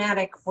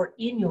problematic for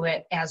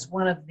Inuit as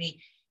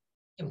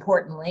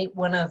importantly,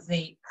 one of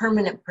the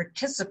permanent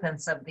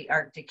participants of the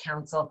Arctic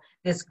Council,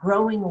 this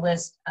growing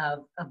list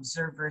of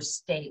observer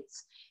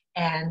states.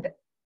 And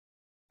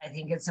I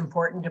think it's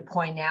important to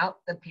point out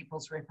the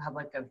People's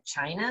Republic of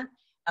China.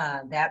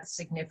 That's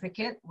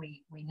significant.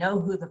 We know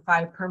who the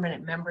 5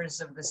 permanent members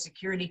of the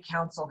Security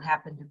Council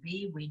happen to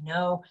be. We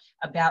know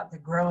about the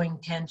growing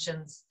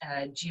tensions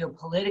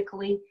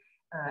geopolitically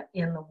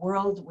in the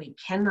world. We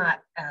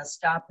cannot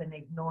stop and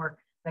ignore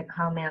the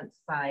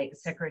comments by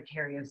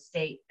Secretary of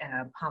State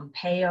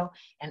Pompeo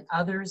and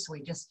others.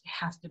 We just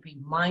have to be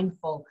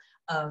mindful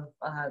of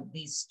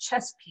these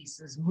chess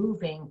pieces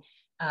moving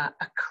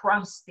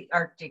across the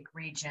Arctic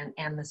region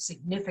and the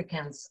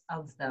significance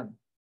of them.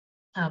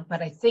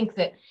 But I think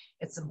that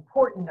it's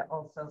important to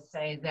also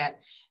say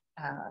that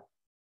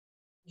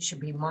we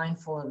should be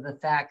mindful of the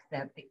fact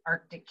that the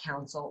Arctic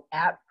Council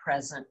at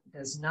present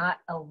does not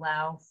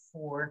allow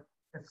for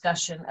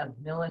discussion of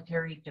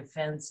military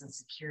defense and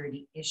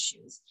security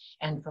issues.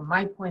 And from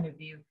my point of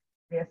view,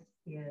 this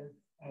is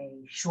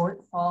a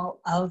shortfall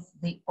of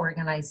the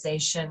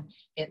organization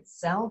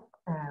itself,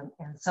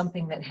 and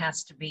something that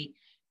has to be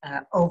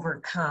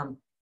overcome.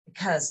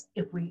 Because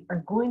if we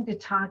are going to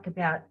talk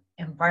about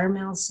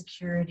environmental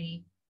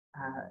security,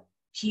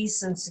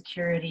 peace and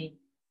security,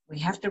 we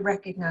have to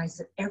recognize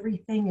that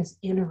everything is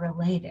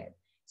interrelated.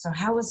 So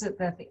how is it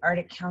that the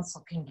Arctic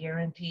Council can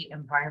guarantee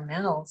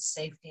environmental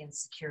safety and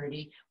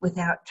security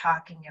without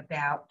talking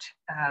about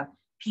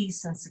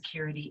peace and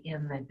security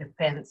in the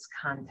defense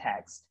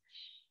context?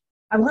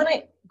 I want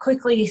to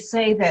quickly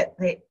say that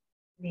the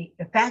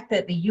fact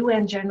that the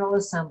UN General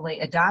Assembly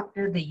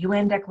adopted the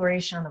UN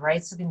Declaration on the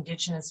Rights of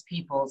Indigenous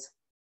Peoples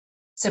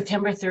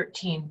September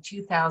 13,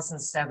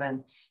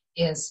 2007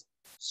 is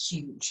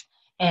huge.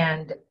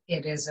 And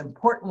it is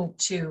important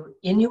to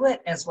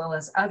Inuit as well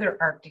as other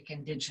Arctic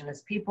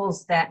indigenous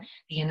peoples that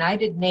the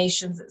United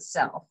Nations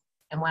itself,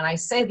 and when I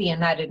say the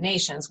United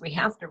Nations, we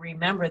have to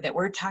remember that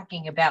we're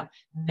talking about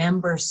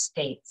member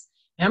states.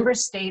 Member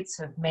states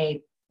have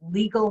made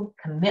legal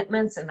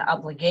commitments and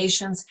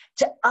obligations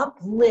to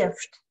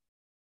uplift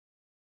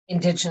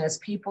indigenous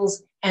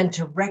peoples and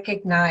to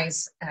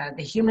recognize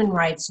the human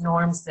rights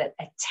norms that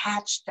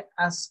attach to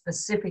us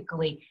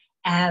specifically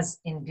as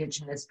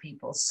indigenous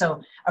peoples.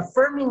 So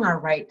affirming our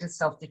right to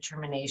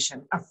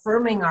self-determination,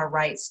 affirming our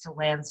rights to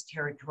lands,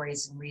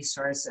 territories, and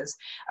resources,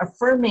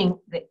 affirming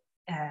the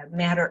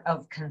matter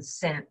of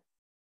consent,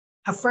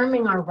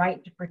 affirming our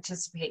right to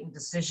participate in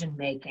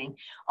decision-making,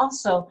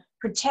 also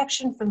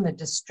protection from the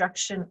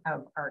destruction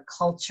of our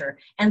culture,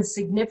 and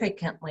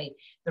significantly,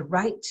 the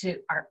right to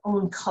our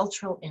own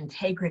cultural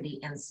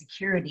integrity and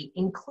security,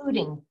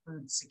 including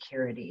food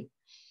security.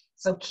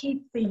 So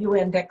keep the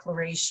UN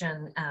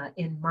Declaration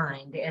in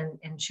mind, and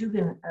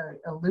Jugan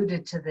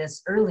alluded to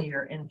this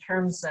earlier in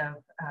terms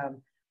of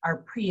are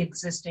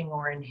pre-existing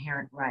or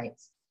inherent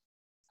rights.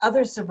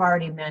 Others have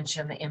already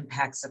mentioned the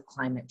impacts of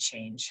climate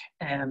change.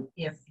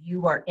 If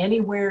you are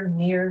anywhere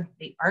near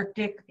the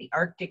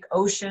Arctic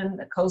Ocean,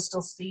 the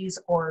coastal seas,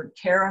 or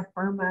terra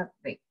firma,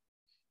 the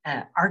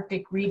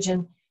Arctic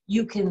region,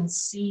 you can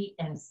see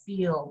and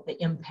feel the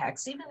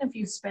impacts, even if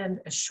you spend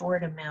a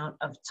short amount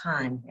of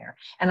time there.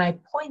 And I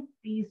point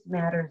these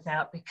matters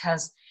out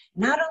because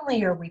not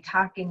only are we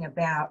talking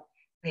about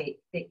the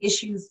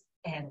issues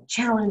and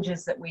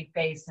challenges that we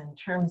face in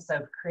terms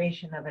of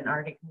creation of an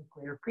Arctic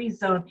nuclear-free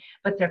zone,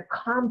 but they're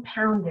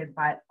compounded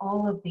by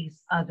all of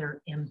these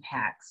other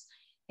impacts.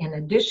 In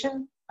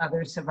addition,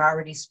 others have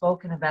already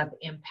spoken about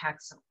the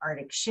impacts of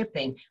Arctic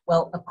shipping.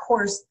 Well, of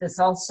course, this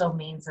also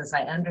means, as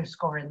I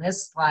underscore in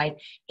this slide,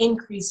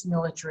 increased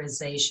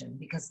militarization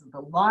because of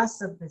the loss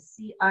of the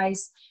sea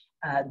ice,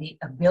 the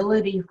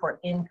ability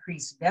for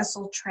increased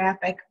vessel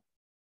traffic,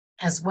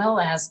 as well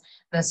as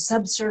the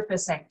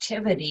subsurface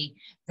activity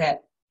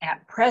that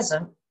at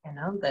present, you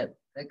know, the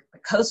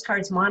Coast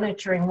Guard's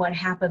monitoring what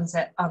happens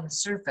on the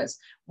surface.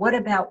 What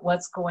about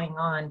what's going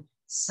on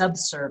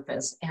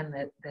subsurface and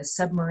the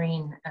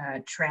submarine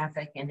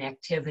traffic and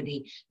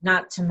activity,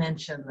 not to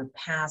mention the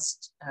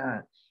past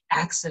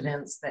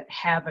accidents that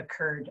have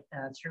occurred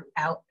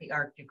throughout the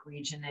Arctic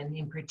region, and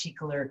in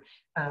particular,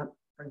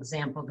 for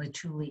example, the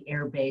Thule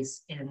Air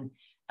Base in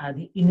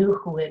the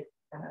Inuit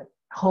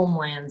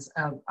homelands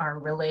of our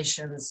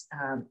relations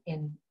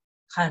in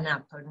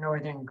Kanap, or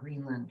northern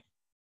Greenland.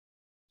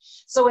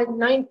 So in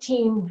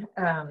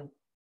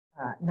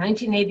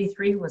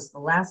 1983 was the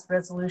last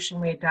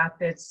resolution we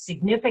adopted.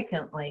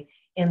 Significantly,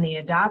 in the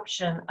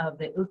adoption of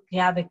the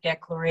Reykjavik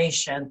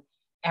Declaration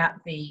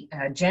at the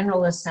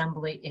General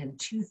Assembly in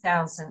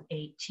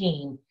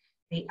 2018,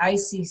 the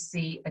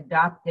ICC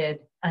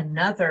adopted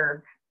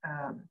another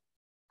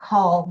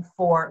call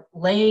for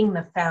laying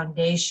the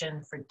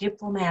foundation for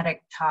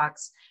diplomatic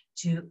talks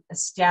to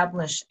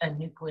establish a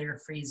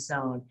nuclear-free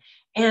zone.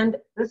 And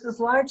this is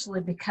largely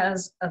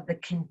because of the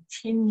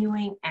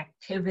continuing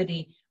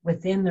activity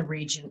within the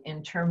region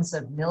in terms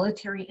of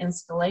military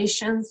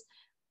installations,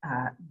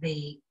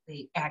 the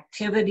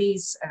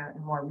activities,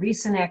 more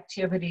recent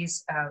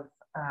activities of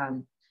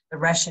the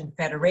Russian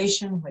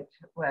Federation, which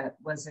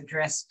was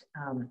addressed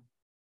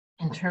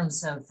in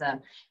terms of the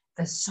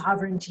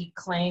sovereignty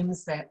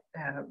claims that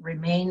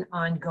remain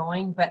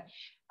ongoing. But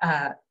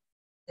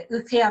the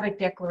Reykjavik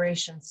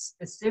Declaration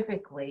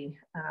specifically,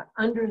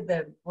 under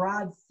the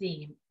broad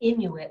theme,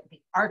 Inuit, the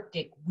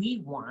Arctic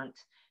we want,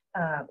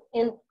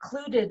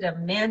 included a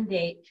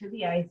mandate to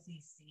the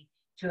ICC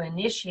to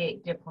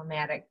initiate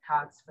diplomatic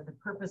talks for the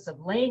purpose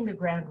of laying the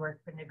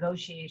groundwork for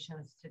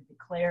negotiations to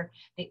declare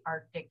the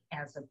Arctic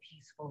as a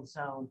peaceful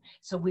zone.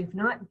 So we've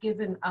not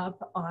given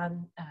up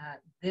on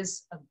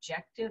this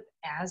objective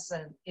as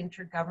an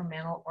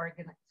intergovernmental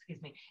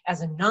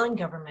as a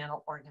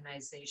non-governmental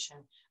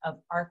organization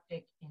of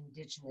Arctic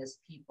indigenous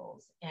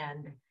peoples.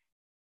 And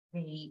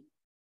the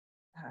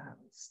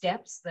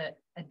steps that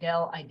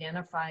Adele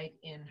identified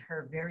in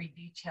her very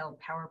detailed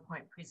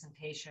PowerPoint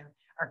presentation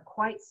are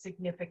quite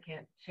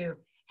significant to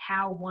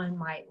how one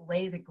might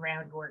lay the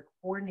groundwork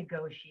for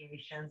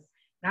negotiations,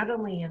 not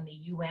only in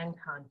the UN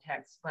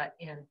context, but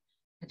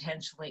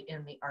potentially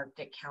in the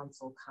Arctic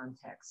Council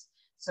context.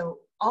 So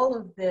all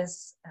of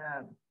this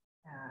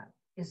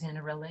is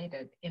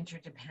interrelated,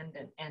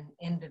 interdependent, and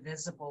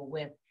indivisible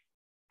with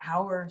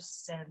our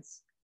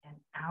sense and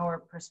our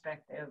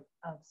perspective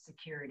of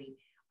security.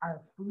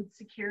 Our food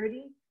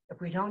security,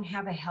 if we don't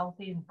have a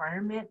healthy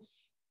environment,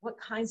 what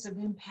kinds of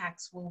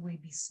impacts will we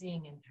be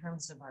seeing in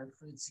terms of our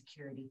food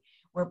security?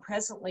 We're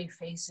presently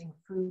facing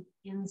food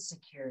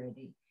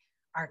insecurity.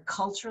 Our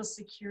cultural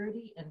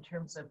security in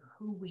terms of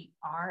who we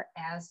are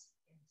as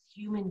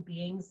human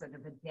beings that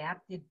have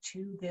adapted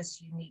to this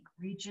unique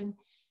region.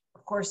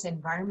 Of course,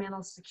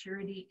 environmental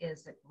security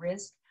is at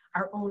risk.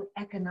 Our own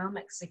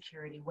economic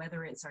security,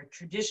 whether it's our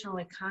traditional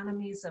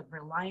economies of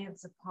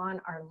reliance upon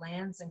our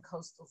lands and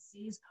coastal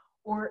seas,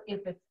 or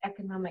if it's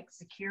economic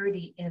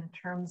security in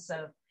terms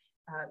of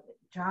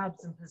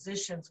jobs and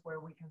positions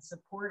where we can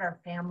support our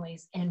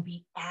families and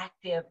be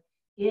active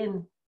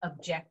in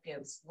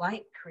objectives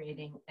like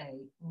creating a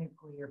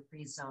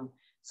nuclear-free zone.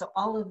 So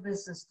all of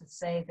this is to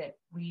say that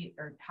we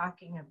are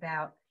talking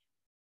about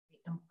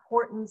the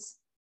importance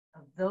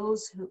of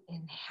those who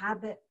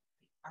inhabit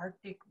the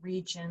Arctic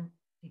region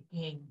to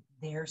gain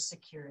their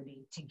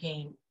security, to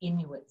gain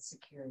Inuit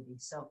security.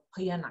 So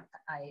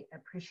I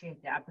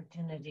appreciate the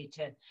opportunity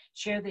to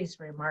share these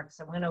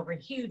remarks. I went over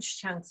huge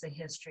chunks of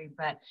history,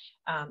 but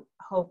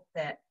hope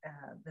that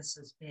this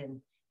has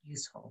been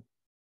useful.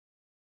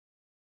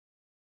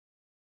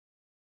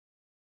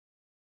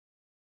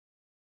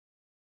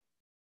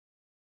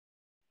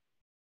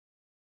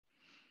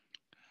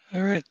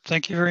 All right,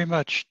 thank you very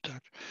much,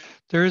 Doc.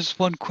 There is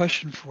one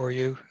question for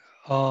you,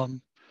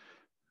 and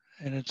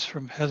it's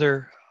from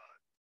Heather.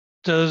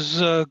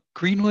 Does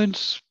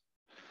Greenland's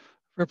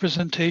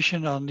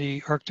representation on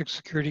the Arctic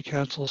Security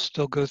Council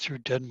still go through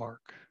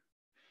Denmark?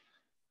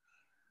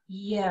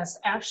 Yes,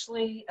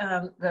 actually,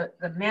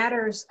 the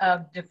matters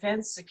of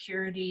defense,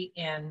 security,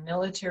 and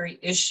military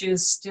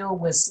issues still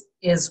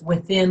is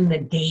within the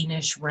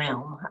Danish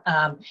realm.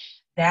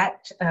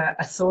 That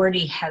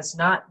authority has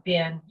not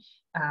been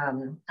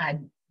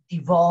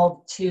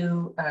devolved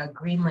to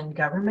Greenland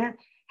government.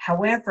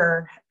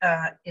 However,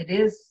 it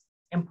is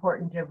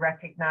important to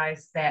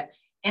recognize that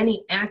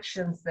any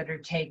actions that are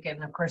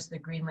taken, of course, the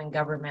Greenland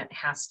government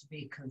has to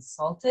be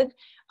consulted.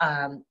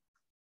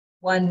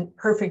 One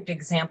perfect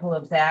example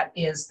of that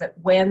is that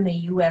when the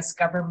US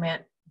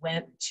government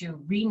went to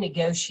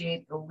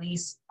renegotiate the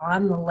lease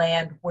on the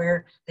land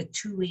where the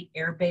Thule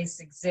Air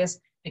Base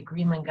exists, the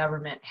Greenland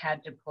government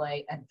had to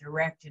play a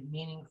direct and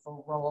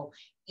meaningful role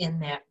in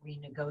that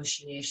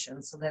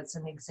renegotiation. So that's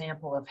an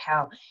example of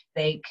how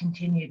they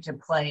continue to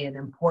play an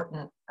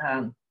important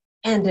and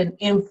an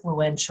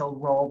influential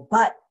role,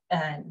 but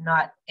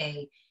not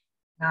a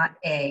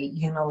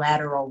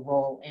unilateral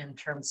role in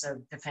terms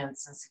of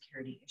defense and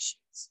security issues.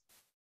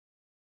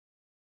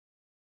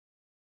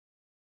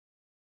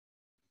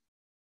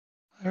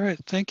 All right,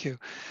 thank you.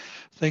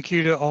 Thank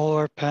you to all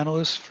our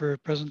panelists for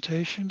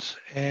presentations,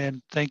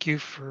 and thank you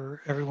for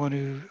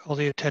everyone all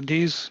the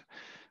attendees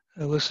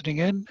listening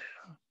in.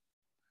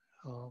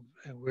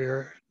 And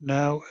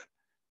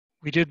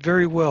we did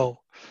very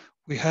well.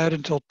 We had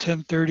until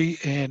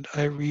 10:30 and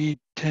I read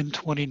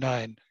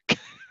 10:29.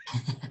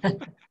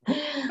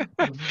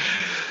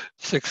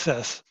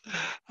 Success.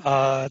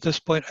 At this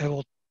point, I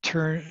will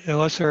turn,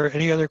 unless there are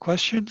any other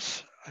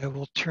questions, I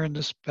will turn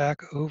this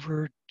back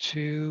over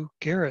to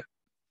Garrett.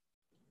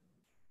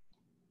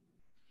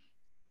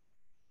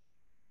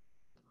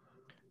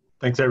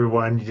 Thanks,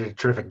 everyone. You did a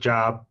terrific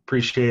job.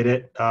 Appreciate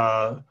it.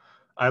 I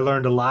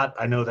learned a lot.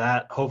 I know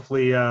that.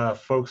 Hopefully,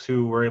 folks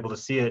who were able to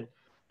see it,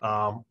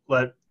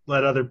 let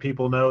other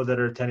people know that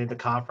are attending the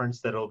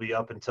conference that it'll be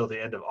up until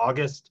the end of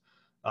August.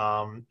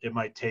 It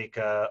might take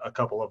a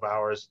couple of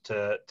hours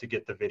to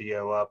get the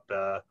video up,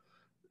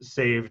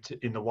 saved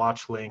in the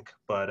watch link,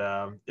 but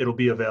it'll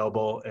be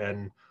available,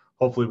 and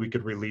hopefully we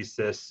could release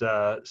this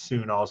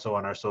soon also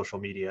on our social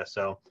media.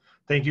 So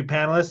thank you,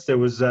 panelists.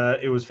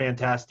 It was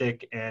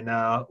fantastic, and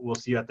we'll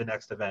see you at the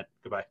next event.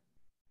 Goodbye.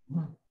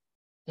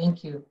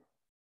 Thank you.